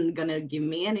isn't gonna give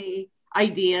me any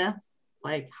idea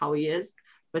like how he is,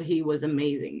 but he was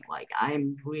amazing. Like,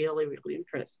 I'm really, really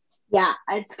impressed. Yeah,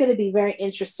 it's gonna be very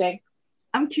interesting.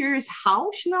 I'm curious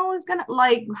how Chanel is gonna,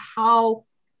 like, how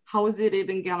is it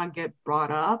even gonna get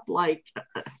brought up? Like,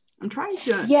 I'm trying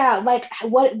to. Yeah, like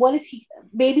what is he?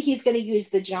 Maybe he's gonna use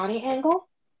the Johnny angle.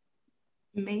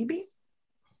 Maybe.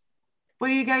 What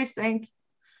do you guys think?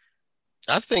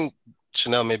 I think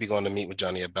Chanel may be going to meet with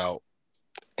Johnny about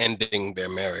ending their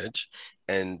marriage,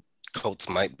 and Coates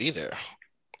might be there.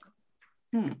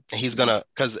 He's gonna,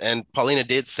 and Paulina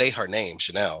did say her name,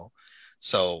 Chanel,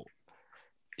 so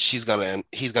he's gonna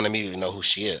immediately know who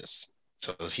she is.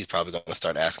 So he's probably gonna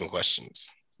start asking questions.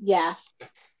 Yeah.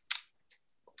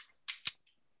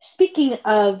 Speaking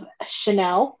of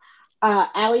Chanel,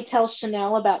 Allie tells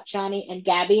Chanel about Johnny and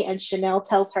Gabby, and Chanel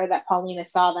tells her that Paulina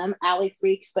saw them. Allie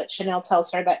freaks, but Chanel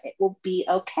tells her that it will be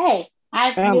okay.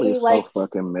 I Allie's really like. so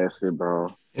fucking messy,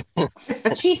 bro.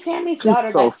 She's Sammy's She's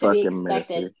daughter. so That's to be fucking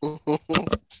expected.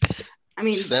 messy. I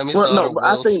mean, Sammy's Well, daughter, no, but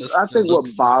I Will's think sister, what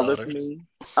Lucas's bothers daughter. me.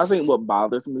 I think what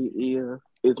bothers me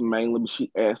is mainly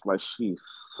she acts like she's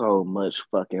so much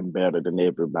fucking better than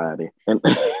everybody, and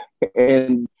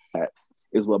and that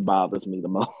is what bothers me the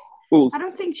most. I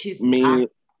don't think she's. I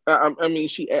mean,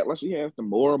 she act like she has the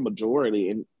moral majority,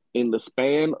 and in the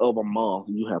span of a month,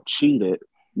 you have cheated,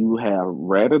 you have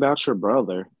ratted out your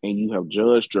brother, and you have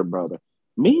judged your brother.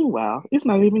 Meanwhile, it's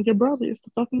not even your brother; it's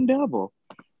the fucking devil.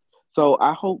 So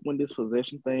I hope when this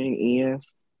possession thing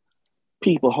ends,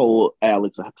 people hold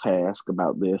Alex a task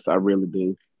about this. I really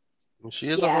do. She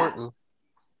is a Horton.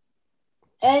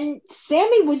 And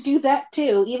Sammy would do that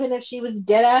too, even if she was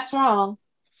dead ass wrong.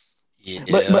 Yeah,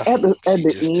 but at the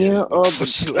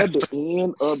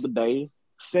end of the day,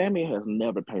 Sammy has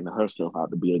never painted herself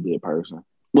out to be a good person.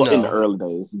 Well, in the early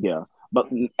days, yeah. But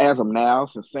as of now,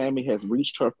 since Sammy has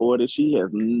reached her 40s, she has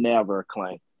never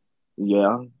claimed,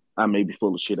 yeah, I may be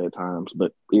full of shit at times,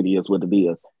 but it is what it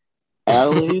is.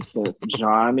 Allie, since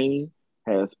Johnny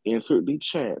has entered the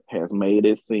chat, has made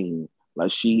it seem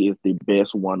like she is the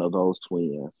best one of those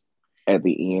twins. At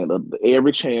the end of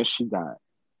every chance she got,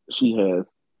 she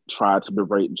has tried to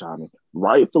berate Johnny.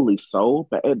 Rightfully so,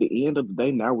 but at the end of the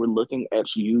day, now we're looking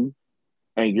at you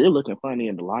and you're looking funny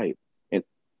in the light. And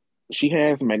she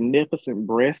has magnificent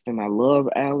breasts, and I love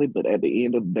Allie, but at the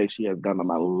end of the day, she has gotten on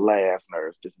my last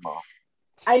nerves this month.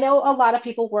 I know a lot of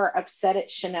people were upset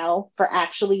at Chanel for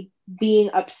actually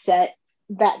being upset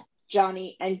that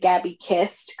Johnny and Gabby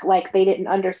kissed. Like they didn't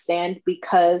understand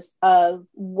because of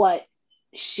what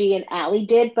she and Allie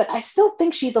did, but I still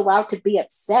think she's allowed to be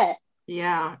upset.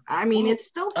 Yeah, I mean, it's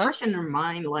still fresh in her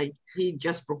mind. Like he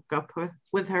just broke up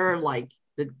with her like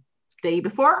the day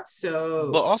before.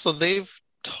 So, but also they've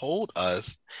told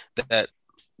us that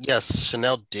yes,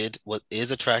 Chanel is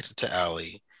attracted to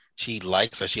Allie. She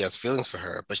likes her. She has feelings for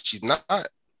her, but she's not. I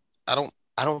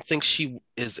don't think she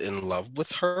is in love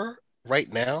with her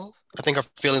right now. I think her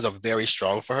feelings are very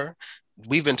strong for her.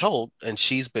 We've been told, and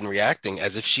she's been reacting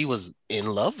as if she was in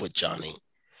love with Johnny.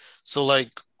 So like,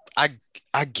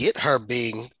 I get her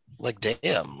being like,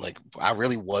 damn, like I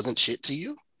really wasn't shit to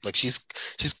you. Like she's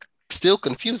still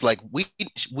confused. Like we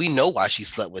know why she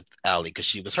slept with Allie because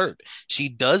she was hurt. She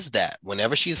does that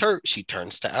whenever she's hurt. She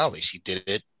turns to Allie. She did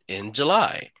it in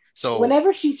July. So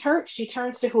whenever she's hurt, she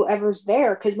turns to whoever's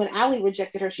there. Because when Allie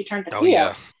rejected her, she turned to Theo.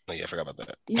 Yeah, I forgot about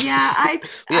that. Yeah,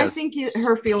 I think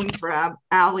her feelings for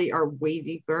Allie are way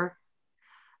deeper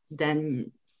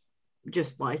than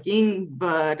just liking.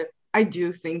 But I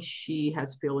do think she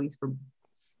has feelings for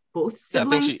both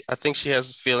siblings. Yeah, I think she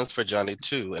has feelings for Johnny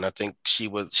too, and I think she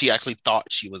actually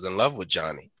thought she was in love with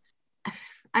Johnny.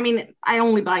 I mean, I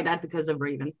only buy that because of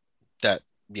Raven.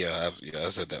 I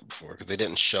said that before because they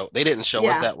didn't show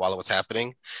us that while it was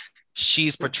happening.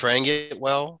 She's portraying it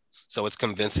well, so it's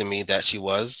convincing me that she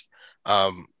was.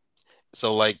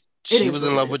 So like she was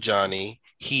in love with Johnny.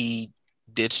 He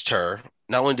ditched her.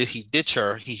 Not only did he ditch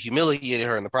her, he humiliated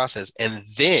her in the process, and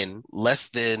then less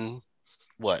than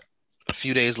a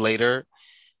few days later,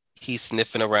 he's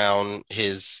sniffing around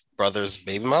his brother's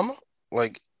baby mama.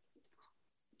 Like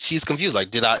she's confused. Like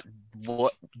did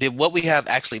what we have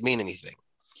actually mean anything?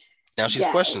 Now she's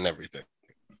questioning everything.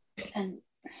 And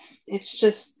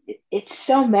it's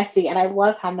so messy, and I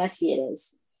love how messy it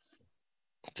is.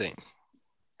 Same.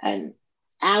 And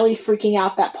Allie freaking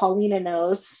out that Paulina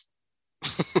knows.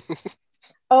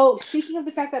 Oh, speaking of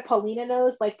the fact that Paulina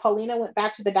knows, like Paulina went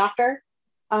back to the doctor.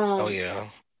 Oh yeah.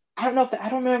 I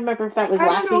don't remember if that was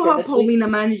last week or this week. Paulina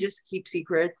manages to keep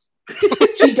secrets.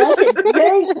 She does it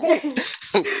very, very.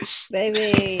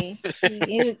 Baby,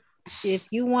 if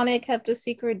you want it kept a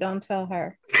secret, don't tell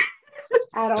her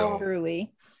at all.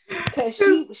 Truly, because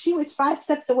she was 5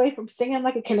 steps away from singing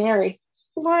like a canary.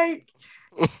 Like,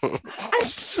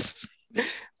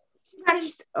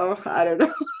 I don't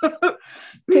know.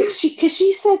 Because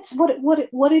she said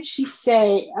what did she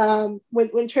say?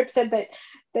 When Trip said that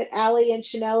Allie and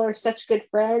Chanel are such good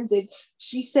friends, and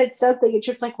she said something, and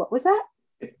Trip's like, "What was that?"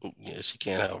 Yeah, she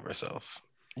can't help herself.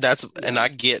 And I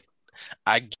get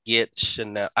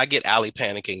Chanel. I get Allie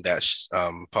panicking that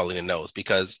Paulina knows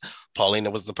because Paulina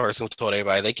was the person who told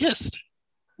everybody they kissed.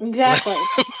 Exactly.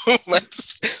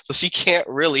 So she can't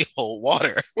really hold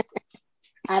water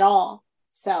at all.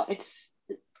 So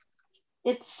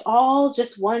it's all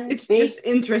just one. It's just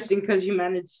interesting because you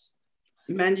managed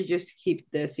manages to keep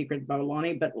the secret about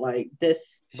Lonnie, but like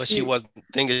this. But she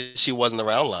wasn't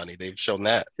around Lonnie. They've shown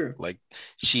that. True. Like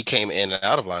she came in and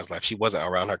out of Lonnie's life. She wasn't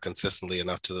around her consistently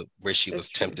enough to where she was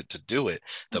tempted to do it.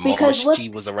 The moment she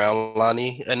was around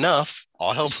Lonnie enough,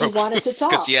 all hell broke loose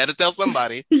because she had to tell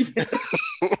somebody.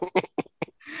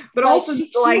 But also,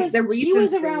 the reason she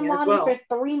was around Lonnie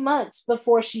for 3 months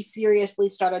before she seriously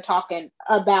started talking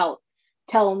about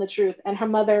telling the truth, and her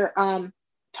mother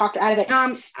talked her out of it.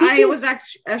 I was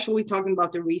actually talking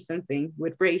about the recent thing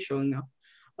with Ray showing up,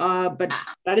 but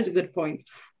that is a good point.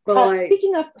 But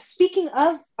speaking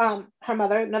of her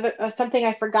mother, another something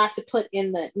I forgot to put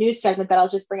in the news segment that I'll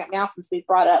just bring up now since we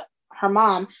brought up her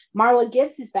mom. Marla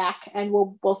Gibbs is back, and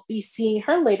we'll be seeing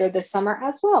her later this summer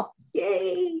as well.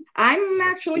 Yay! I'm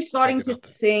actually starting to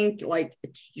think like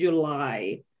it's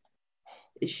July.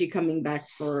 Is she coming back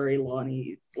for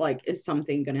Ilani's? Like, is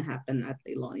something gonna happen at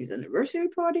Ilani's anniversary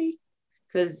party?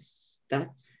 Because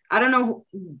I don't know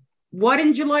what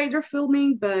in July they're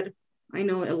filming, but I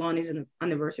know Ilani's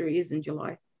anniversary is in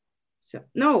July. So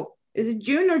no, is it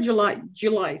June or July?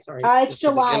 July, sorry. It's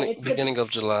July. It's beginning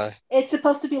of July. It's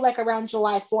supposed to be like around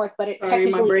July 4th, but it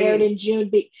technically aired in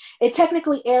June. It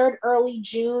technically aired early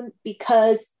June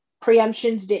because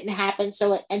preemptions didn't happen,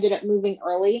 so it ended up moving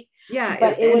early. Yeah.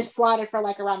 But it was slotted for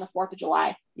like around the 4th of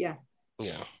July. Yeah.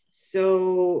 Yeah.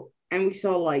 So, and we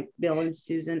saw like Bill and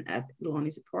Susan at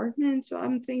Ilani's apartment. So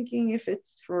I'm thinking if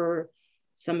it's for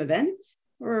some event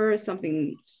or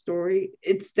something story.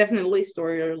 It's definitely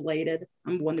story related.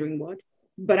 I'm wondering what.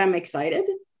 But I'm excited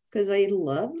because I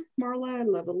love Marla. I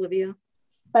love Olivia.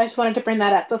 But I just wanted to bring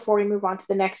that up before we move on to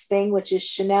the next thing, which is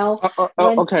Chanel.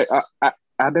 Okay. I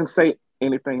didn't say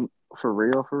anything for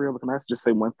real, but can I just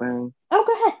say one thing? Oh,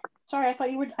 go ahead. Sorry, I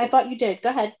thought you did. Go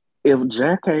ahead. If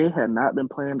Jackie had not been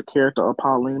playing the character of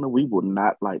Paulina, we would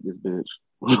not like this bitch.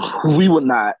 We would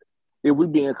not. If we're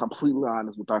being completely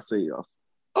honest with ourselves.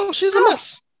 Oh, she's a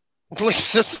mess.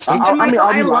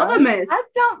 I love a mess. I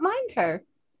don't mind her.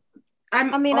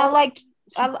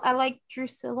 I like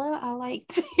Drusilla. I like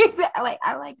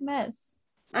Mess.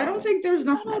 I don't think there's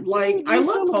nothing like. I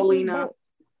love Paulina,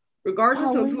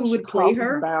 regardless of who would play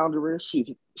her. Boundaries.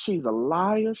 She's a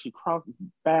liar. She crosses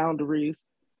boundaries.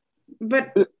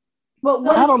 But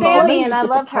what's Sammy and I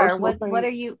love her. What are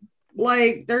you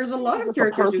like? There's a lot of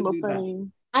characters who do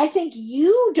that. I think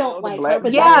you don't like her.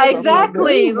 But yeah,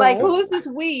 exactly. Like, who is this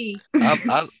we? I've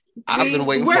been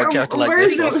waiting for a character like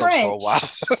this for a while.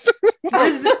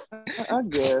 I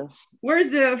guess.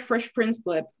 Where's the Fresh Prince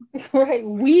clip? Right,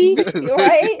 we,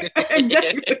 right?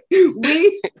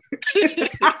 We.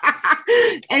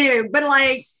 Anyway, but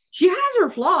like, she has her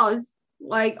flaws.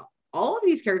 Like, all of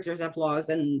these characters have flaws,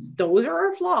 and those are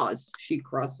her flaws. She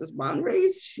crosses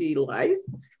boundaries. She lies.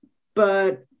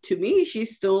 But to me,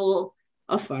 she's still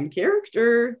a fun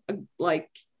character. Like,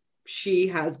 she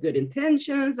has good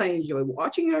intentions. I enjoy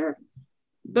watching her.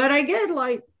 But I get,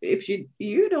 like, if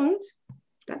you don't,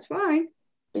 that's fine.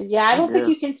 Yeah, I don't think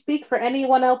you can speak for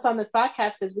anyone else on this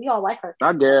podcast because we all like her.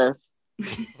 I guess.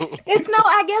 It's no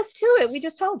I guess to it. We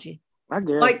just told you. I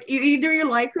guess. Like, either you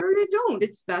like her or you don't.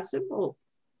 It's that simple.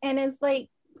 And it's like,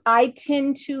 I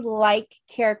tend to like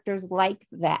characters like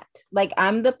that. Like,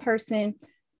 I'm the person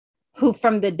who,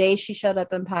 from the day she showed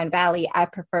up in Pine Valley, I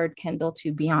preferred Kendall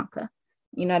to Bianca.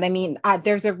 You know what I mean?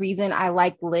 There's a reason I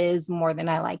like Liz more than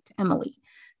I liked Emily.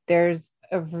 There's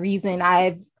a reason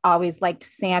I've always liked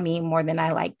Sammy more than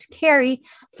I liked Carrie,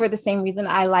 for the same reason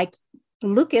I liked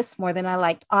Lucas more than I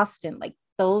liked Austin. Like,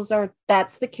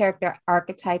 that's the character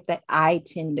archetype that I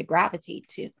tend to gravitate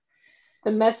to.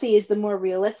 The messy is the more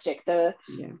realistic.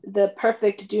 The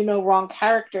perfect do no wrong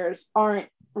characters aren't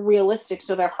realistic,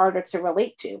 so they're harder to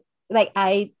relate to. Like,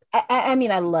 I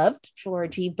mean, I loved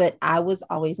Georgie, but I was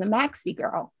always a Maxie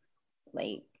girl.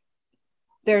 Like,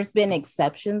 there's been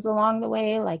exceptions along the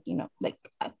way. Like, you know, like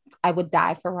I would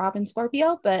die for Robin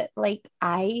Scorpio, but like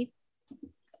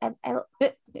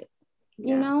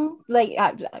you know, like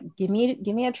give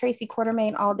me a Tracy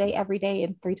Quartermain all day, every day,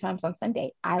 and 3 times on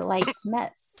Sunday. I like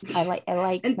mess. I like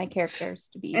my characters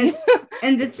to be.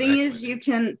 And the thing is, you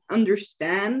can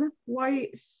understand why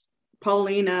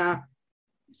Paulina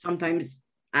sometimes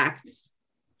acts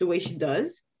the way she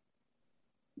does.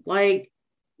 Like,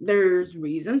 there's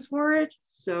reasons for it.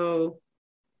 So,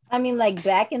 I mean, like,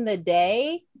 back in the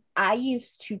day, I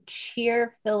used to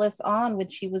cheer Phyllis on when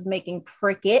she was making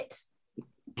Cricket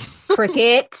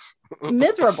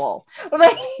miserable.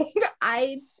 Like,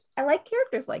 I like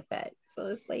characters like that. So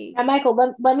it's like, and Michael,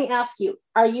 let me ask you,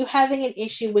 are you having an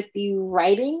issue with the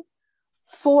writing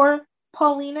for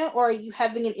Paulina, or are you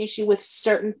having an issue with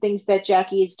certain things that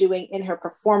Jackie is doing in her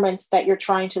performance that you're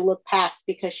trying to look past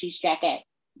because she's Jackie?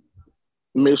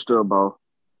 Mixture of both.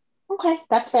 Okay,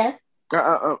 that's fair.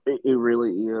 It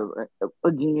really is.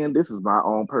 Again, this is my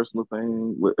own personal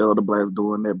thing with Elder Blast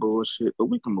doing that bullshit, but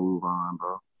we can move on,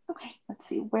 bro. Okay, let's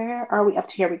see. Where are we up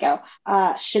to? Here we go.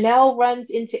 Chanel runs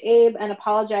into Abe and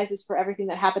apologizes for everything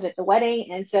that happened at the wedding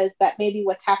and says that maybe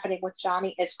what's happening with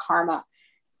Johnny is karma.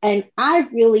 And I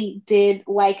really did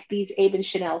like these Abe and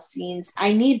Chanel scenes.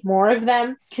 I need more of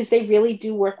them because they really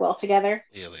do work well together.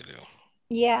 Yeah, they do.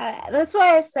 Yeah, that's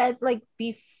why I said like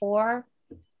before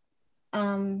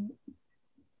the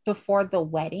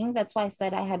wedding, that's why I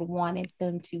said I had wanted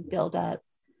them to build up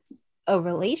a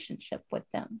relationship with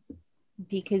them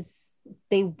because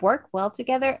they work well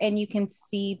together, and you can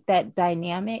see that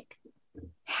dynamic,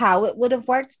 how it would have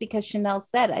worked, because Chanel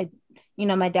said,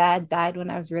 my dad died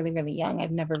when I was really, really young. I've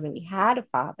never really had a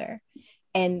father.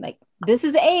 And like, this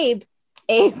is Abe.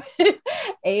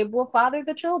 Abe will father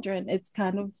the children. It's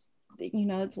kind of,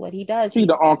 it's what he does. He's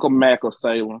the Uncle Mac of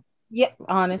Salem. Yeah,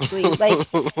 honestly, like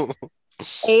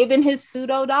Abe and his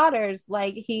pseudo daughters,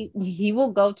 like he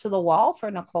will go to the wall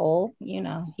for Nicole.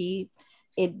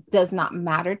 It does not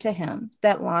matter to him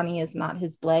that Lonnie is not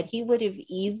his blood. He would have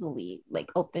easily like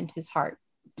opened his heart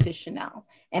to Chanel,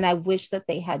 and I wish that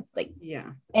they had like,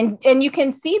 yeah, and you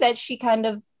can see that she kind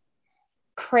of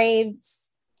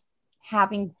craves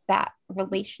having that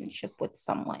relationship with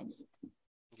someone.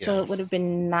 So it would have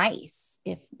been nice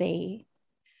if they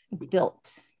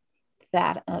built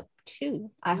that up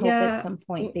too. I hope at some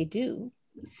point they do.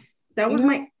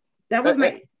 Sorry,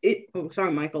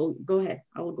 Michael, go ahead.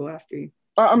 I will go after you.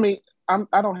 I mean,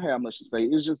 I don't have much to say.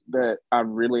 It's just that I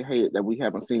really hate that we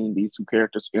haven't seen these two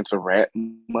characters interact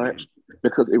much,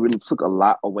 because it really took a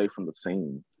lot away from the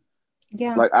scene.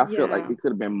 Yeah. Like, I feel like it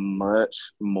could have been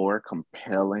much more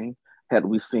compelling had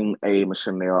we seen Abe and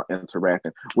Chanel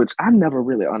interacting, which I never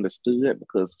really understood,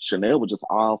 because Chanel was just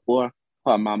all for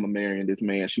her mama marrying this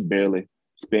man she barely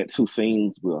spent 2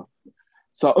 scenes with.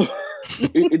 So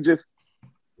it just,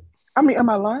 I mean, am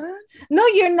I lying? No,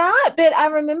 you're not. But I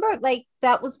remember like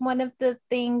that was one of the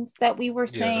things that we were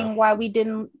saying why we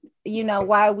didn't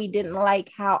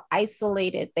like how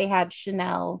isolated they had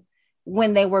Chanel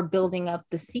when they were building up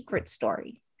the secret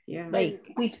story. Yeah. Like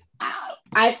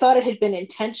I thought it had been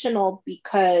intentional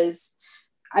because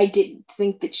I didn't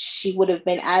think that she would have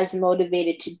been as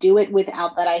motivated to do it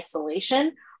without that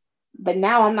isolation. But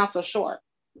now I'm not so sure.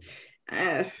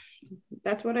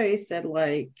 That's what I said.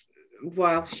 Like,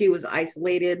 while she was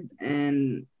isolated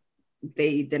and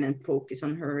they didn't focus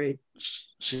on her,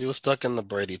 she was stuck in the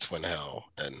Brady twin hell.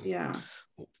 And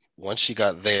once she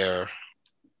got there,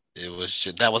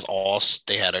 that was all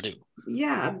they had to do.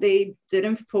 Yeah, they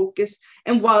didn't focus.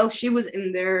 And while she was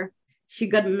in there, she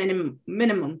got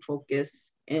minimum focus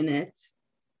in it,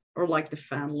 or like the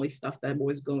family stuff that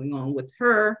was going on with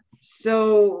her.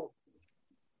 So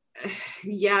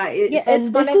it's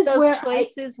one of those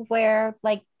choices where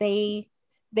like they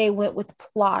went with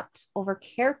plot over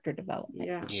character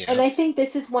development. Yeah. And I think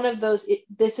this is one of those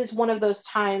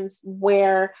times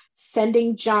where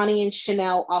sending Johnny and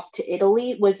Chanel off to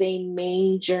Italy was a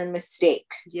major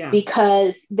mistake. Yeah.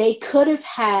 Because they could have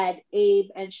had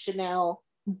Abe and Chanel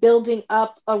building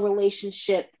up a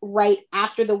relationship right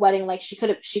after the wedding. Like she could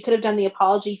have done the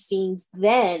apology scenes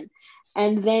then,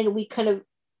 and then we could have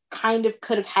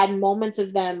had moments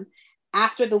of them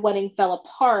after the wedding fell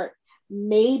apart.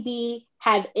 Maybe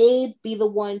have Abe be the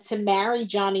one to marry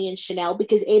Johnny and Chanel,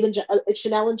 because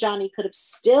Chanel and Johnny could have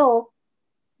still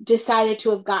decided to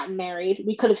have gotten married.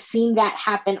 We could have seen that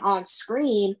happen on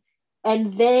screen,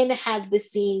 and then have the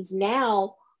scenes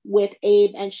now with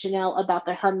Abe and Chanel about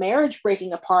her marriage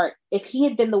breaking apart. If he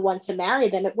had been the one to marry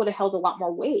them, it would have held a lot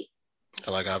more weight.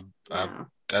 Like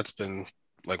that's been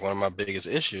like one of my biggest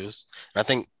issues. And I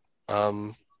think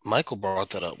Michael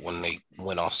brought that up when they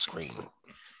went off screen,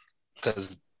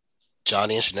 because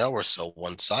Johnny and Chanel were so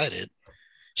one-sided.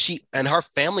 She and her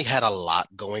family had a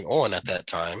lot going on at that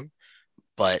time,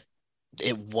 but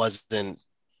they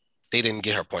didn't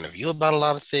get her point of view about a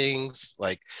lot of things.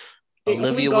 Like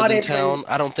Olivia was in town.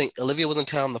 I don't think Olivia was in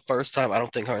town the first time. I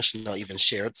don't think her and Chanel even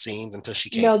shared scenes until she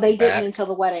came. No, they back. didn't until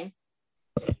the wedding.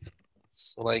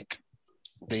 So like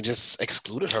they just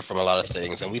excluded her from a lot of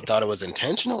things, and we thought it was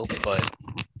intentional, but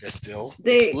they're still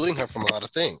excluding her from a lot of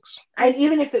things. And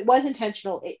even if it was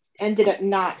intentional, it ended up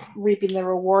not reaping the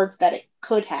rewards that it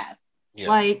could have. Yeah.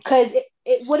 Like, because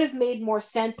it would have made more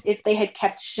sense if they had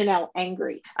kept Chanel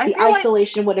angry. The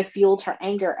isolation would have fueled her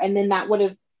anger, and then that would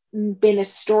have been a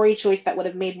story choice that would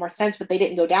have made more sense, but they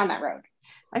didn't go down that road.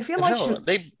 I feel And like hell,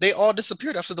 they all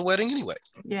disappeared after the wedding anyway.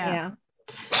 yeah.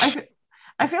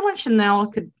 I feel like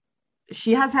Chanel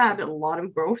she has had a lot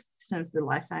of growth since the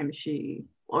last time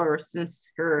since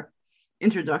her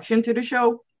introduction to the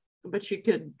show, but she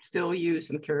could still use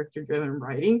some character driven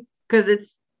writing because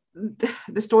it's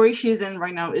the story she's in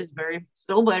right now is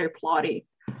still very plotty.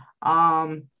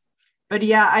 But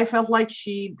yeah, I felt like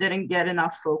she didn't get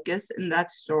enough focus in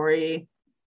that story,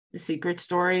 the secret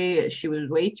story. She was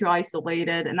way too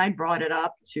isolated, and I brought it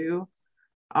up too.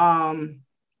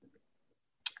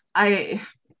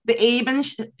 The Abe and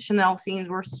Chanel scenes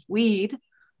were sweet,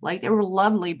 like they were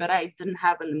lovely, but I didn't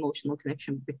have an emotional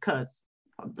connection because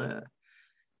of the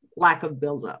lack of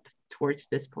build-up towards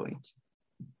this point.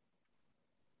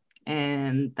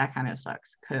 And that kind of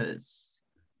sucks because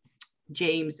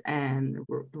James and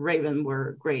Raven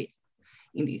were great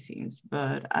in these scenes,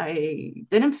 but I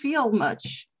didn't feel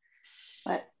much.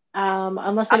 But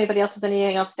unless anybody else has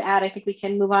anything else to add, I think we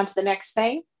can move on to the next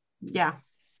thing. Yeah.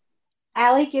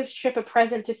 Allie gives Trip a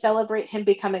present to celebrate him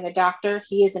becoming a doctor.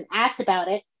 He is an ass about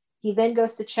it. He then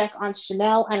goes to check on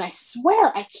Chanel, and I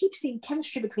swear I keep seeing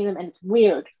chemistry between them, and it's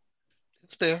weird.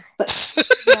 It's there. But,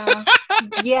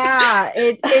 yeah,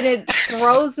 it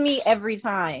throws me every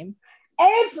time.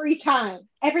 Every time.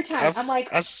 I'm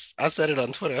like, I said it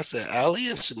on Twitter. I said Allie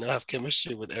and Chanel have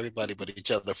chemistry with everybody but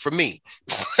each other. For me,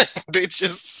 they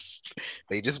just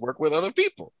work with other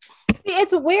people. See,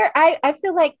 it's weird. I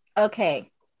feel like, okay.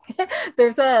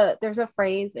 there's a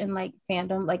phrase in like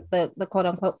fandom, like the quote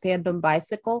unquote fandom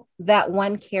bicycle, that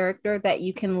one character that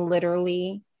you can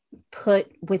literally put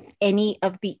with any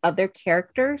of the other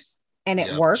characters and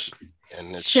it works.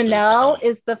 And Chanel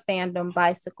is the fandom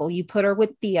bicycle. You put her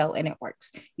with Theo and it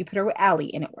works. You put her with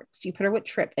Allie and it works. You put her with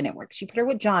Trip and it works. You put her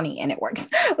with Johnny and it works.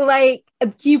 Like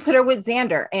you put her with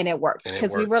Xander and it worked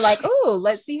because we were like, oh,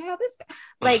 let's see how this goes.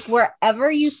 Like wherever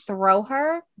you throw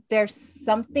her, there's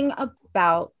something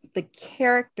about the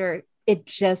character, it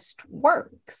just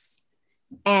works.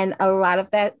 And a lot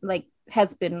of that like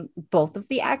has been both of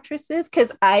the actresses,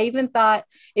 because I even thought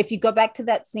if you go back to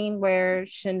that scene where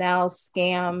Chanel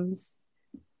scams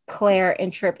Claire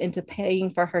and Trip into paying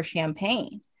for her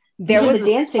champagne, there was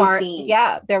a spark.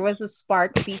 Yeah, there was a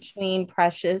spark between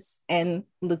Precious and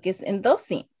Lucas in those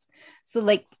scenes. So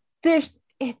like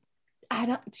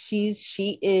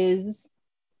she is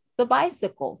the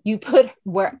bicycle. You put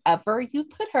wherever you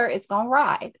put her, it's gonna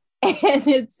ride. And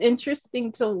it's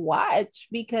interesting to watch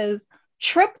because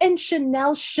Trip and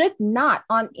Chanel should not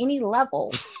on any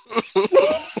level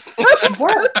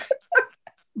work.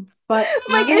 But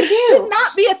like it should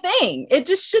not be a thing. It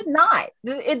just should not.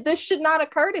 This should not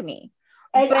occur to me.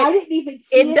 And but I didn't even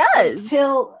see it does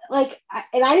until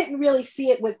I didn't really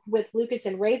see it with Lucas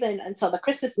and Raven until the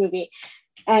Christmas movie.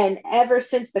 And ever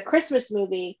since the Christmas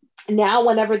movie, now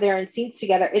whenever they're in scenes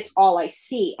together, it's all I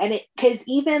see. And it because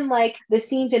even like the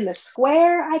scenes in the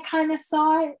square, I kind of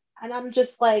saw it, and I'm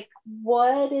just like,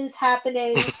 what is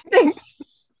happening?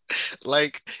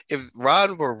 Like if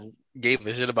Ron gave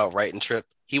a shit about writing Trip,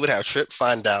 he would have Trip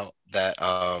find out that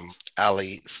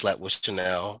Allie slept with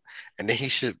Chanel, and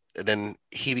then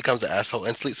he becomes an asshole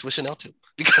and sleeps with Chanel too.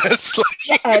 Because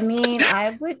I mean,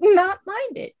 I would not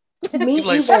mind it. Me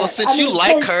like, so since you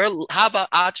like her, how about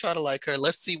I try to like her?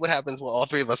 Let's see what happens with all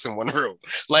three of us in one room.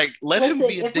 Like, let him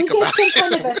be a dick about it. If we get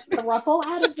some kind of a throuple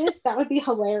out of this, that would be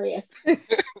hilarious.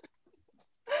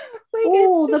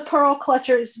 Oh, the pearl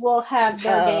clutchers will have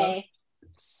their day.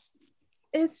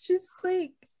 It's just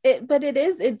like it, but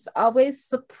it's always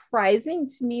surprising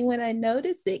to me when I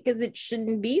notice it because it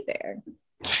shouldn't be there.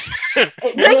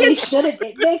 It really shouldn't.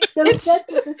 It makes no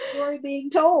sense with the story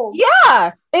being told.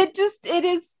 Yeah, it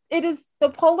is the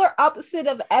polar opposite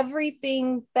of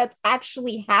everything that's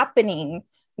actually happening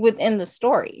within the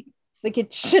story. Like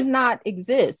it should not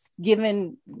exist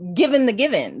given the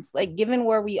givens, like given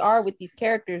where we are with these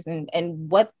characters and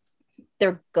what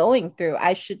they're going through.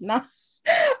 I should not.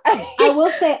 I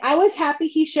will say I was happy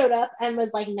he showed up and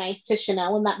was like nice to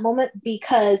Chanel in that moment,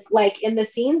 because like in the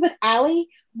scene with Allie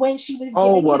when she was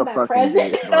giving him a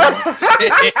present.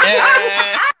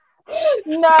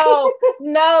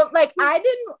 No, like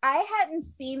I hadn't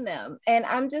seen them, and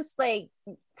I'm just like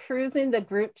cruising the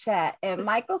group chat, and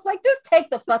Michael's like, just take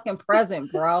the fucking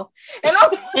present, bro. And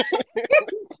I'm like,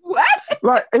 what?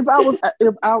 Like if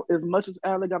I as much as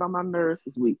Allie got on my nerves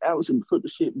this week, Allie should have took the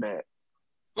shit back.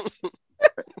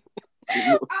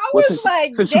 I was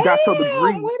like, since you got your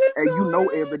degree and you know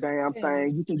every damn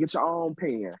thing, you can get your own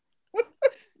pen.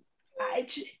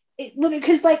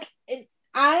 Because like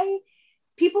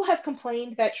people have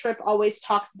complained that Trip always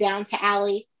talks down to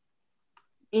Allie,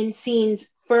 in scenes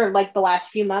for like the last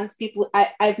few months. People,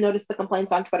 I've noticed the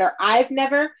complaints on Twitter. I've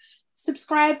never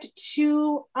subscribed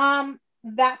to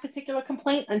that particular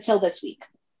complaint until this week.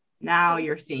 Now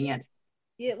you're seeing it.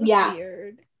 It was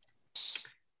weird.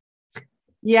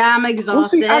 Yeah, I'm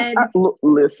exhausted. Well, see, look,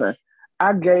 listen,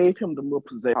 I gave him the little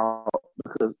possession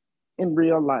because in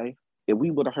real life, if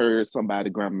we would have heard somebody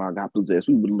grandma got possessed,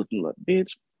 we would have looked like,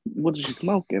 bitch, what is she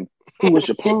smoking? Who is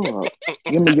your plug?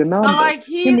 Give me your number. Like,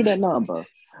 give me that number.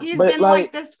 He's been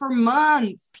like this for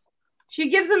months. She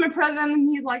gives him a present and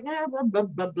he's like, yeah, blah, blah,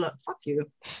 blah, blah. Fuck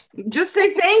you. Just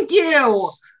say thank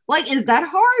you. Like, is that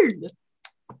hard?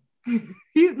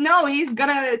 He's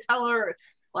gonna tell her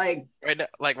like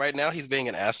right now he's being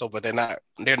an asshole, but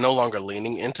they're no longer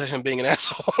leaning into him being an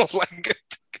asshole. like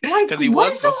because he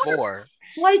was before.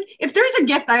 Like, if there's a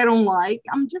gift I don't like,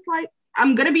 I'm just like,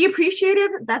 I'm gonna be appreciative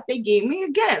that they gave me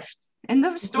a gift. End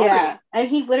of story. Yeah, and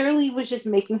he literally was just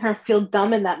making her feel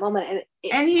dumb in that moment,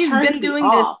 and he's been doing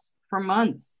this for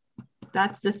months.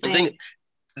 That's the thing.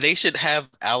 They should have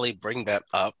Allie bring that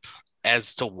up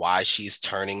as to why she's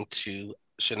turning to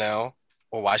Chanel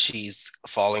or why she's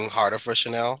falling harder for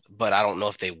Chanel, but I don't know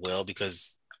if they will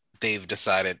because they've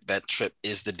decided that Trip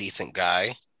is the decent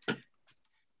guy,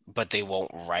 but they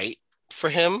won't write for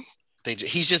him.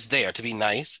 He's just there to be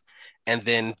nice, and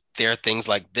then there are things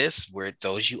like this where it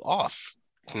throws you off.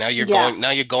 Now you're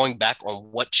going back on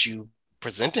what you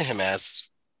presented him as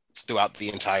throughout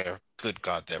the entire Good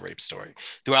God, That Rape story.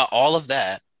 Throughout all of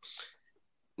that,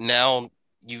 now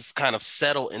you've kind of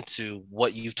settled into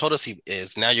what you've told us he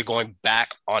is. Now you're going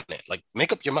back on it. Like,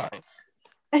 make up your mind.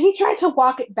 And he tried to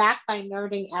walk it back by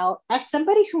nerding out. As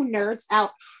somebody who nerds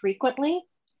out frequently,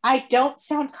 I don't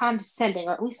sound condescending,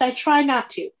 or at least I try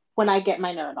not to when I get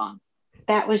my nerd on.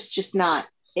 That was just not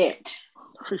it.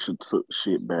 She should took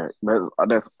shit back.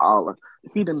 That's all.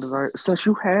 He didn't deserve. Since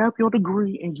you have your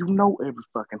degree and you know every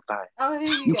fucking thing,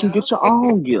 you can get your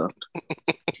own gift.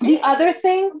 The other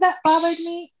thing that bothered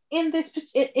me in this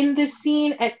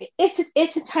scene, and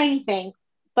it's a tiny thing,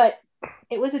 but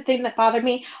it was a thing that bothered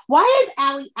me. Why is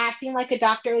Allie acting like a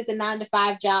doctor is a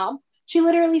 9-to-5 job? She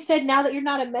literally said, now that you're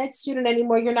not a med student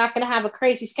anymore, you're not going to have a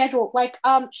crazy schedule. Like,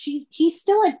 he's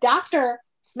still a doctor,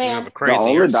 man. You have a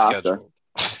crazier schedule.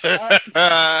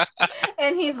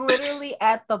 And he's literally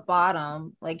at the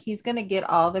bottom. Like, he's gonna get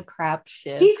all the crap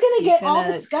shit. He's gonna get all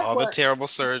the scut all work. The terrible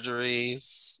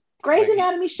surgeries. Grey's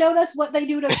Anatomy showed us what they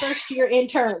do to first year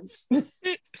interns.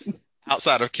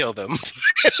 Outside of kill them.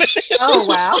 Oh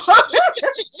wow.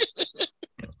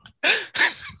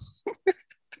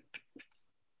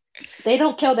 They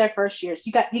don't kill their first years.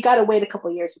 You got to wait a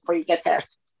couple years before you get there.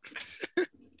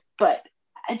 But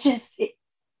it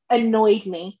annoyed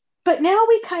me. But now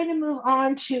we kind of move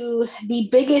on to the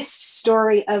biggest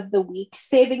story of the week,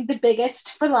 saving the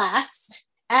biggest for last.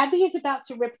 Abby is about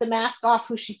to rip the mask off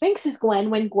who she thinks is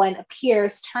Gwen when Gwen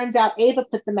appears. Turns out Ava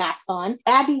put the mask on.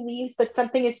 Abby leaves, but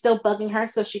something is still bugging her,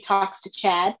 so she talks to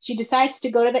Chad. She decides to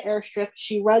go to the airstrip.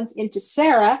 She runs into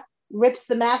Sarah, rips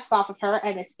the mask off of her,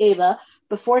 and it's Ava.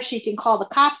 Before she can call the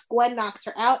cops, Gwen knocks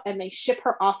her out, and they ship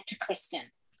her off to Kristen.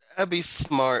 Abby's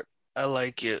smart. I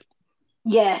like it.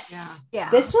 Yes.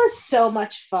 Yeah. This was so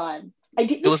much fun. I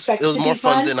didn't expect it to be more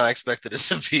fun fun than I expected it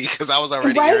to be because I was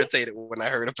already irritated when I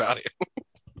heard about it.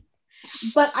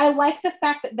 But I like the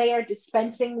fact that they are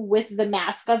dispensing with the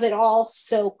mask of it all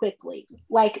so quickly.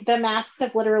 Like, the masks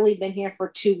have literally been here for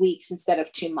 2 weeks instead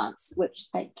of 2 months, which,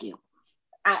 thank you.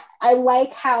 I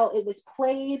like how it was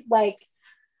played. Like,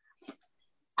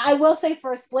 I will say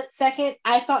for a split second,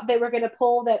 I thought they were going to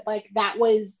pull that, like, that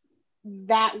was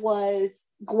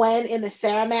Gwen in the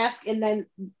Sarah mask, and then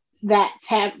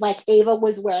like Ava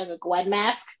was wearing a Gwen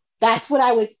mask. That's what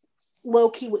I was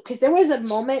low-key with, because there was a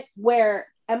moment where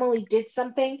Emily did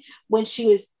something when she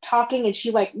was talking and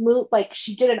she like moved, like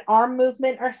she did an arm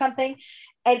movement or something,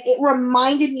 and it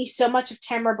reminded me so much of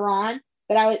Tamara Braun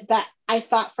that I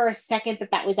thought for a second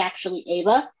that was actually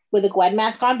Ava with a Gwen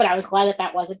mask on, but I was glad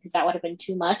that wasn't, because that would have been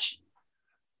too much.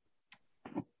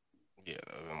 Yeah,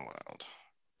 that would have been wild.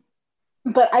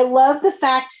 But I love the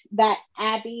fact that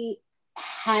Abby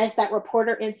has that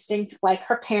reporter instinct like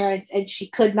her parents, and she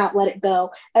could not let it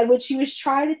go. And when she was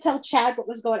trying to tell Chad what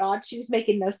was going on, she was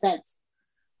making no sense.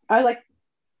 I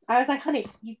was like, honey,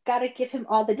 you got to give him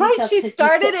all the details. Right, she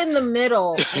started in the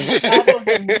middle and Chad was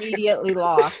immediately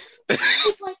lost. I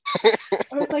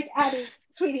was like, Abby,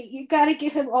 sweetie, you got to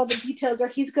give him all the details or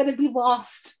he's going to be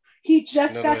lost. He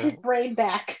just got his brain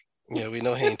back. Yeah, we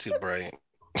know he ain't too bright.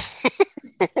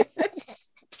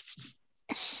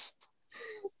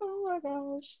 Oh my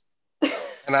gosh.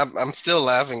 And I'm still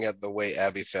laughing at the way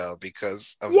Abby fell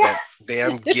because of that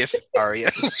damn GIF Arya.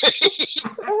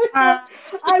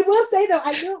 I will say though,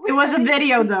 I knew it was a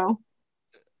video though.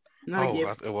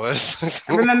 It was.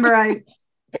 I remember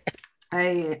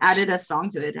I added a song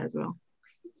to it as well.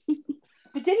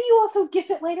 But didn't you also GIF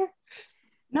it later?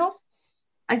 No,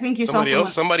 I think you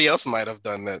somebody else might have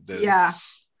done that. Then. Yeah.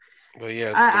 But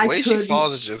yeah, the way she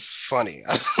falls is just funny.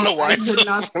 I don't know why. I could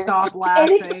not stop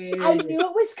laughing. I knew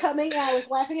it was coming, and I was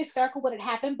laughing hysterical when it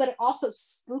happened, but it also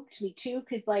spooked me too,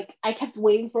 because like I kept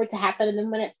waiting for it to happen, and then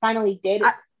when it finally did,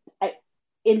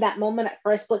 in that moment,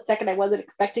 for a split second, I wasn't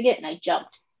expecting it, and I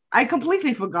jumped. I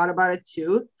completely forgot about it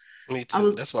too. Me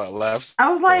too. That's why I laughed.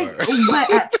 I was like,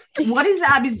 what is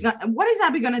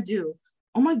Abby gonna do?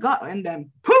 Oh my god! And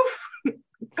then poof,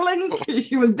 clink,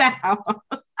 she was down.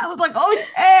 I was like, oh shit,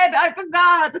 I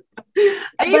forgot.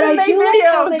 I even made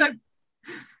videos.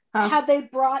 How they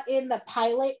brought in the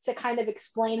pilot to kind of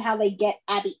explain how they get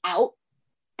Abby out,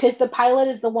 because the pilot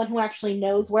is the one who actually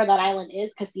knows where that island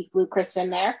is, because he flew Kristen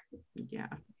there. Yeah.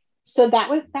 So that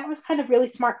was kind of really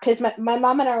smart, because my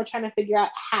mom and I were trying to figure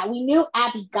out how we knew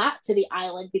Abby got to the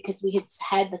island because we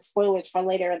had the spoilers for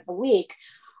later in the week,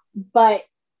 but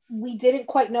we didn't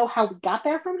quite know how we got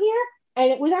there from here,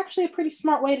 and it was actually a pretty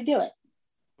smart way to do it.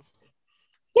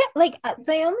 Yeah, like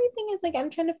the only thing is like I'm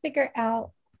trying to figure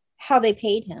out how they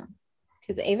paid him,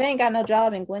 because Ava ain't got no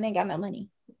job and Gwen ain't got no money.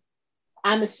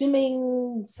 I'm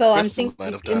assuming. So I'm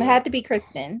thinking it had to be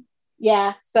Kristen.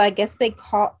 Yeah. So I guess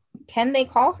can they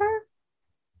call her?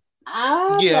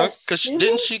 Yeah, because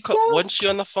didn't she wasn't she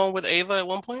on the phone with Ava at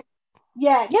one point?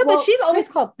 Yeah. Yeah, but she's always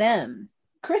called them.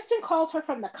 Kristen called her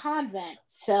from the convent,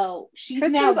 so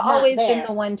Kristen's always been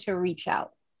the one to reach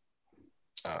out.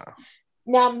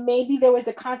 Now maybe there was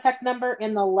a contact number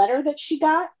in the letter that she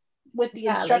got with the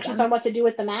instructions on what to do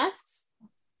with the masks.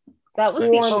 That was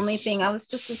the only thing. I was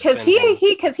just because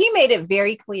he made it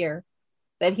very clear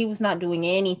that he was not doing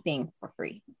anything for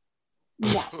free.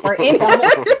 Yeah.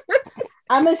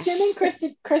 I'm assuming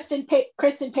Kristen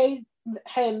paid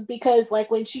him, because like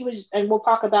when she was, and we'll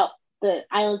talk about the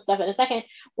island stuff in a second,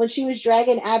 when she was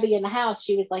dragging Abby in the house,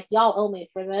 she was like, y'all owe me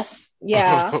for this.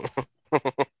 Yeah.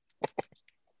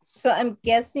 So I'm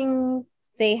guessing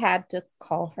they had to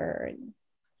call her.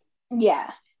 Yeah.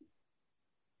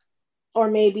 Or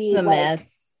maybe it's a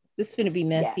mess. This is going to be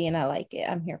messy, and I like it.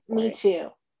 I'm here for it. Me too.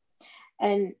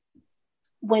 And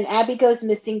when Abby goes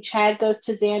missing, Chad goes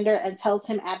to Xander and tells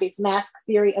him Abby's mask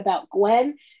theory about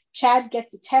Gwen. Chad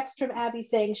gets a text from Abby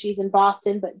saying she's in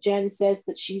Boston, but Jen says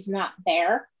that she's not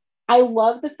there. I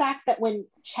love the fact that when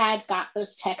Chad got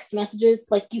those text messages,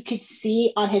 like you could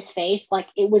see on his face, like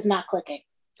it was not clicking.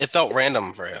 It felt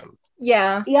random for him.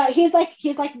 Yeah. He's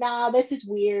like, nah, this is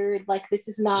weird. Like this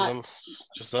is not.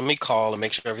 Just let me call and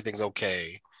make sure everything's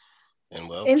okay. And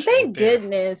thank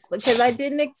goodness, because I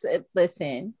didn't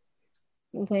listen.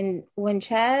 When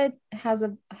Chad has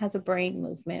a brain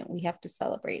movement, we have to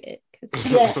celebrate it.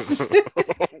 Yes.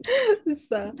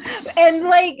 So, and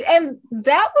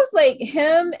that was like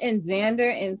him and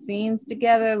Xander in scenes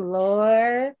together.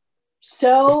 Lord,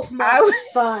 so much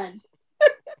fun.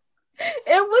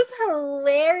 It was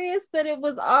hilarious, but it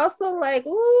was also like,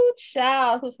 ooh,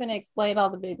 child, who's gonna explain all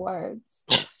the big words?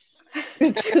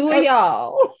 The two of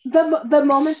y'all. The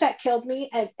moment that killed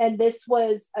me, and this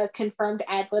was a confirmed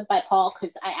ad lib by Paul,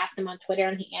 because I asked him on Twitter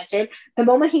and he answered. The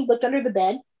moment he looked under the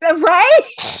bed,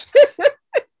 right?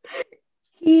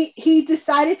 he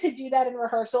decided to do that in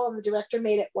rehearsal, and the director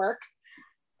made it work,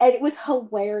 and it was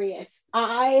hilarious.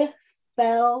 I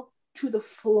fell to the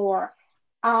floor.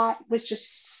 It was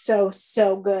just so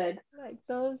good. Like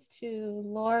those two,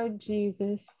 Lord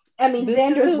Jesus. I mean,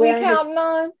 Xander's wearing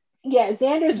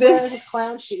Xander's wearing his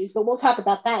clown shoes, but we'll talk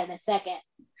about that in a second.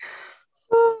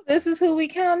 Oh, this is who we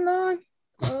counting on.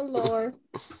 Oh Lord.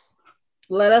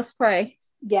 Let us pray.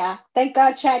 Yeah. Thank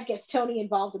God Chad gets Tony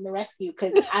involved in the rescue,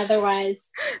 because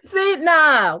otherwise. See,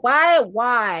 nah.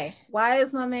 Why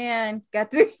is my man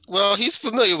got to? Well, he's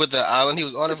familiar with the island. He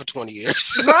was on it for 20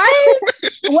 years. Right?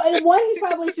 One, he's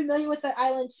probably familiar with the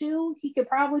island too. He could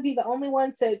probably be the only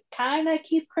one to kind of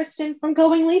keep Kristen from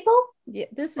going lethal. Yeah,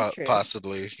 this is true.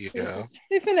 Possibly, yeah.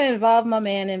 They're gonna involve my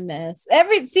man in mess.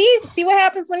 See what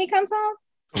happens when he comes home.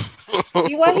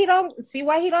 See why he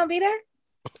don't be there.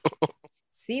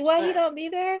 See why he don't be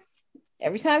there.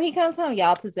 Every time he comes home,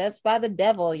 y'all possessed by the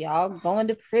devil. Y'all going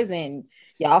to prison.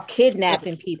 Y'all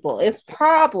kidnapping people. It's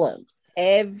problems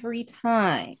every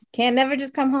time. Can't never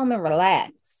just come home and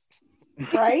relax.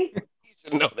 Right? You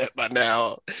should know that by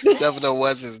now. Stefano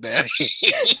was his daddy.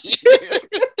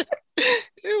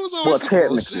 It was always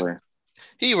technically.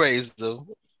 He raised them.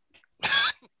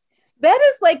 That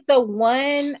is like the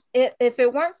one, if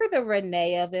it weren't for the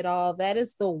Renee of it all, that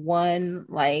is the one,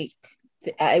 like,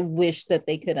 I wish that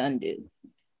they could undo.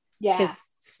 Yeah.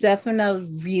 Because Stefano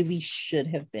really should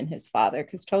have been his father,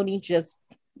 because Tony just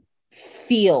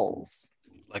feels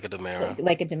like a DiMera.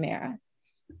 Like a DiMera.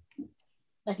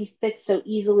 And he fits so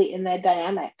easily in that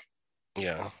dynamic.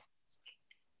 Yeah.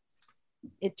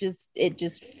 It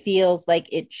just feels like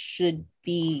it should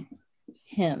be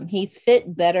him. He's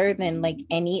fit better than like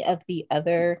any of the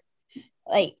other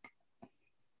like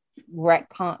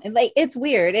retcon. Like, it's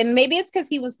weird, and maybe it's because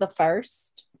he was the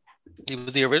first. He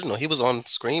was the original. He was on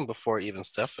screen before even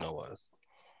Stefano was.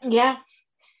 Yeah.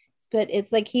 But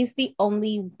it's like he's the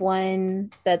only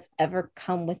one that's ever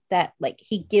come with that. Like,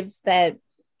 he gives that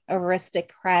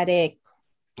aristocratic,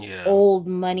 old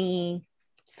money,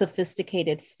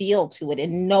 sophisticated feel to it,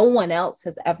 and no one else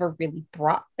has ever really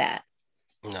brought that.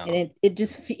 No. And it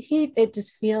just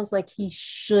feels like he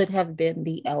should have been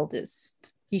the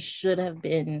eldest. He should have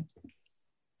been,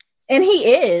 and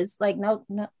he is. Like, no,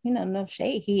 no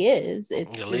shade. He is.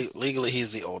 It's legally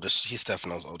he's the oldest. He's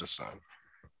Stefano's oldest son.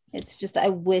 It's just, I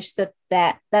wish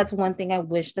that's one thing I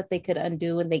wish that they could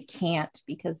undo, and they can't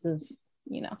because of,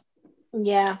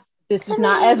 Yeah. This is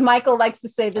not, as Michael likes to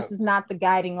say, this is not the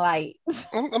guiding light.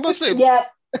 I'm gonna say, yeah.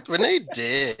 Renee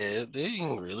did. They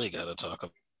ain't really gotta talk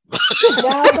about. But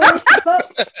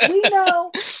we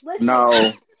know. Listen, no.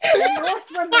 The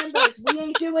North remembers we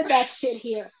ain't doing that shit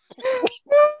here.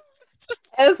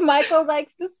 As Michael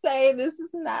likes to say, this is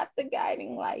not the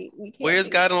guiding light. Where's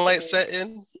guiding light set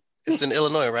in? It's in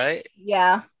Illinois, right?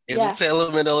 Yeah. Is it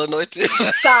Salem in Illinois too?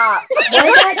 Stop.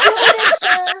 We're not doing it,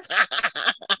 sir.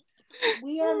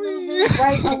 We are moving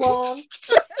right along.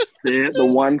 The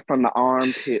one from the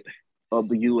armpit of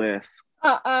the U.S.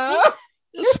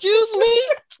 Excuse me?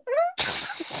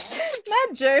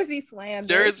 Not Jersey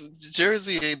slander.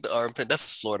 Jersey ain't the armpit.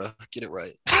 That's Florida. Get it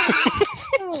right.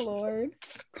 Oh, Lord.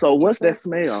 So what's that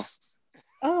smell?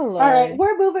 Oh, Lord. All right,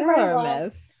 we're moving right You're a along.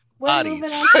 mess. We're moving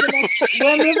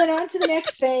on to the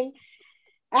next thing.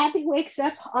 Abby wakes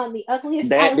up on the ugliest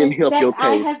silent set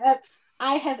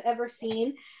I have ever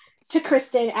seen. To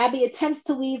Kristen, Abby attempts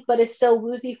to leave, but is still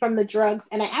woozy from the drugs.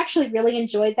 And I actually really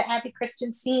enjoyed the Abby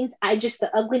Kristen scenes.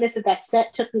 The ugliness of that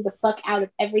set took me the fuck out of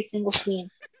every single scene.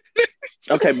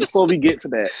 Okay, before we get to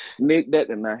that, Nick, that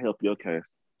did not help your case.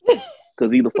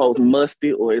 Because either folks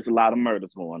musty or it's a lot of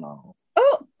murders going on.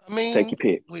 Oh, I mean, take your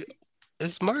pick.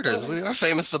 It's murders. We are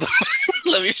famous for the.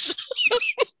 Let me.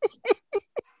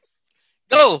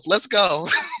 Go. Let's go.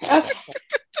 Okay.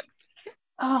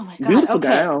 Oh my god! Beautiful okay.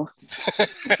 Gals.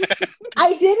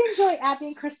 I did enjoy Abby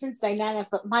and Kristen's dynamic,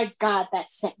 but my god,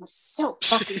 that set was so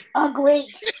fucking ugly.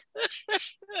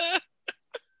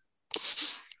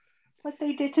 What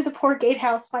they did to the poor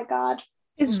gatehouse, my god.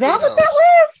 Is that what that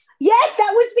was? Yes,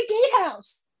 that was the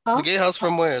gatehouse. Huh? The gatehouse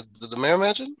from where? The DiMera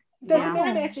Mansion? The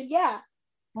DiMera Mansion, yeah.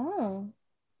 Oh.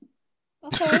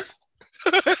 Okay.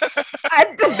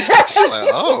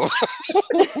 Oh.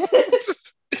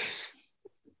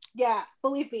 Yeah,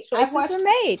 believe me. Choices were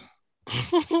made.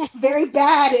 Very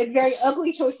bad and very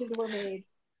ugly choices were made.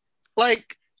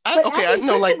 Like, I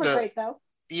know, like great,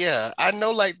 yeah, I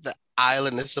know, like the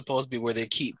island is supposed to be where they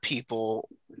keep people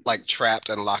like trapped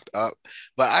and locked up,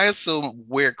 but I assume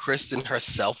where Kristen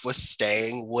herself was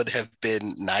staying would have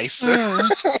been nicer.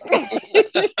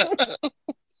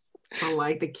 I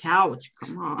like the couch.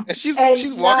 Come on. And she's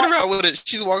walking around with it.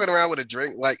 She's walking around with a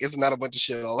drink like it's not a bunch of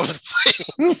shit all over the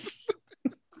place.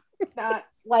 Not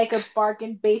like a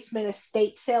bargain basement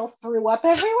estate sale threw up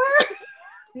everywhere.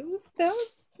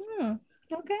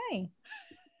 Okay.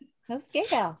 That was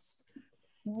gatehouse.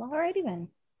 Well, alrighty then.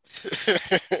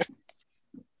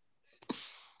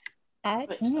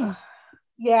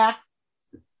 Yeah.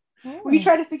 Were you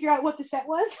trying to figure out what the set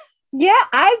was? Yeah,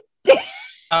 I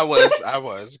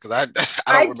was because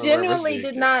I genuinely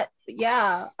did not.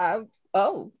 Yeah.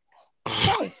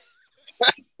 Okay.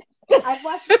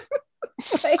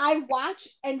 I watch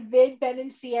and vid Ben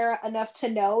and Sierra enough to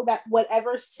know that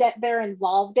whatever set they're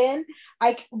involved in,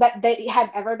 that they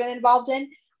have ever been involved in,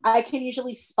 I can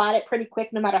usually spot it pretty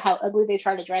quick, no matter how ugly they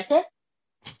try to dress it.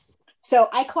 So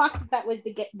I clocked that was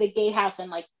the gatehouse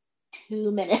in like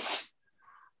 2 minutes.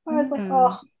 I was like,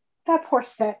 oh, that poor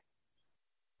set.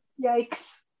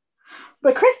 Yikes.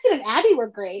 But Kristen and Abby were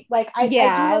great. Like,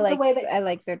 I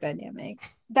like their dynamic.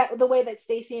 The way that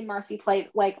Stacey and Marcy play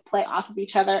off of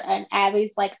each other, and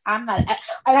Abby's like, I'm not, and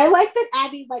I like that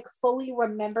Abby like fully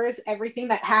remembers everything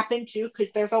that happened too,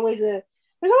 because there's always a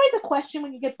question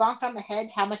when you get bonked on the head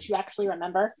how much you actually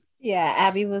remember. Yeah,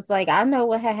 Abby was like, I know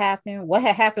what had happened. What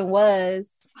had happened was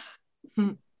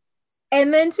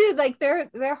And then too, like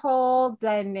their whole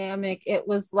dynamic, it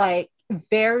was like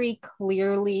very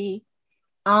clearly,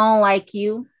 I don't like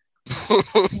you.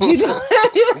 You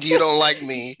don't like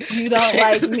me. You don't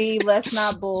like me. Let's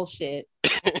not bullshit.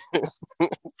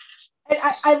 And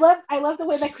I love the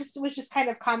way that Kristen was just kind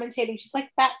of commentating. She's like,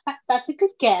 that's a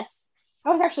good guess.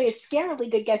 That was actually a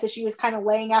scarily good guess as she was kind of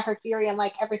laying out her theory and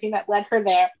like everything that led her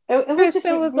there. It was just,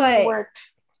 it was really like,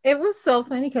 worked. It was so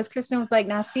funny because Kristen was like,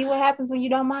 now see what happens when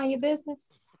you don't mind your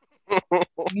business?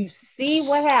 You see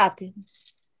what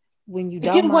happens when you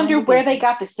don't. I did wonder where they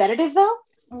got the sedative though.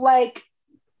 Like,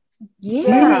 yeah,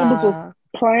 maybe it was a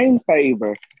plain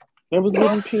favor. They was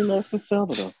giving peanuts and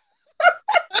sedative.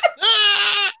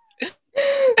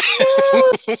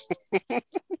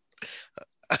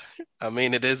 I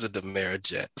mean, it is a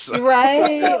Demarajet, so.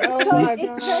 Right? Oh my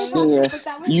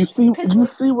God! You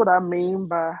see what I mean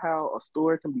by how a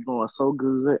story can be going so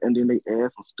good, and then they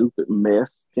add some stupid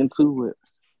mess into it,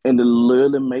 and it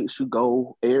literally makes you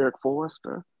go Eric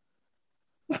Forrester.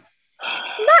 Not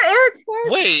Eric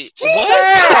Forrester. Wait,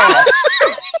 what?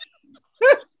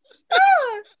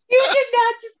 You did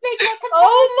not just make that comparison.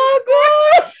 Oh my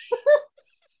God!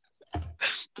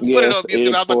 Yes, put it on mute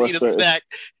because I'm about to eat a snack.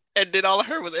 And then all I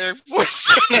heard was Eric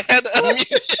Forrester.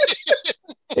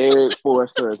 Eric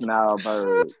Forrester is now a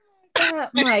bird.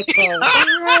 Michael,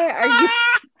 why are you?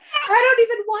 I don't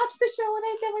even watch the show and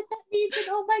I know what that means. And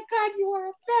oh my God, you are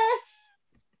a mess.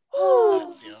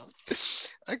 Oh,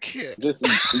 I can't.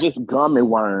 Just gummy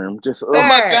worm. Just oh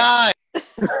my God.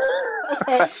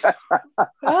 Okay.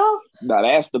 Well, now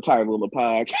that's the title of the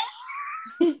podcast.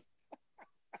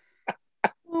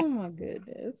 Oh my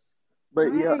goodness.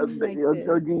 But yeah,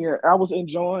 again, I was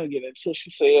enjoying it until she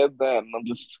said that, and I'm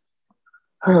just.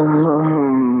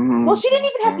 Well, she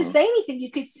didn't even have to say anything. You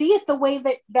could see it the way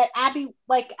that Abby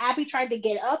tried to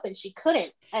get up and she couldn't.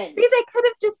 And see, they could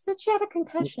have just said she had a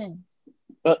concussion.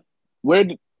 Where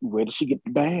did she get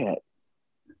bad?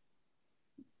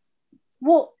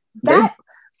 Well, that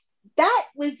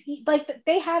was like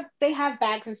they have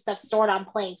bags and stuff stored on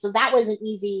planes, so that was an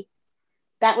easy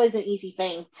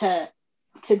thing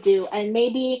to do. And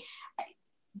maybe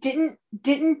didn't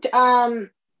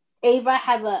Ava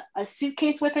have a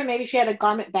suitcase with her? Maybe she had a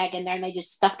garment bag in there and they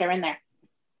just stuffed her in there.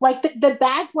 Like the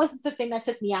bag wasn't the thing that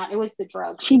took me out. It was the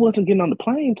drugs. She wasn't getting on the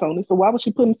plane, Tony. So why was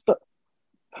she putting stuff?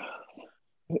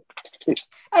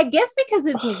 I guess because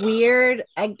it's weird.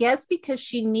 I guess because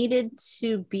she needed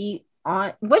to be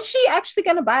on. Was she actually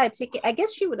going to buy a ticket? I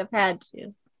guess she would have had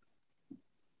to.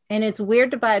 And it's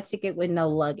weird to buy a ticket with no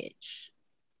luggage.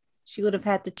 She would have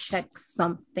had to check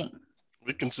something.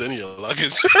 We can send you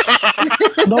luggage.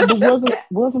 No, but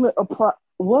wasn't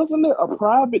it a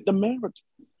private Demarajet?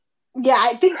 Yeah,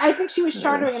 I think she was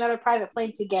chartering another private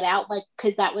plane to get out, like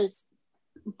because that was.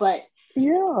 But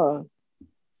yeah,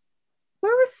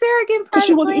 where was Sarah getting private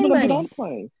she wasn't plane even money? Get on the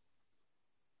plane.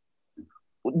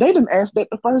 They didn't ask that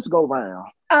the first go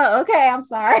round. Oh, okay. I'm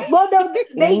sorry. Well, no,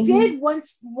 they did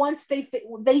once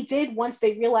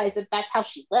they realized that that's how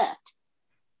she left.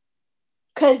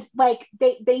 Because like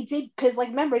they did, because like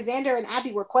remember Xander and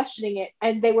Abby were questioning it,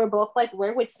 and they were both like,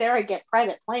 "Where would Sarah get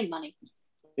private plane money?"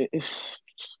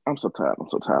 I'm so tired.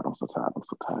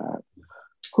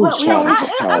 Well,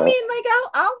 I mean, like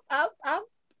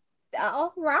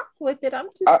I'll rock with it. I'm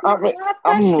just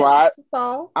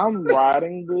I'm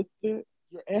riding with it.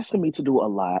 You're asking me to do a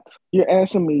lot. You're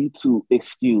asking me to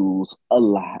excuse a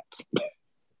lot.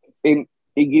 And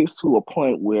it gets to a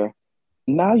point where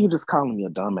now you're just calling me a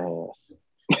dumbass.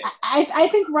 I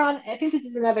think this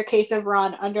is another case of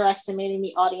Ron underestimating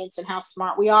the audience and how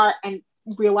smart we are and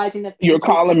realizing that you're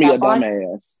calling me a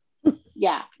dumbass.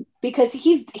 Yeah, because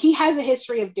he has a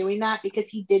history of doing that because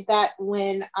he did that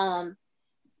when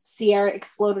Sierra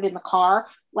exploded in the car.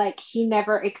 Like he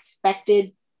never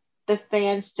expected the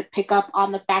fans to pick up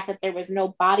on the fact that there was no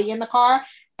body in the car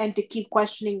and to keep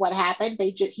questioning what happened.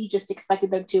 He just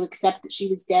expected them to accept that she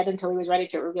was dead until he was ready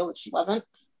to reveal that she wasn't,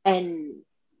 and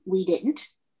we didn't.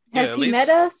 Has he met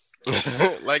us?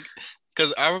 Like,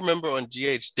 because I remember on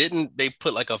GH, didn't they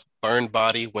put like a burned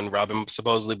body when Robin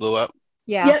supposedly blew up?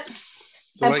 Yeah. Yep.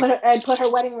 So and put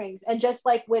her wedding rings, and just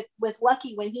like with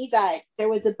Lucky when he died, there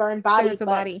was a burned body. There was a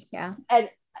body, yeah. And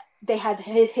they had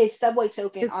his subway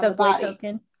token on the body.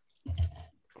 Token.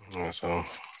 Yeah, so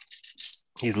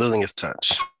he's losing his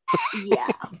touch. Yeah.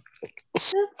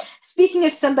 Speaking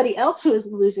of somebody else who is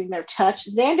losing their touch,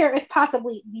 Xander is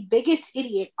possibly the biggest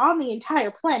idiot on the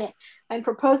entire planet and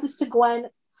proposes to Gwen.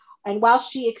 And while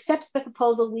she accepts the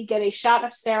proposal, we get a shot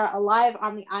of Sarah alive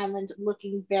on the island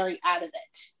looking very out of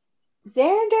it.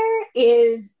 Xander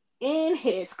is in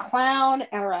his clown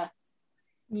era.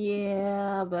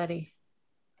 Yeah, buddy.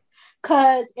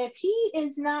 Because if he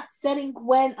is not setting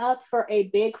Gwen up for a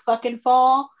big fucking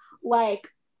fall, like,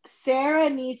 Sarah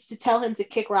needs to tell him to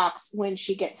kick rocks when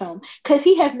she gets home. Because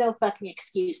he has no fucking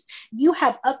excuse. You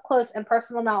have up close and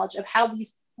personal knowledge of how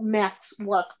these masks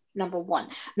work, number one.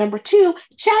 Number two,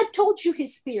 Chad told you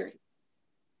his theory.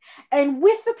 And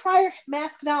with the prior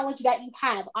mask knowledge that you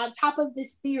have on top of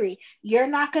this theory, you're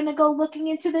not going to go looking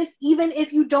into this. Even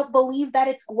if you don't believe that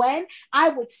it's Gwen, I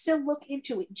would still look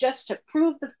into it just to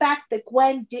prove the fact that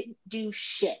Gwen didn't do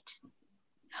shit.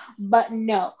 But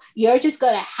no, you're just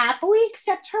going to happily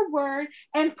accept her word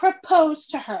and propose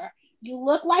to her. You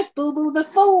look like Boo Boo the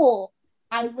Fool.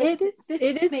 It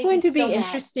is going to be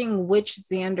interesting which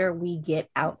Xander we get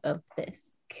out of this.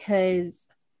 Because...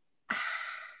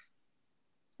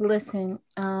 listen,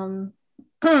 Gwen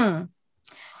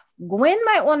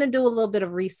might want to do a little bit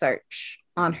of research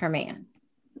on her man,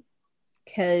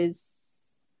 because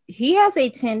he has a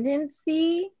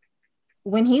tendency,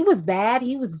 when he was bad,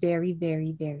 he was very,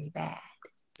 very, very bad.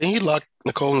 Didn't he lock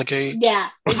Nicole in the cage? Yeah,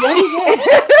 he did.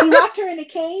 He locked her in a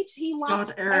cage. He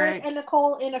locked Eric and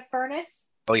Nicole in a furnace.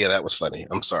 Oh yeah, that was funny.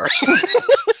 I'm sorry.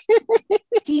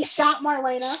 He shot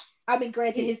Marlena. I mean,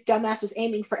 granted, his dumbass was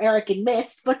aiming for Eric and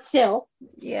missed, but still.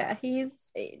 Yeah, he is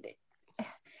a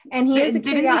Kyriakis.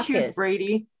 Didn't he shoot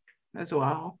Brady as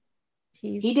well?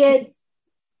 He did.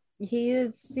 He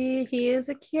is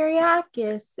a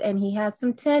Kyriakis, and he has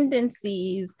some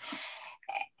tendencies.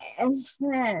 And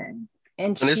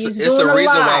it's a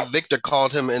reason why Victor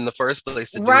called him in the first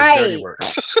place to do his dirty work.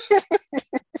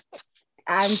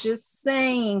 I'm just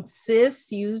saying,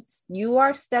 sis, you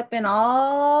are stepping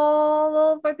all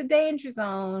over the danger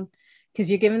zone, because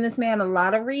you're giving this man a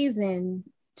lot of reason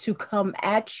to come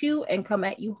at you and come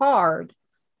at you hard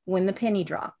when the penny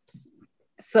drops.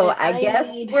 So I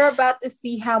guess we're about to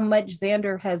see how much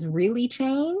Xander has really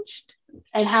changed.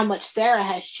 And how much Sarah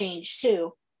has changed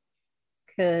too.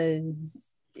 Because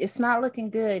it's not looking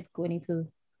good, Gwenny Pooh.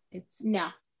 No.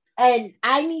 And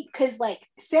I need, because like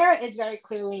Sarah is very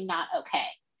clearly not okay.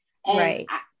 And right.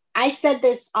 I said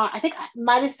this, I think I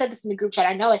might have said this in the group chat.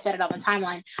 I know I said it on the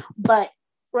timeline, but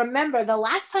remember the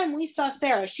last time we saw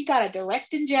Sarah, she got a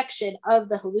direct injection of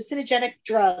the hallucinogenic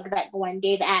drug that Gwen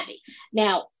gave Abby.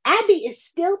 Now, Abby is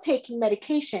still taking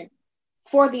medication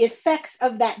for the effects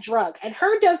of that drug, and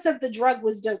her dose of the drug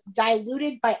was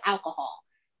diluted by alcohol.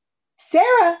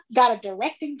 Sarah got a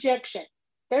direct injection.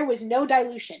 There was no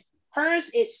dilution. Hers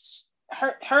is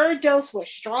her dose was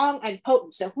strong and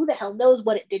potent, so who the hell knows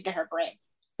what it did to her brain?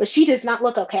 But she does not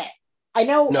look okay. I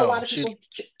know a lot of people.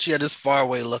 She had this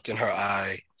faraway look in her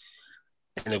eye,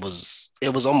 and it was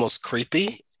almost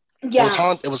creepy. Yeah,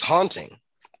 it was haunting.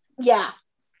 Yeah,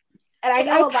 and I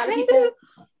know a lot of people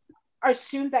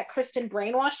assume that Kristen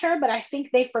brainwashed her, but I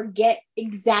think they forget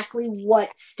exactly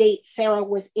what state Sarah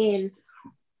was in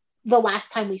the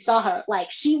last time we saw her. Like,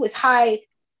 she was high.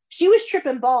 She was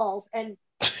tripping balls, and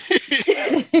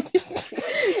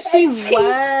she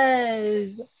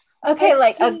was okay.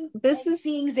 Like this is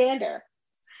seeing Xander.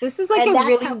 This is like a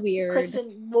really weird.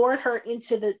 Kristen lured her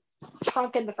into the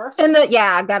trunk in the first place.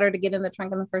 I got her to get in the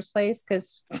trunk in the first place,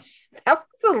 because that was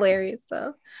hilarious.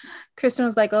 Though Kristen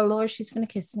was like, "Oh Lord, she's gonna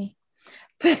kiss me."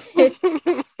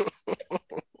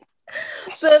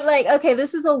 But like, okay,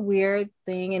 this is a weird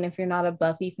thing, and if you're not a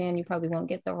Buffy fan, you probably won't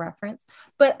get the reference.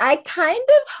 But I kind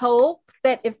of hope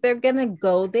that if they're gonna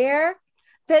go there,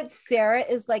 that Sarah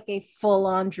is like a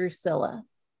full-on Drusilla,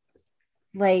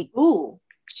 like, ooh,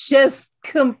 just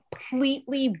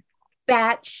completely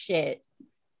batshit,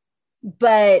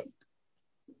 but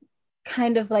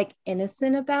kind of like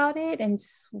innocent about it and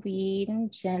sweet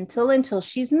and gentle until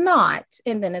she's not,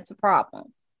 and then it's a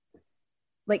problem.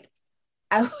 Like,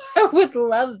 I would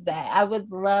love that. I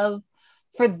would love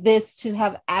for this to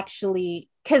have actually,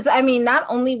 because I mean, not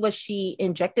only was she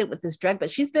injected with this drug,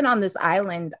 but she's been on this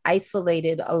island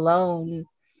isolated alone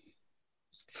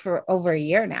for over a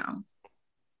year now.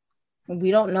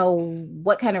 We don't know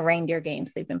what kind of reindeer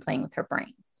games they've been playing with her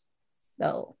brain.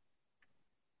 So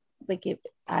like,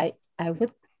 I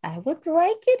would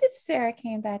like it if Sarah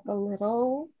came back a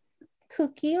little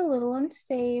kooky, a little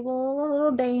unstable, a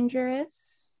little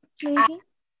dangerous. Maybe.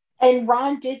 And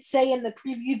Ron did say in the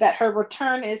preview that her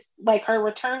return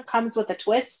comes with a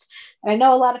twist. And I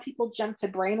know a lot of people jump to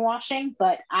brainwashing,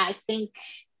 but I think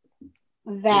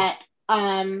that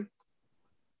I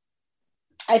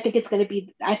think it's gonna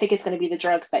be the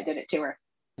drugs that did it to her.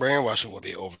 Brainwashing would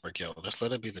be overkill. Just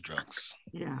let it be the drugs.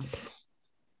 Yeah.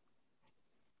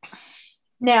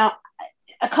 Now,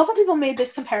 a couple people made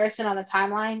this comparison on the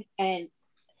timeline, and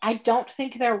I don't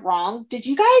think they're wrong. Did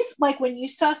you guys, like, when you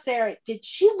saw Sarah, did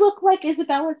she look like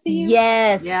Isabella to you?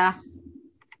 Yes. Yeah.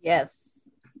 Yes.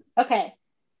 Okay.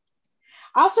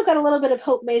 I also got a little bit of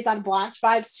Hope Maison Blanche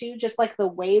vibes too, just like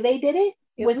the way they did it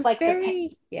with like they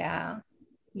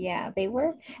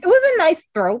were. It was a nice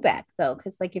throwback though,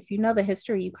 because like if you know the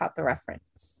history, you caught the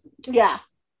reference. Yeah.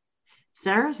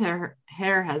 Sarah's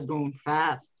hair has grown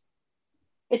fast.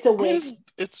 It's a wig.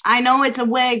 I know it's a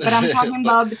wig, but I'm talking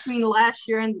about between last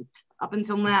year and up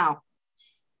until now.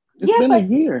 It's been a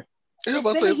year. Yeah,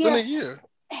 it's been a year.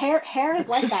 Hair is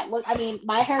like that. Look, I mean,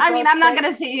 my hair. I'm not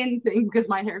gonna say anything because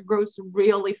my hair grows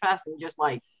really fast in just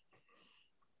like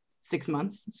 6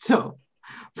 months. So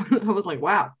I was like,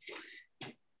 wow.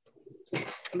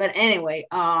 But anyway,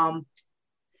 Xander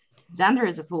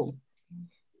is a fool.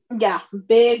 Yeah,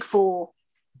 big fool.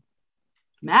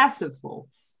 Massive fool.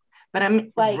 But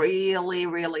I'm like, really,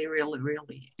 really, really,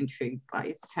 really intrigued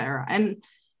by Sarah. And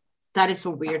that is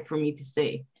so weird for me to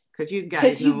say.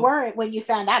 Because you weren't when you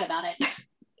found out about it.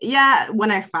 Yeah,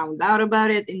 when I found out about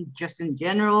it, in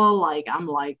general,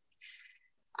 I've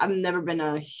never been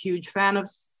a huge fan of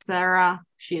Sarah.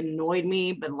 She annoyed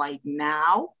me, but like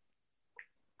now,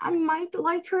 I might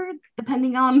like her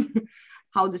depending on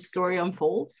how the story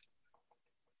unfolds.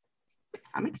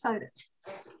 I'm excited.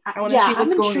 I'm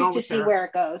intrigued to see where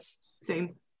it goes.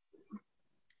 Same.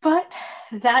 But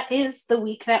that is the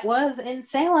week that was in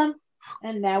Salem.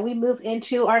 And now we move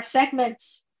into our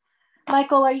segments.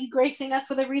 Michael, are you gracing us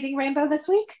with a reading rainbow this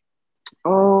week?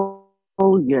 Oh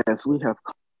yes, we have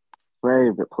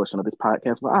favorite portion of this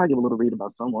podcast where I give a little read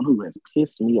about someone who has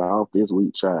pissed me off this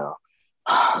week, child.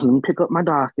 Let me pick up my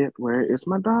docket. Where is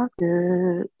my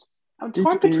docket? I'm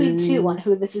torn between two on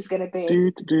who this is going to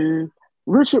be.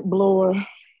 Richard Blower.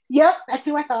 Yep, that's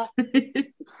who I thought.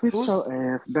 Sit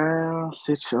your ass down.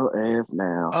 Sit your ass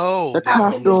down. Oh, the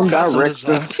costume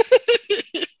director.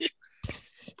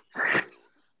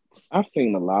 I've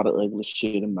seen a lot of ugly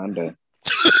shit in my day.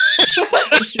 Especially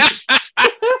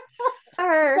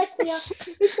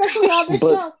on this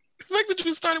show. The fact that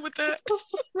you started with that.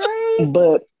 Right.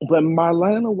 But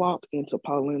Marlena walked into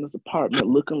Paulina's apartment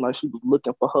looking like she was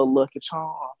looking for her Lucky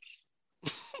Charms.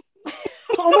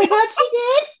 Oh my God, she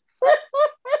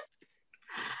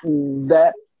did.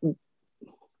 That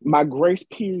my grace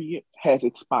period has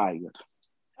expired.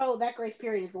 Oh, that grace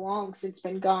period is long since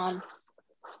been gone.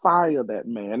 Fire that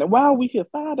man. And while we here,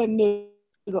 fire that nigga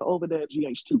over there at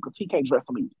GH2 because he can't dress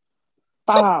me.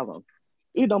 Fire him.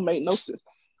 It don't make no sense.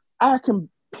 I can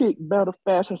pick better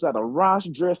fashions out of Ross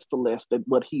dress for less than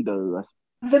what he does.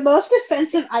 The most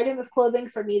offensive item of clothing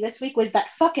for me this week was that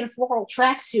fucking floral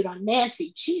tracksuit on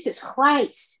Nancy. Jesus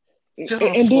Christ. And then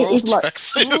it's like,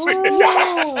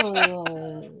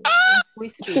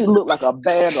 yes! She looked like a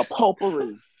bag of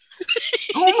potpourri.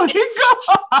 Oh my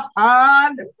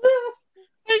God.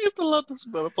 I used to love the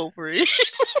smell of potpourri.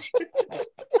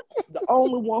 The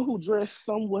only one who dressed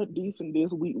somewhat decent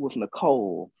this week was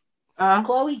Nicole.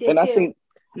 Chloe did and too.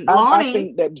 I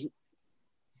think that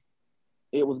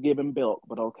it was giving Belk,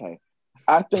 but okay.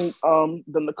 I think the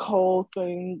Nicole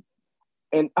thing,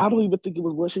 and I don't even think it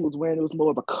was what she was wearing. It was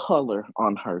more of a color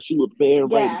on her. She was very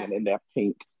radiant in that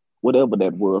pink, whatever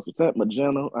that was. Was that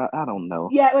magenta? I don't know.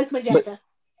 Yeah, it was magenta.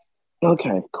 But,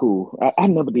 okay, cool. I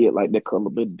never did like that color,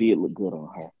 but it did look good on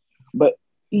her. But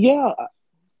yeah,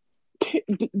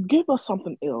 give us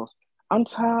something else. I'm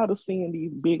tired of seeing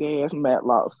these big ass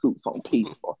Matlock suits on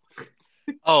people.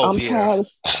 Oh, I'm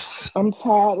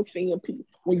tired of seeing people.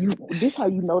 This how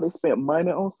you know they spent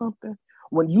money on something?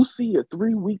 When you see it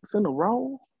 3 weeks in a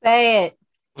row. Say it.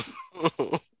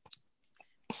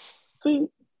 See,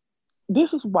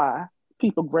 this is why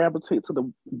people gravitate to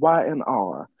the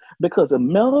Y&R. Because if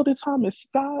Melody Thomas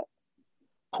Scott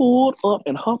pulled up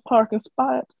in her parking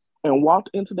spot and walked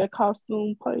into that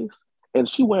costume place, and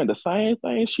she wearing the same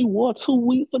thing she wore 2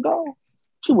 weeks ago,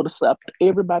 she would have slapped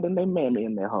everybody and their mammy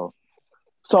in their house.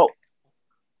 So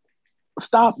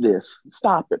stop this.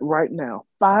 Stop it right now.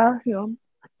 Fire him.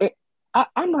 And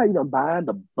I'm not even buying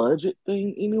the budget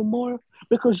thing anymore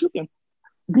because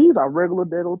these are regular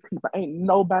dead old people. Ain't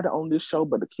nobody on this show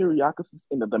but the Kyriakis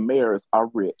and the Damaris are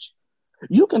rich.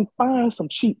 You can find some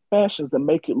cheap fashions that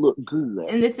make it look good.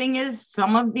 And the thing is,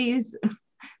 some of these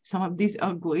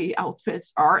ugly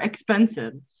outfits are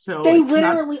expensive. So they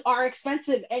literally are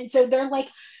expensive. And so they're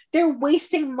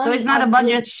wasting money. So it's not a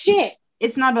budget shit.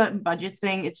 It's not a budget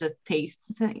thing, it's a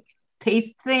taste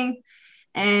thing.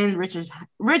 And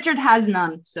Richard has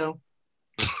none, so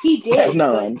he did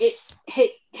none. But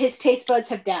his taste buds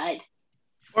have died.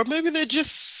 Or maybe they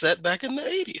just set back in the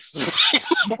 80s.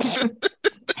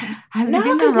 No,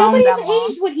 because nobody in the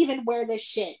 80s would even wear this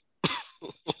shit.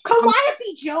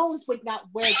 Calliope Jones would not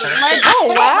wear this.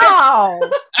 Oh wow.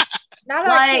 Not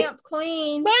our camp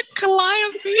queen. Not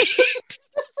Calliope.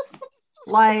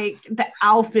 Like the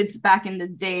outfits back in the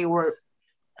day were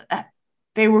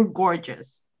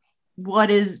gorgeous. What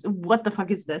the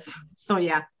fuck is this? So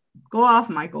yeah, go off,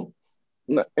 Michael.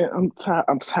 No, I'm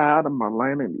tired of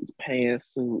Marlena in these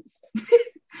pantsuits.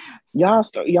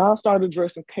 Y'all started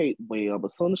dressing Kate well,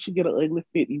 but as soon as she get an ugly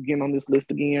fit, you get on this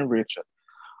list again, Richard.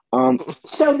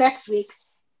 So next week,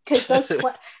 because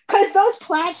those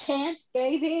plaid pants,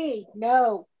 baby,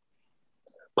 no.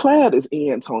 Plaid is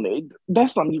in, Tony.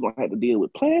 That's something you're gonna have to deal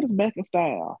with. Plaid is back in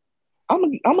style. I'm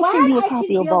gonna send you a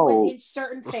copy of Vogue. In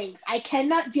certain things, I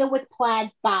cannot deal with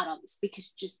plaid bottoms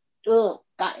because just God,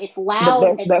 it's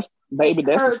loud. That's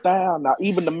the style now.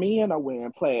 Even the men are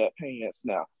wearing plaid pants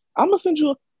now. I'm gonna send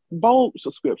you a Vogue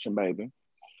subscription, baby.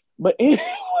 But anyway,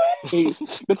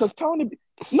 because Tony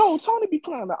be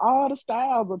playing all the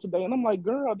styles of today, and I'm like,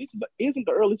 girl, this isn't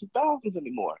the early 2000s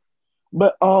anymore.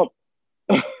 But well,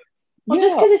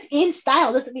 just because it's in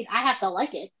style doesn't mean I have to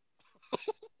like it.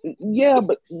 Yeah,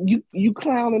 but you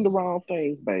clowning the wrong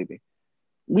things, baby.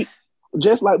 We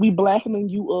just like we blackening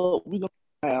you up, we gonna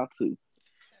style too.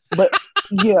 But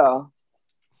yeah,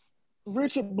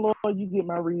 Richard Blood, you get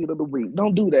my read of the week.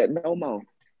 Don't do that no more.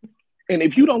 And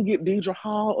if you don't get Deidre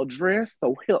Hall a dress,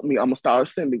 so help me, I'm gonna start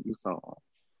sending you some.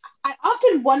 I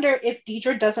often wonder if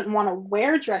Deidre doesn't want to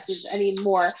wear dresses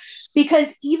anymore,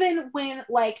 because even when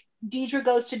like Deidre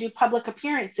goes to do public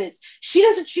appearances, she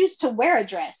doesn't choose to wear a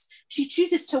dress. She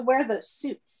chooses to wear those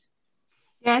suits.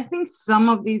 Yeah, I think some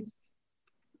of these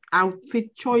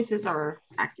outfit choices are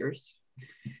actors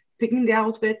picking the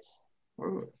outfits.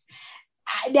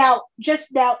 Now,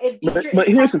 if Deidre but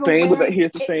here's the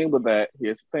thing with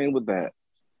that.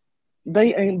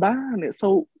 They ain't buying it,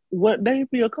 so what they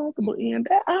feel comfortable in,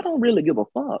 that I don't really give a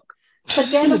fuck. But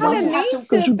then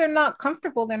if they're not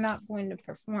comfortable, they're not going to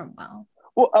perform well.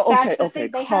 Well, okay,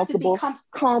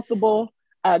 comfortable,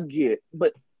 I get,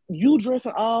 but you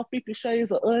dressing all 50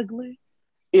 shades of ugly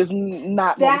is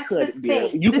not going to cut it there.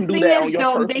 You can do that on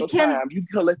your personal time. You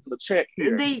collect the check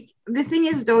here. The thing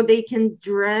is, though, they can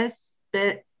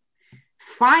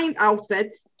find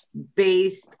outfits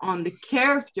based on the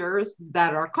characters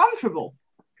that are comfortable.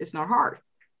 It's not hard.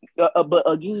 But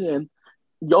again,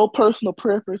 your personal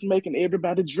preference making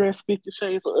everybody dress 50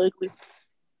 shades of ugly.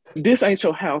 This ain't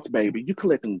your house, baby. You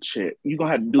collecting the check. You're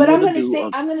gonna have to do. But I'm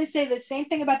gonna say the same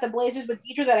thing about the Blazers with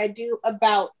Deidre that I do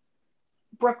about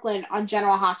Brooklyn on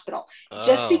General Hospital.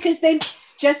 Just because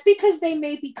they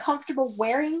may be comfortable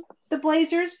wearing the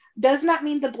Blazers does not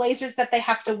mean the Blazers that they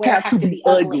have to wear have to be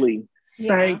ugly.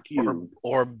 Yeah. Thank you.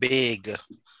 Or big.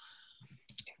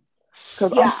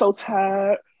 Because I'm so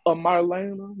tired of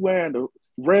Marlena wearing the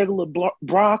regular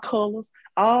bra colors.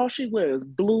 All she wears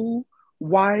blue,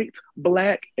 white,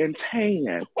 black, and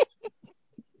tan.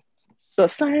 The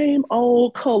same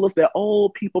old colors that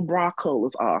old people bra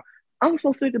colors are. I'm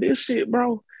so sick of this shit,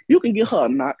 bro. You can get her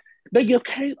not. They give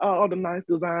Kate all the nice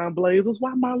design blazers.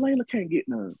 Why Marlena can't get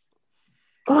none?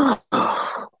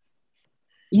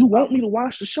 You want me to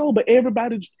watch the show, but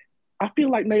everybody, I feel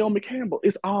like Naomi Campbell,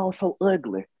 it's all so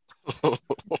ugly.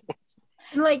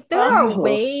 Like there are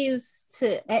ways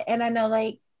to, and I know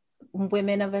like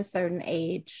women of a certain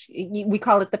age, we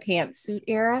call it the pantsuit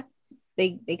era.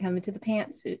 They come into the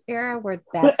pantsuit era where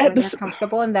that's where they're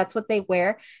comfortable and that's what they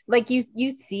wear. Like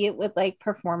you see it with like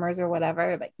performers or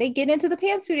whatever. Like they get into the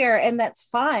pantsuit era and that's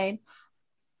fine.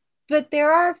 But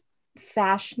there are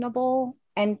fashionable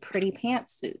and pretty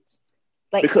pantsuits.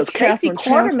 Like because Tracy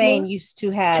Quartermain used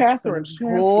to have some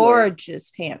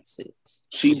gorgeous pantsuits.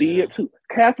 She did too.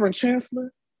 Catherine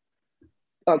Chancellor,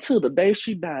 until the day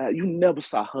she died, you never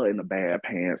saw her in a bad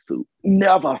pantsuit.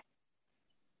 Never.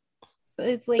 So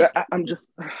it's like I'm just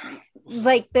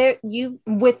like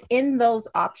within those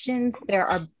options, there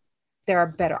are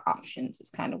better options. Is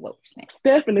kind of what we're saying.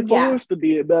 Stephanie Forrester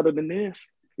did better than this.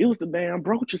 It was the damn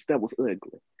brooches that was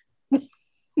ugly.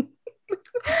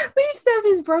 Leave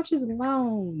Stephanie's brooches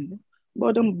alone.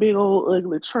 Boy, them big old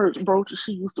ugly church brooches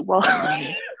she used to rock.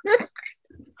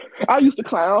 I used to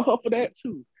clown her for that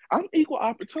too. I'm equal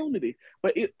opportunity,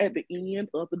 but at the end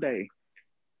of the day,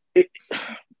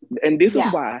 and this is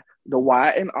why the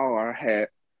Y&R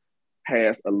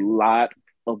has a lot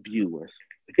of viewers.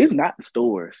 It's not the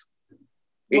stores.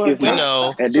 It's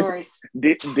not. And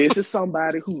this is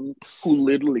somebody who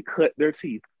literally cut their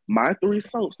teeth. My 3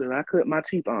 soaps that I cut my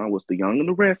teeth on was The Young and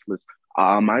the Restless,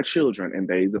 All My Children, and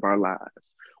Days of Our Lives.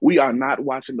 We are not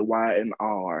watching the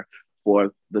Y&R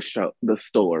for the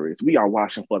stories. We are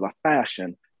watching for the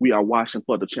fashion. We are watching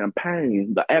for the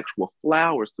champagne, the actual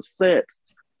flowers, the sets.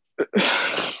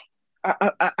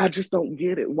 I just don't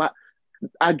get it. Why?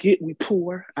 I get we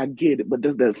poor, I get it, but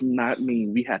this does not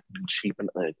mean we have to do cheap and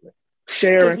ugly.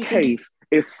 Sharon Case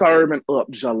is serving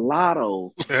up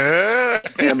gelato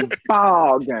and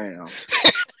ball gowns.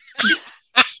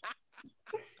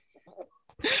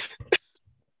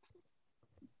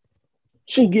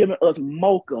 She giving us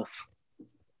mochas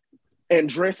and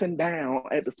dressing down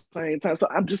at the same time. So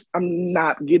I'm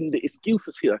not getting the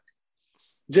excuses here.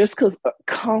 Just because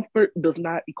comfort does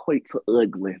not equate to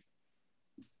ugly.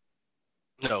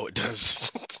 No, it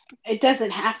does. It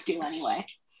doesn't have to anyway.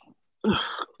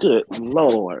 Good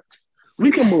Lord.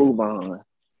 We can move on.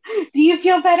 Do you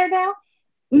feel better now?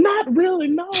 Not really,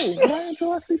 no. Not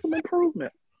until I see some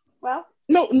improvement. Well,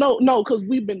 no, because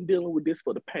we've been dealing with this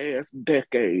for the past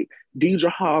decade. Deidre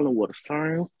Harlan wore the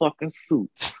same fucking suit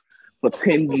for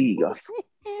 10 years.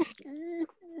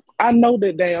 I know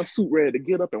that damn suit ready to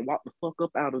get up and walk the fuck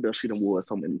up out of there. She done wore it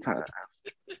so many times.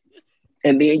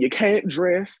 And then you can't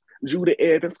dress Judy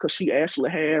Evans because she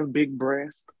actually has big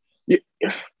breasts.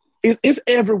 It's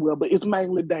everywhere, but it's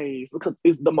mainly Days because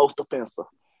it's the most offensive.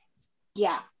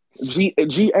 Yeah.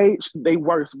 GH, they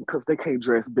worse because they can't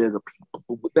dress bigger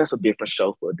people. But that's a different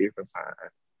show for a different time.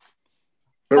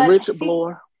 But Richard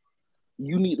Bloor,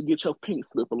 you need to get your pink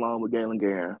slip along with Galen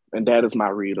Guerin. And that is my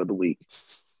read of the week.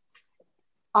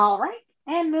 All right.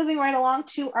 And moving right along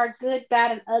to our good,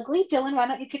 bad, and ugly. Dylan, why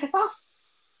don't you kick us off?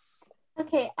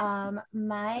 Okay,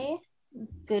 my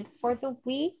good for the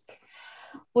week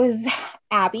was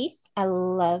Abby. I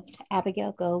loved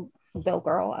Abigail. Go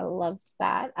girl. I loved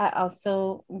that. I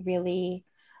also really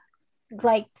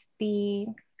liked the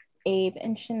Abe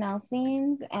and Chanel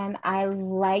scenes, and I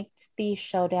liked the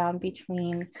showdown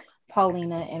between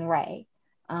Paulina and Ray.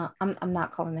 I'm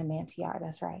not calling them Mantiar,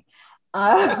 that's right.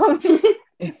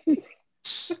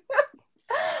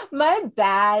 My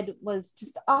bad was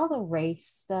just all the Rafe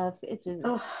stuff. It just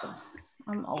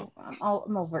I'm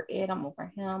over it. I'm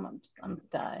over him. I'm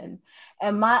done.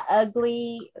 And my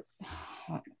ugly,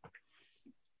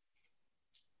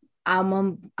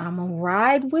 I'm a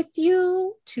ride with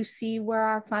you to see where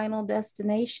our final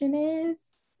destination is,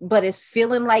 but it's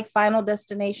feeling like Final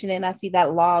Destination, and I see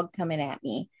that log coming at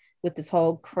me with this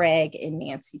whole Craig and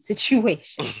Nancy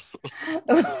situation.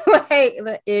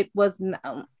 Like it was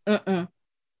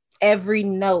every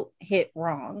note hit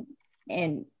wrong,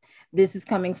 and this is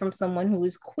coming from someone who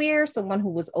is queer, someone who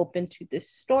was open to this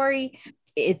story.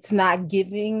 It's not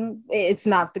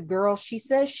the girl she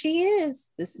says she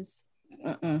is. This is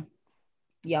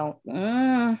y'all.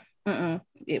 Nope.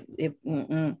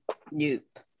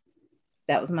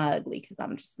 That was my ugly because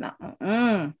I'm just not.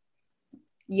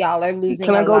 Y'all are losing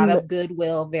a lot of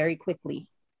goodwill very quickly.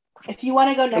 If you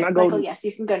want to go next, Michael, yes,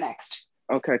 you can go next.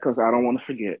 Okay, because I don't want to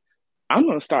forget. I'm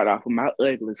going to start off with my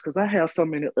uglies because I have so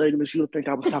many uglies. You'll think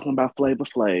I was talking about Flavor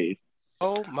Flav.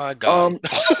 Oh my God.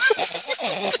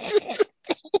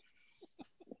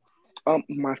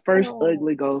 My first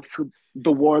ugly goes to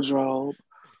the wardrobe.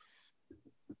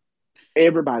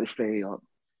 Everybody failed.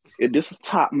 If this is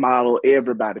top model,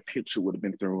 everybody picture would have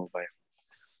been thrown away.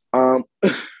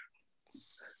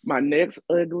 My next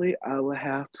ugly, I would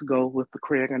have to go with the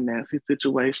Craig and Nancy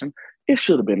situation. It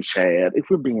should have been Chad. If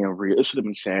we're being real, it should have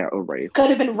been Chad or Rafe. Could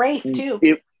have been Rafe too.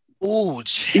 Ooh,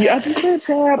 Chad. Yeah, I just said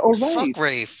Chad or Rafe. Fuck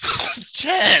Rafe.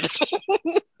 Chad.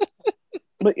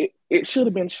 But it should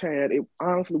have been Chad. It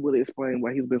honestly would explain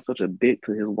why he's been such a dick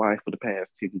to his wife for the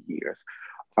past 10 years.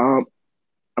 I'm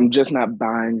just not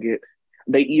buying it.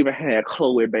 They even had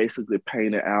Chloe basically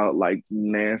painted out like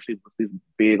Nancy was this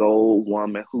big old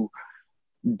woman who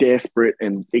desperate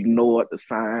and ignored the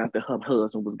signs that her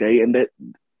husband was gay, and that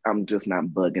I'm just not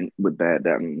bugging with that.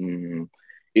 That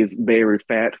it's very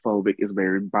fat phobic, it's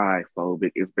very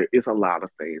biphobic, it's a lot of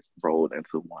things rolled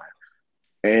into one.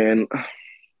 And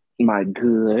my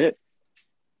good,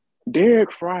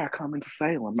 Derek Fry coming to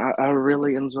Salem. I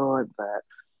really enjoyed that.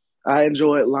 I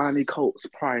enjoyed Lonnie Coates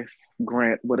Price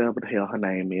Grant, whatever the hell her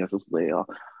name is, as well.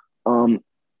 My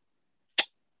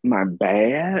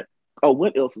bad. Oh,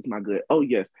 what else is my good? Oh,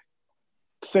 yes.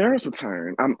 Sarah's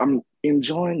return. I'm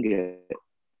enjoying it.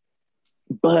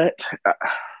 But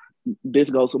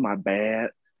this goes with my bad.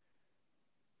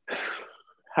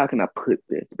 How can I put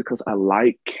this? Because I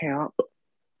like camp.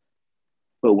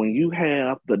 But when you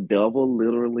have the devil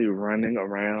literally running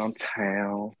around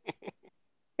town,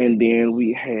 and then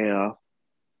we have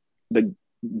the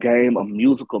game of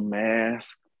musical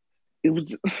mask,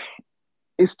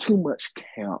 it's too much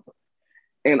camp.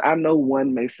 And I know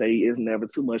one may say it's never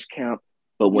too much camp,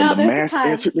 but when the mask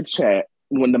entered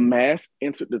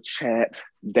the chat,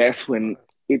 that's when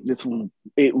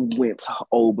it went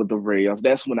over the rails.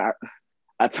 That's when I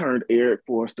turned Eric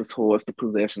Forster towards the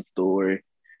possession story.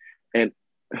 And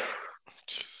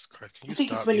Jesus Christ, I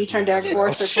think it's when you turn Derek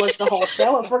Forrester towards the whole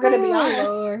show, if we're going to be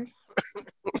honest.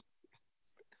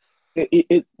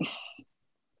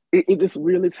 It just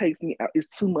really takes me out. It's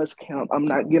too much count. I'm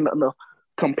not getting enough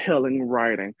compelling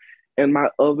writing. And my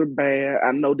other bad,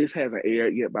 I know this hasn't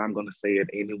aired yet, but I'm going to say it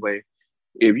anyway.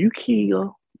 If you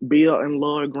kill Bill and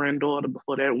Laura granddaughter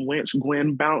before that wench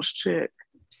Gwen bounce check,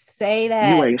 say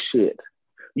that. You ain't shit.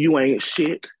 You ain't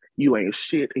shit. You ain't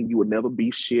shit, and you will never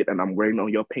be shit. And I'm waiting on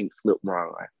your pink slip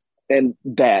run. And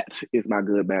that is my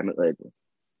good, bad, and ugly.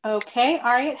 Okay,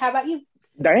 all right. How about you?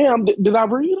 Damn, did I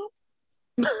read them?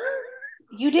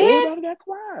 You did? Everybody got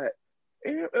quiet.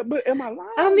 But am I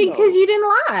lying? I mean, because you didn't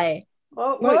lie.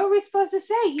 Well, what are we supposed to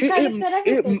say? You kind of said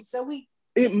everything,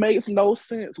 It makes no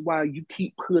sense why you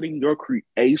keep putting your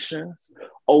creations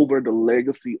over the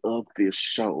legacy of this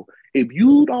show. If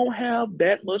you don't have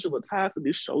that much of a tie to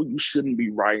this show, you shouldn't be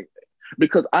writing it.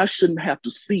 Because I shouldn't have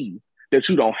to see that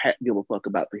you don't give a fuck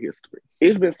about the history.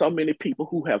 It's been so many people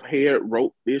who have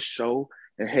wrote this show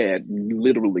and had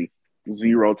literally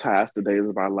zero ties to Days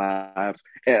of Our Lives,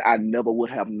 and I never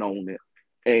would have known it.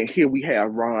 And here we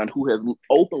have Ron, who has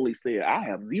openly said, I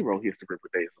have zero history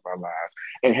with Days of Our Lives,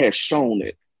 and has shown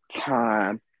it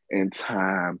time and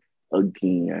time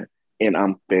again. And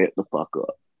I'm fed the fuck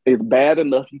up. It's bad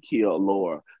enough you killed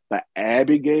Laura, but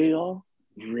Abigail,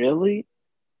 really?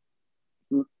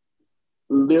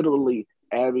 Literally,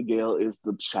 Abigail is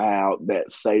the child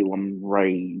that Salem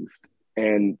raised,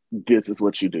 and this is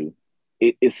what you do.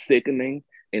 It is sickening,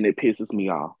 and it pisses me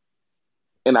off.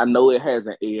 And I know it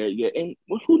hasn't aired yet. And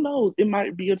who knows? It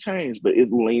might be a change, but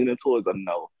it's leaning towards a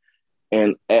no.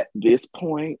 And at this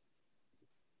point,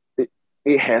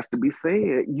 it has to be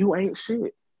said, you ain't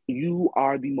shit. You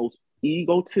are the most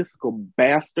egotistical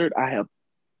bastard I have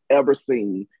ever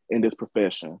seen in this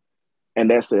profession.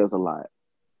 And that says a lot.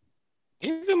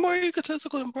 Even more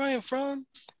egotistical than Brian Franz?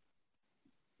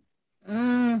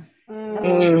 No,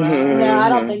 I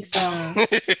don't think so.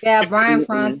 Yeah, Brian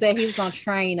Franz said he was gonna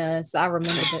train us. I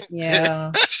remember that.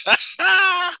 Yeah.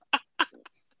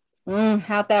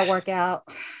 How'd that work out?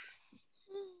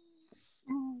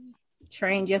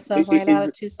 Trained yourself right out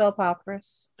of 2 soap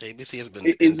operas. ABC has been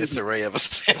in disarray ever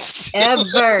since.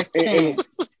 Ever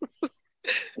since.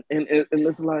 And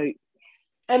it's like,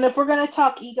 and if we're gonna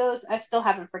talk egos, I still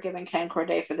haven't forgiven Ken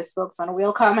Corday for the Spokes on a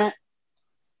Wheel comment.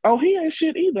 Oh, he ain't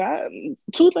shit either.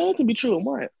 2 things can be true at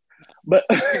once. But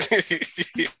and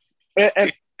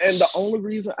the only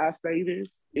reason I say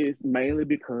this is mainly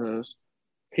because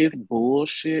his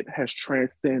bullshit has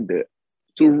transcended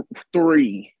through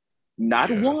 3,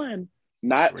 not 1,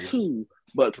 not 2,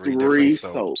 but 3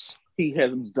 soaps. He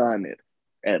has done it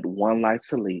at One Life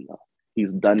to Live.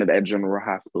 He's done it at General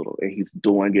Hospital, and he's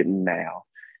doing it now.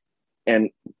 And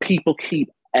people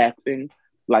keep acting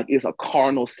like it's a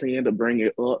carnal sin to bring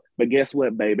it up. But guess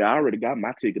what, baby? I already got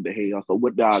my ticket to hell, so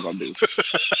what y'all gonna do?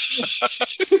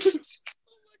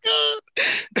 Oh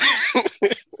my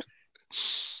God.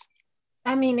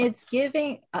 I mean, it's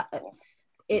giving,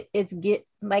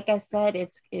 like I said,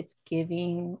 it's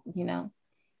giving,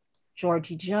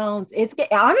 Georgie Jones.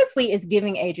 Honestly, it's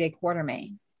giving AJ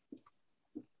Quartermain.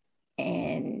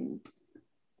 And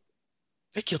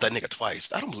they killed that nigga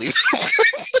twice. I don't believe it.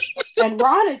 And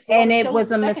Ron is, and it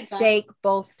was a mistake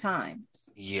both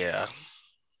times. Yeah,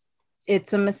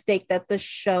 it's a mistake that the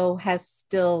show has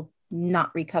still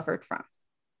not recovered from,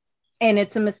 and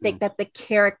it's a mistake that the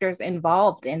characters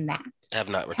involved in that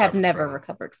have never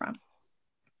recovered from.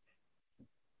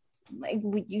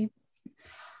 You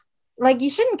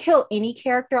shouldn't kill any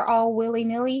character all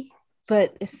willy-nilly,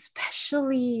 but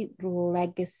especially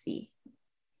legacy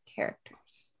characters.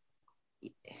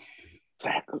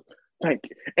 Exactly. Thank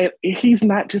you. And he's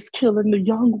not just killing the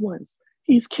young ones;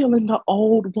 he's killing the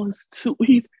old ones too.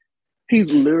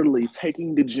 He's literally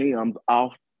taking the gems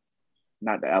off,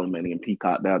 not the aluminium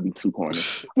peacock, that would be too corny,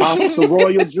 off the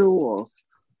royal jewels.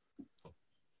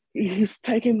 He's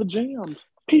taking the gems.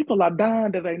 People are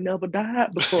dying that they never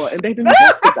died before, and they didn't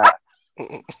have to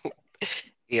die.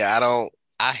 Yeah,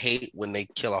 I hate when they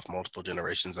kill off multiple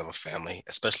generations of a family,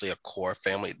 especially a core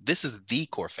family. This is the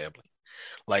core family.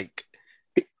 Like,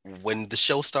 when the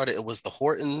show started, it was the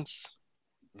Hortons,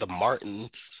 the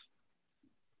Martins.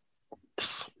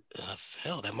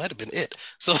 Hell, that might have been it.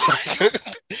 So,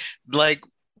 the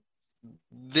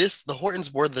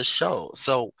Hortons were the show.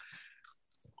 So,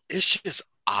 it's just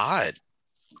odd.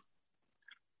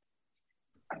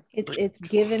 It's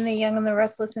giving the Young and the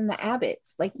Restless and the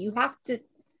Abbotts. Like, you have to,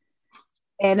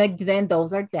 and again,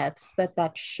 those are deaths that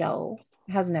show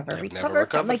has never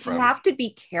recovered from. Like, you have to be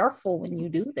careful when you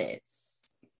do this.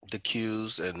 The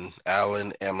Q's and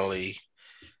Alan, Emily,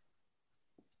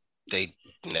 They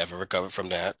never recovered from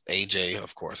that. AJ,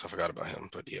 of course, I forgot about him,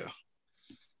 but yeah.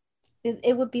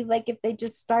 It would be like if they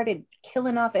just started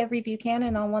killing off every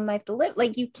Buchanan on One Life to Live.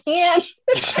 Like you can't.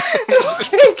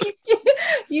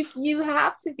 you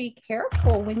have to be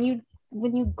careful when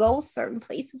you go certain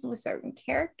places with certain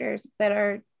characters that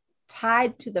are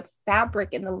tied to the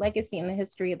fabric and the legacy and the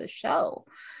history of the show.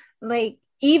 Like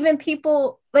even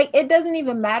people, like it doesn't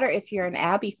even matter if you're an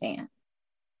Abby fan.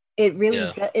 It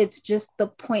really it's just the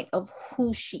point of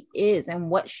who she is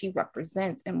and what she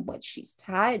represents and what she's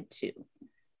tied to.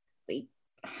 Like,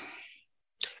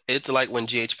 it's like when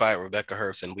GH fired Rebecca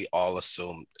Herbst and we all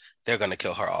assumed they're going to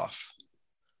kill her off.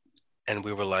 And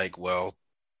we were like, well,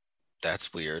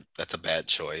 that's weird. That's a bad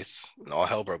choice. And all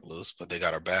hell broke loose, but they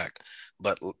got her back.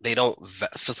 But they don't,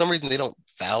 for some reason, they don't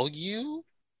value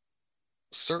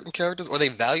certain characters, or they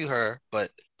value her, but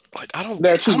like, I don't.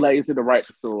 They're too lazy to write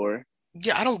the story.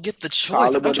 Yeah, I don't get the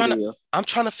choice. I'm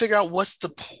trying to figure out what's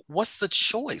the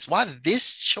choice. Why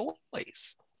this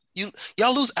choice?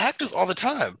 Y'all lose actors all the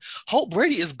time. Hope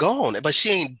Brady is gone, but she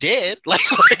ain't dead. Like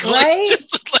right?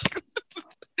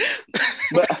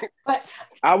 But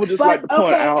I would just like to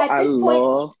point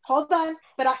out, hold on,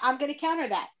 but I'm going to counter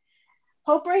that.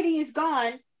 Hope Brady is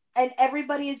gone, and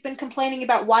everybody has been complaining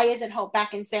about why isn't Hope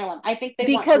back in Salem. I think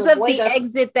because of the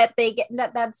exit that they get.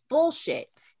 That's bullshit.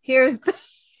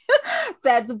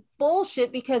 That's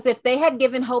bullshit, because if they had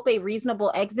given Hope a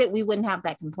reasonable exit, we wouldn't have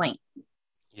that complaint.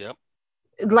 Yep.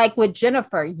 Like with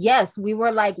Jennifer, yes, we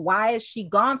were like, why is she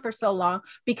gone for so long?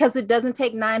 Because it doesn't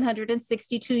take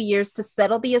 962 years to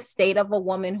settle the estate of a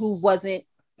woman who wasn't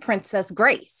Princess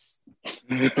Grace.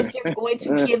 If you're going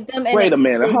to give them an wait a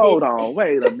minute, hold on,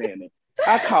 wait a minute.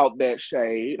 I caught that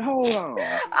shade. Hold on.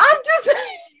 I'm just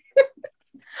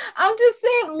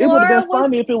saying, it would have been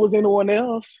funny if it was anyone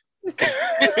else.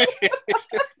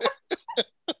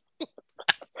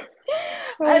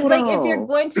 Like if you're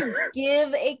going to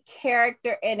give a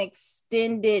character an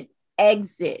extended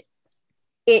exit,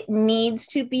 it needs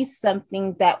to be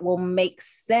something that will make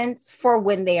sense for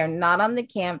when they are not on the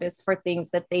canvas, for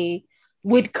things that they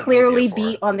would clearly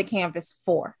be on the canvas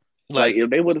for. Like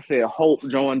if they would have said Hope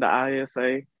joined the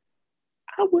ISA,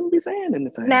 I wouldn't be saying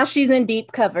anything. Now she's in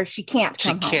deep cover. She can't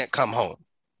come home.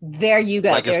 There you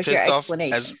go. Like, there's your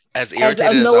explanation. As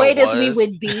irritated annoyed as we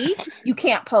would be, you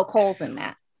can't poke holes in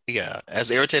that. Yeah,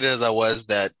 as irritated as I was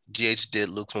that GH did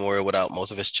Luke's memorial without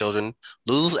most of his children,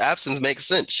 Lulu's absence makes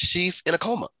sense. She's in a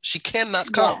coma. She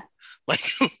cannot come.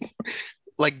 Yeah.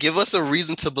 Like, give us a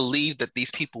reason to believe that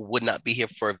these people would not be here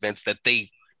for events that they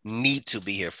need to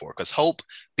be here for. Because Hope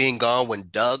being gone when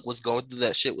Doug was going through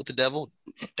that shit with the devil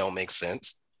don't make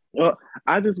sense. Well,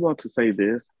 I just want to say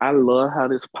this. I love how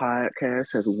this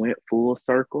podcast has went full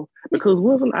circle, because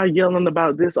wasn't I yelling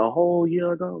about this a whole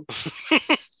year ago?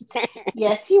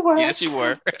 Yes, you were. Yes, you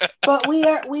were. But we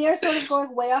are sort of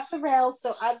going way off the rails,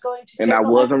 so I'm going to. And I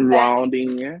wasn't wrong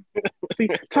then. See,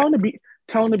 Tony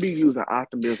be using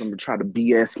optimism to try to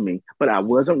BS me, but I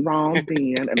wasn't wrong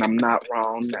then, and I'm not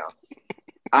wrong now.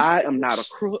 I am not a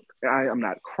crook. I am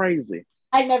not crazy.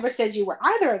 I never said you were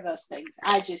either of those things.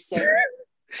 I just said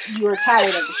you were tired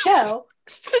of the show,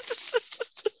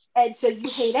 and so you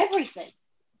hate everything.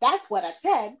 That's what I've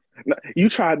said. No, you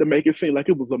tried to make it seem like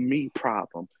it was a me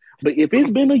problem. But if it's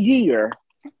been a year,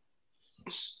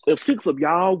 if 6 of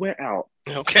y'all went out.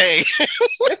 Okay.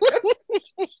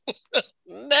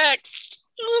 Next.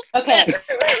 Okay.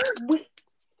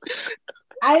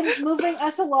 I'm moving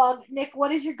us along. Nick,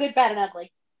 what is your good, bad, and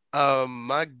ugly?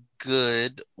 My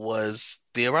good was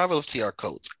the arrival of TR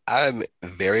Coates. I'm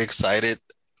very excited.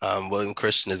 William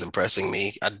Christian is impressing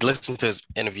me. I listened to his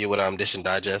interview with Dish and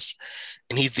Digest,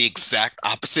 and he's the exact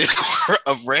opposite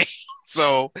of Ray.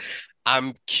 So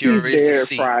I'm curious to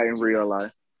see. Fry in real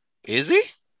life. Is he?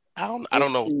 I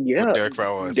don't know what Derek Fry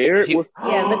was.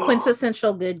 The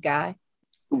quintessential good guy.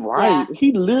 Right. Yeah.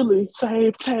 He literally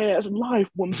saved Taz's life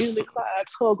when Billy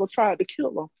Clyde's Huggle tried to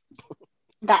kill him.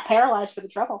 Got paralyzed for the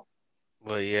trouble.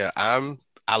 Well, yeah,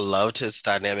 I loved his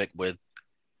dynamic with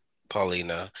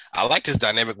Paulina. I liked his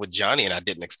dynamic with Johnny, and I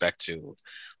didn't expect to.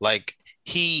 Like,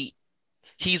 he's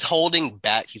holding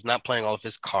back. He's not playing all of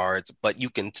his cards, but you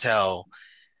can tell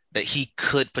that he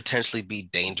could potentially be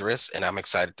dangerous, and I'm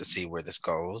excited to see where this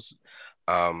goes.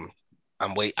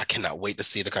 I cannot wait to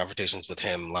see the confrontations with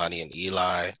him, Lonnie, and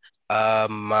Eli.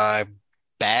 My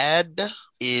bad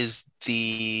is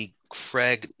the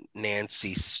Craig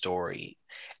Nancy story,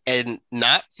 and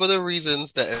not for the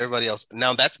reasons that everybody else.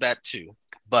 Now that's bad too,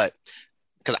 but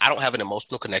because I don't have an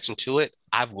emotional connection to it,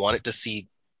 I've wanted to see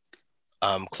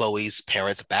Chloe's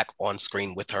parents back on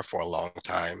screen with her for a long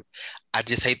time. I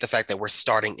just hate the fact that we're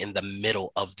starting in the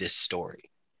middle of this story.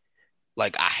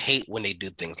 Like, I hate when they do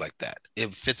things like that.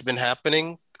 If it's been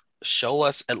happening, show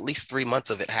us at least 3 months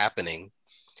of it happening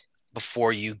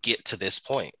before you get to this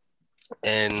point.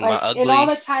 And like, my ugly... in all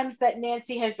the times that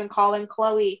Nancy has been calling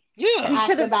Chloe, yeah, we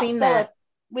could have seen Philip, that.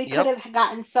 We could have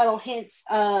gotten subtle hints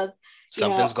of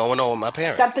something's going on with my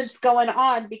parents. Something's going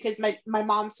on because my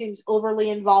mom seems overly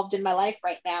involved in my life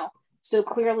right now. So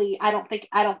clearly, I don't think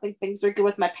things are good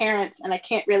with my parents, and I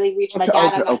can't really reach my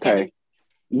dad. Okay.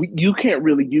 You can't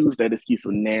really use that excuse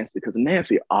for Nancy because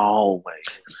Nancy always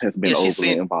has been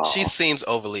overly involved. She seems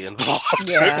overly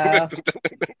involved. Yeah.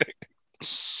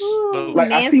 Ooh, like,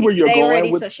 Nancy, I see where you're going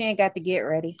ready, with... so she ain't got to get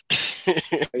ready.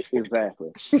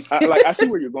 Exactly. I see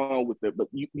where you're going with it, but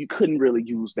you couldn't really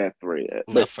use that thread.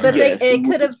 But it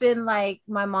could have been like,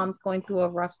 my mom's going through a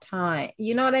rough time.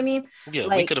 You know what I mean? Yeah,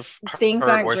 like, we could have things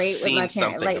aren't great with my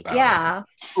parents. Like, yeah.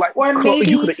 Like, or maybe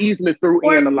you could have easily threw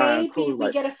in the line. Maybe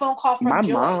we get a phone call from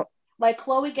Joy. Mom. Like,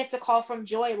 Chloe gets a call from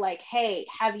Joy, like, hey,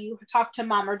 have you talked to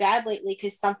mom or dad lately?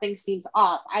 Because something seems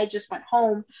off. I just went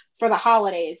home for the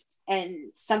holidays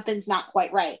and something's not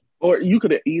quite right. Or you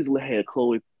could have easily had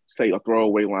Chloe say a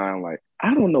throwaway line like,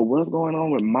 I don't know what's going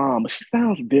on with mom, but she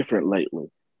sounds different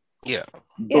lately. Yeah.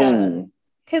 Boom.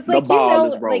 Because, like, you know,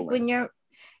 like, when you're...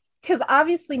 Because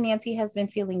obviously Nancy has been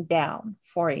feeling down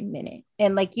for a minute.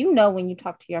 And, like, you know when you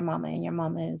talk to your mama and your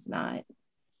mama is not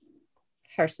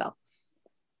herself.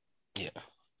 Yeah.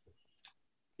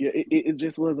 Yeah, it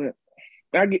just wasn't...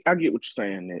 I get what you're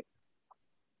saying, Nick.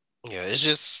 Yeah, it's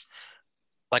just...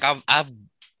 Like, I've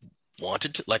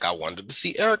wanted to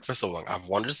see Eric for so long. I've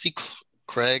wanted to see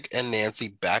Craig and Nancy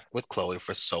back with Chloe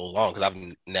for so long because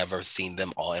I've never seen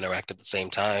them all interact at the same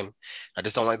time. I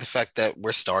just don't like the fact that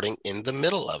we're starting in the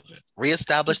middle of it.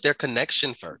 Reestablish their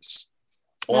connection first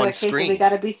on screen. We got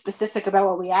to be specific about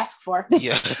what we ask for.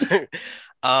 Yeah.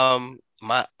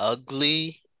 My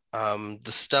ugly, the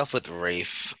stuff with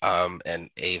Rafe, and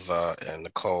Ava and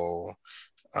Nicole,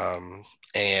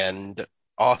 and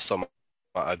also my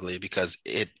ugly because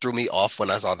it threw me off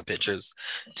when I saw the pictures.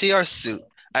 TR's suit,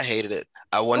 I hated it.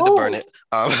 I wanted to burn it.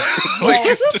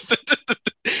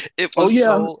 It was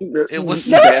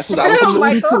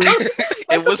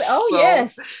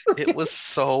it was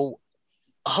so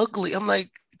ugly. I'm like,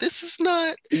 this is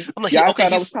not. I'm like, yeah, I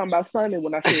thought I was talking about Sunday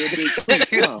when I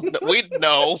said we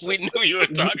knew you were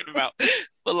talking about,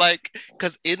 but like,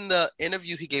 because in the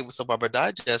interview he gave with Soap Opera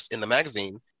Digest in the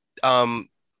magazine,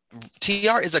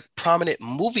 TR is a prominent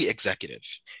movie executive.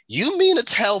 You mean to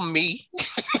tell me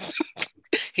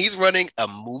he's running a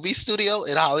movie studio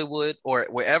in Hollywood or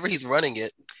wherever he's running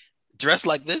it, dressed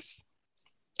like this,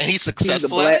 and he's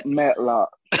successful? He's a black Matlock.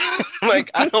 Like,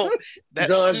 I don't. That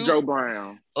Judge suit, Joe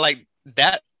Brown. Like,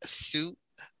 that suit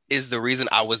is the reason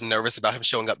I was nervous about him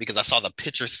showing up because I saw the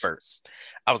pictures first.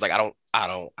 I was like, I don't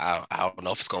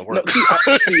know if it's gonna work.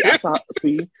 No,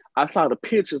 I saw the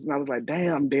pictures and I was like,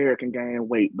 damn, Derek can gain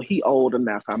weight, but he old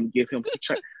enough. I'm gonna give him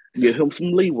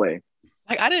some leeway.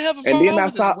 Like, I didn't have a problem with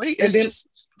his weight. It's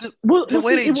just the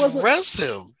way they dress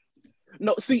him.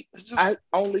 No, see, I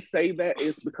only say that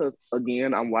is because,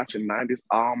 again, I'm watching 90s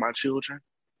All My Children,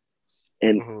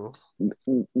 and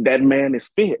that man is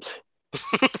fit.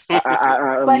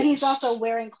 But he's also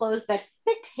wearing clothes that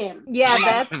fit him.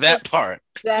 Yeah, that part.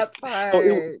 That part.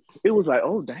 So it was like,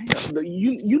 oh damn!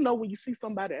 You know when you see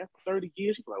somebody after 30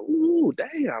 years, you're like, ooh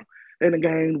damn, and they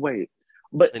gained weight.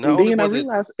 But then I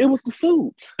realized it was the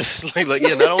suit.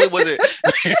 Yeah, not only was it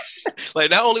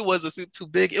not only was the suit too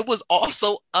big, it was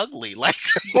also ugly. Like,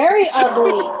 very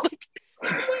ugly.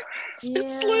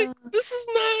 It's like, this is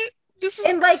not.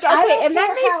 And like, okay, and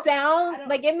that may sound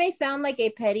like, it may sound like a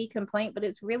petty complaint, but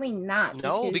it's really not.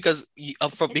 No, because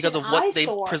of what they've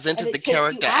presented the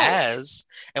character as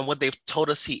and what they've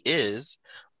told us he is.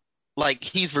 Like,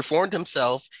 he's reformed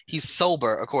himself. He's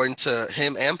sober, according to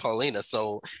him and Paulina.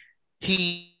 So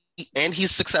he's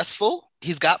successful.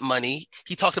 He's got money.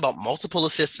 He talked about multiple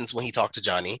assistants when he talked to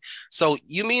Johnny. So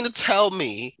you mean to tell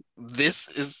me this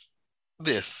is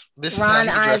Ron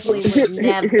Isley would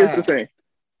never.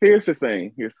 Here's the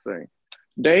thing.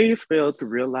 Dave failed to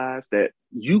realize that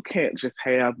you can't just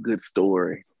have good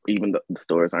story, even though the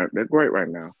stories aren't that great right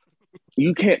now.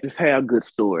 You can't just have good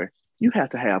story. You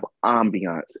have to have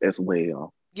ambiance as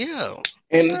well. Yeah.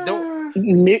 And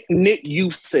Nick, you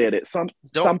said it. Some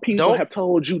people have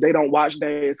told you they don't watch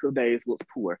Days because Days looks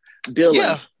poor.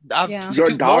 Dylan, your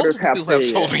daughters have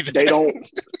told me that. They don't.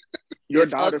 Your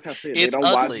daughters have said they don't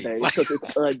watch Days because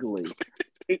it's ugly.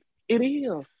 It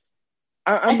is.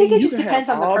 I think it just depends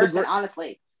on the person,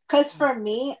 honestly. Because for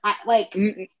me,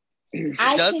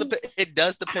 it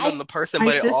does depend on the person,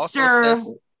 but it also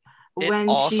says It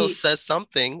also says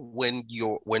something when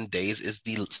Days is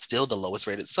still the lowest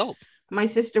rated soap. My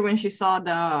sister, when she saw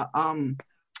the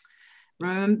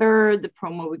remember the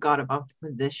promo we got about the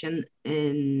position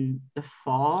in the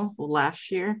fall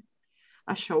last year?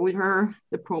 I showed her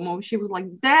the promo. She was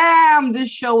like, "Damn, this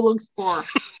show looks poor."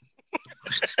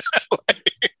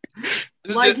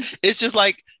 It's just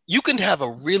like you can have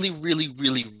a really, really,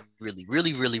 really, really,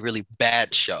 really, really, really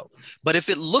bad show, but if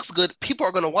it looks good, people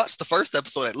are going to watch the first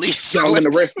episode at least. Young and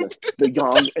the Restless. The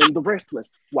Young and the Restless.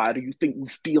 Why do you think we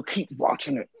still keep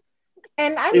watching it?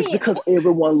 And it's because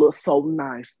everyone looks so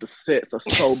nice. The sets are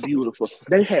so beautiful.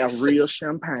 They have real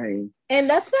champagne. And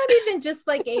that's not even just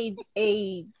like a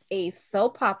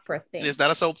soap opera thing. It's not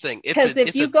a soap thing. Because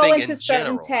if you go into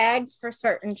certain tags for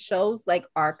certain shows like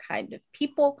Our Kind of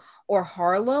People or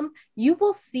Harlem, you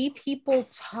will see people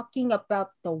talking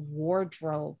about the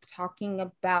wardrobe, talking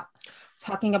about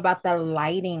the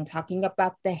lighting, talking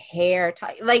about the hair,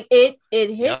 like it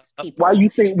hits people. Why you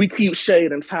think we keep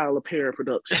Shade and Tyler Perry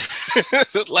production?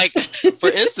 Like, for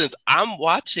instance, I'm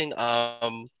watching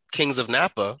Kings of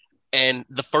Napa, and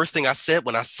the first thing I said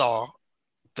when I saw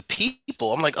the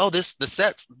people, I'm like, oh, this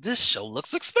show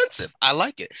looks expensive. I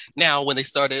like it. Now, when they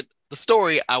started the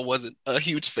story, I wasn't a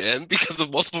huge fan because of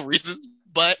multiple reasons,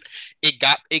 but it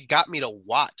got me to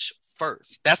watch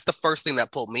first. That's the first thing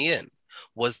that pulled me in,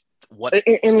 was what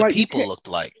the people looked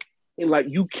like. And like,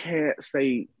 you can't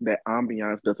say that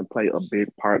ambiance doesn't play a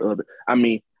big part of it. I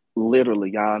mean,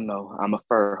 literally, y'all know I'm a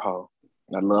fur hoe.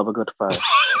 I love a good fur.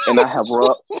 And I have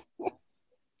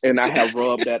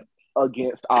rubbed that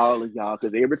against all of y'all,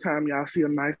 because every time y'all see a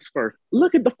nice fur,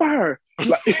 look at the fur.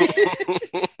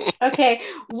 Okay,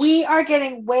 we are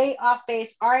getting way off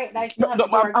base. All right, I still have to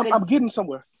do our good... I'm getting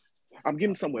somewhere.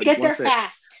 Get there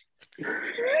fast.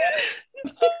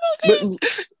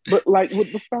 but like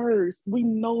with the furs, we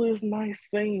know there's nice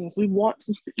things. We want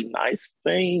to see nice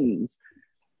things.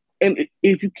 And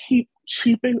if you keep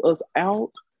cheaping us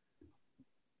out,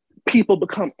 people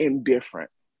become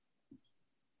indifferent.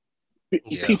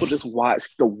 Yeah. People just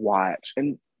watch the watch.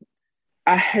 And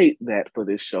I hate that for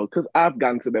this show, because I've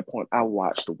gotten to that point. I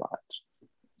watch the watch.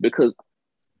 Because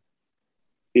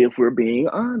if we're being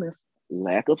honest,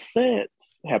 lack of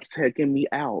sets have taken me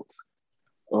out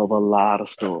of a lot of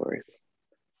stories.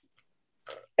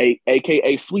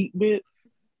 AKA sweet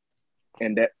bits.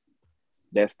 And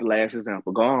that's the last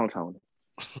example. Go on, Tony.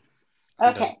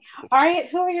 Okay. All right.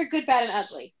 Who are your good, bad, and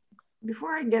ugly?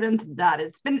 Before I get into that,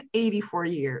 it's been 84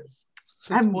 years.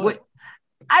 I've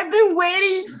been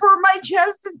waiting for my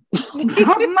chance to talk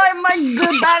my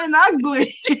good, bad, and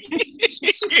ugly.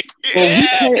 Well, we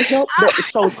can't help that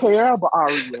it's so terrible,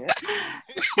 Ariette.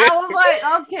 I was like,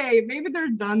 okay, maybe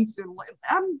they're done soon.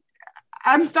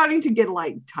 I'm starting to get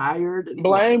like tired.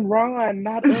 Blame Ron,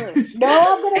 not us. No,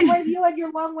 I'm gonna blame you and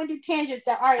your long-winded tangents.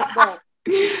 All right, go.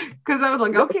 Because I was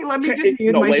like, okay, let me just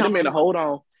mute myself. Wait a minute, hold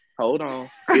on.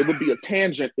 It would be a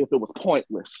tangent if it was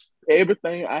pointless.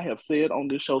 Everything I have said on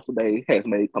this show today has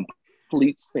made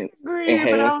complete sense and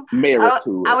has merit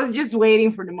to it. I was just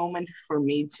waiting for the moment for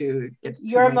me to get.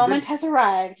 Your moment has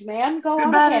arrived, ma'am. Go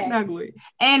on ahead. And ugly.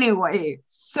 Anyway,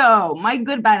 so my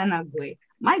good, bad, and ugly.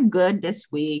 My good this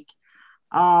week,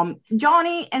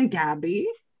 Johnny and Gabby.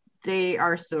 They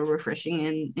are so refreshing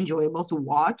and enjoyable to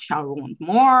watch. I want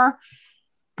more,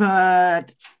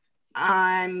 but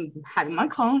I'm having my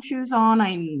clown shoes on.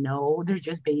 I know they're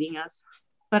just baiting us,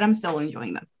 but I'm still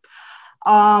enjoying them.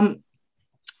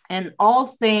 And all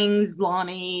things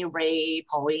Lonnie, Ray,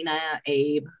 Paulina,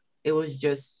 Abe, it was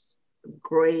just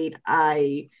great.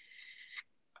 I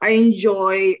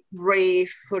enjoy Ray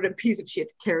for the piece of shit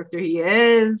character he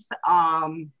is.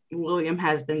 William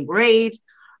has been great.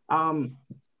 I'm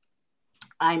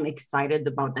excited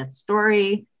about that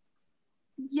story.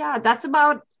 Yeah, that's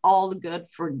about all the good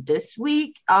for this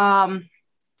week. The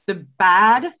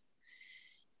bad,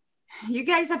 you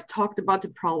guys have talked about the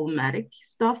problematic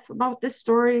stuff about this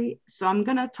story, so I'm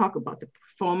gonna talk about the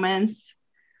performance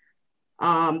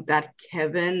that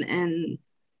Kevin and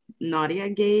Nadia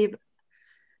gave.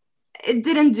 It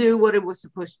didn't do what it was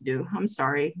supposed to do. I'm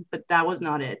sorry, but that was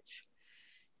not it.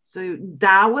 So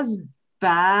that was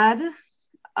bad.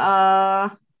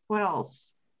 What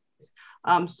else?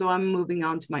 So I'm moving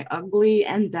on to my ugly,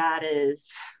 and that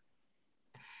is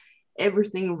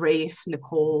everything Rafe,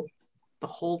 Nicole, the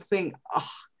whole thing. Ugh.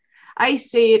 I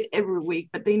say it every week,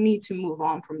 but they need to move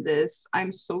on from this.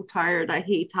 I'm so tired. I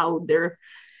hate how they're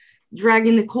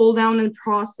dragging Nicole down in the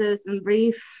process, and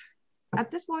Rafe, at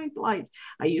this point, like,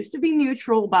 I used to be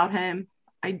neutral about him.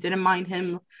 I didn't mind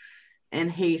him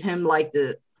and hate him like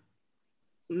the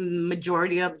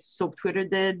majority of soap Twitter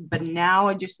did, but now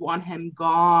I just want him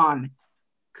gone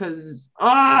because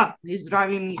he's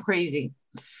driving me crazy.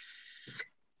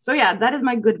 So yeah, that is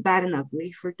my good, bad, and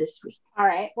ugly for this week. All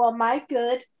right. Well, my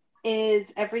good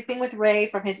is everything with Ray,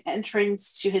 from his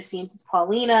entrance to his scenes with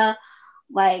Paulina.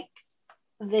 Like,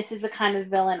 this is the kind of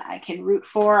villain I can root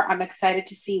for. I'm excited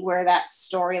to see where that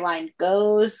storyline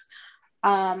goes.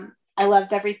 I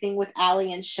loved everything with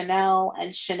Allie and Chanel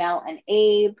and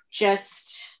Abe.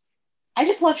 I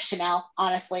just love Chanel,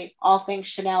 honestly. All things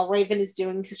Chanel. Raven is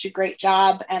doing such a great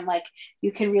job, and like,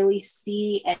 you can really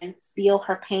see and feel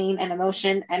her pain and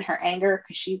emotion and her anger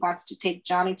because she wants to take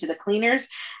Johnny to the cleaners.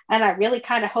 And I really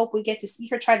kind of hope we get to see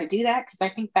her try to do that, because I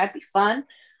think that'd be fun.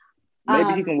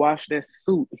 Maybe he can wash that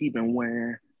suit he been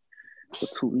wearing for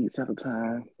 2 weeks at a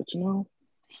time. But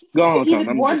go on, He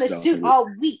even worn the suit all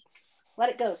week. Let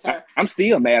it go, sir. I'm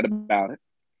still mad about it.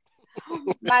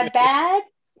 My bad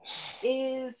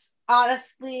is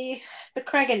honestly the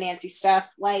Craig and Nancy stuff.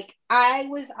 Like, I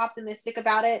was optimistic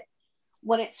about it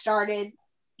when it started,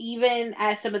 even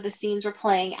as some of the scenes were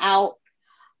playing out,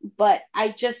 but I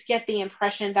just get the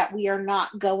impression that we are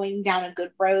not going down a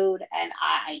good road, and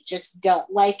I just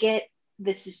don't like it.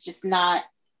 This is just not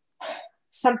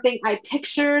something I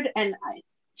pictured, and I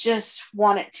just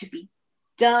want it to be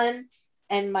done.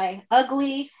 And my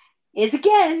ugly is,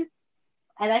 again,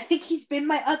 and I think he's been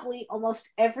my ugly almost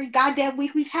every goddamn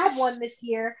week we've had one this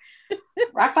year,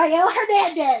 Rafael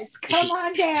Hernandez, come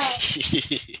on down.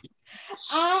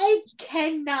 I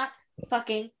cannot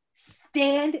fucking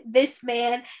stand this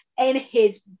man and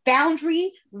his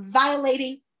boundary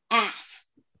violating ass.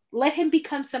 Let him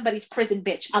become somebody's prison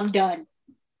bitch. I'm done.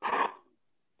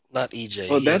 Not EJ.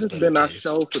 Well, that has been our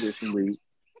show for this week.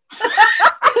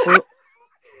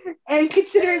 And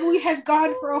considering we have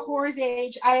gone for a whore's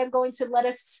age, I am going to let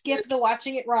us skip the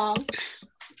watching it wrong.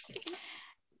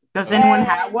 Does anyone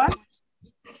have one?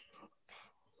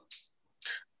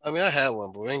 I mean, I had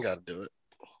one, but we ain't got to do it.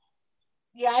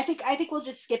 Yeah, I think we'll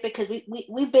just skip it because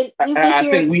we've been here. I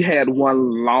think we had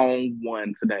one long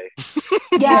one today.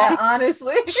 Yeah,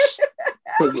 honestly.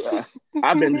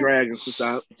 I've been dragging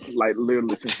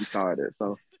literally since we started.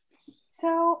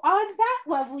 So on that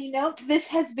lovely note, this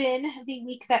has been the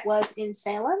week that was in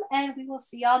Salem, and we will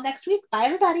see y'all next week. Bye,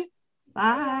 everybody.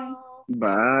 Bye.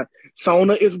 Bye.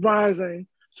 Sona is rising.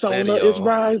 Sona is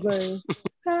rising.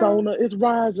 Sona is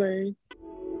rising.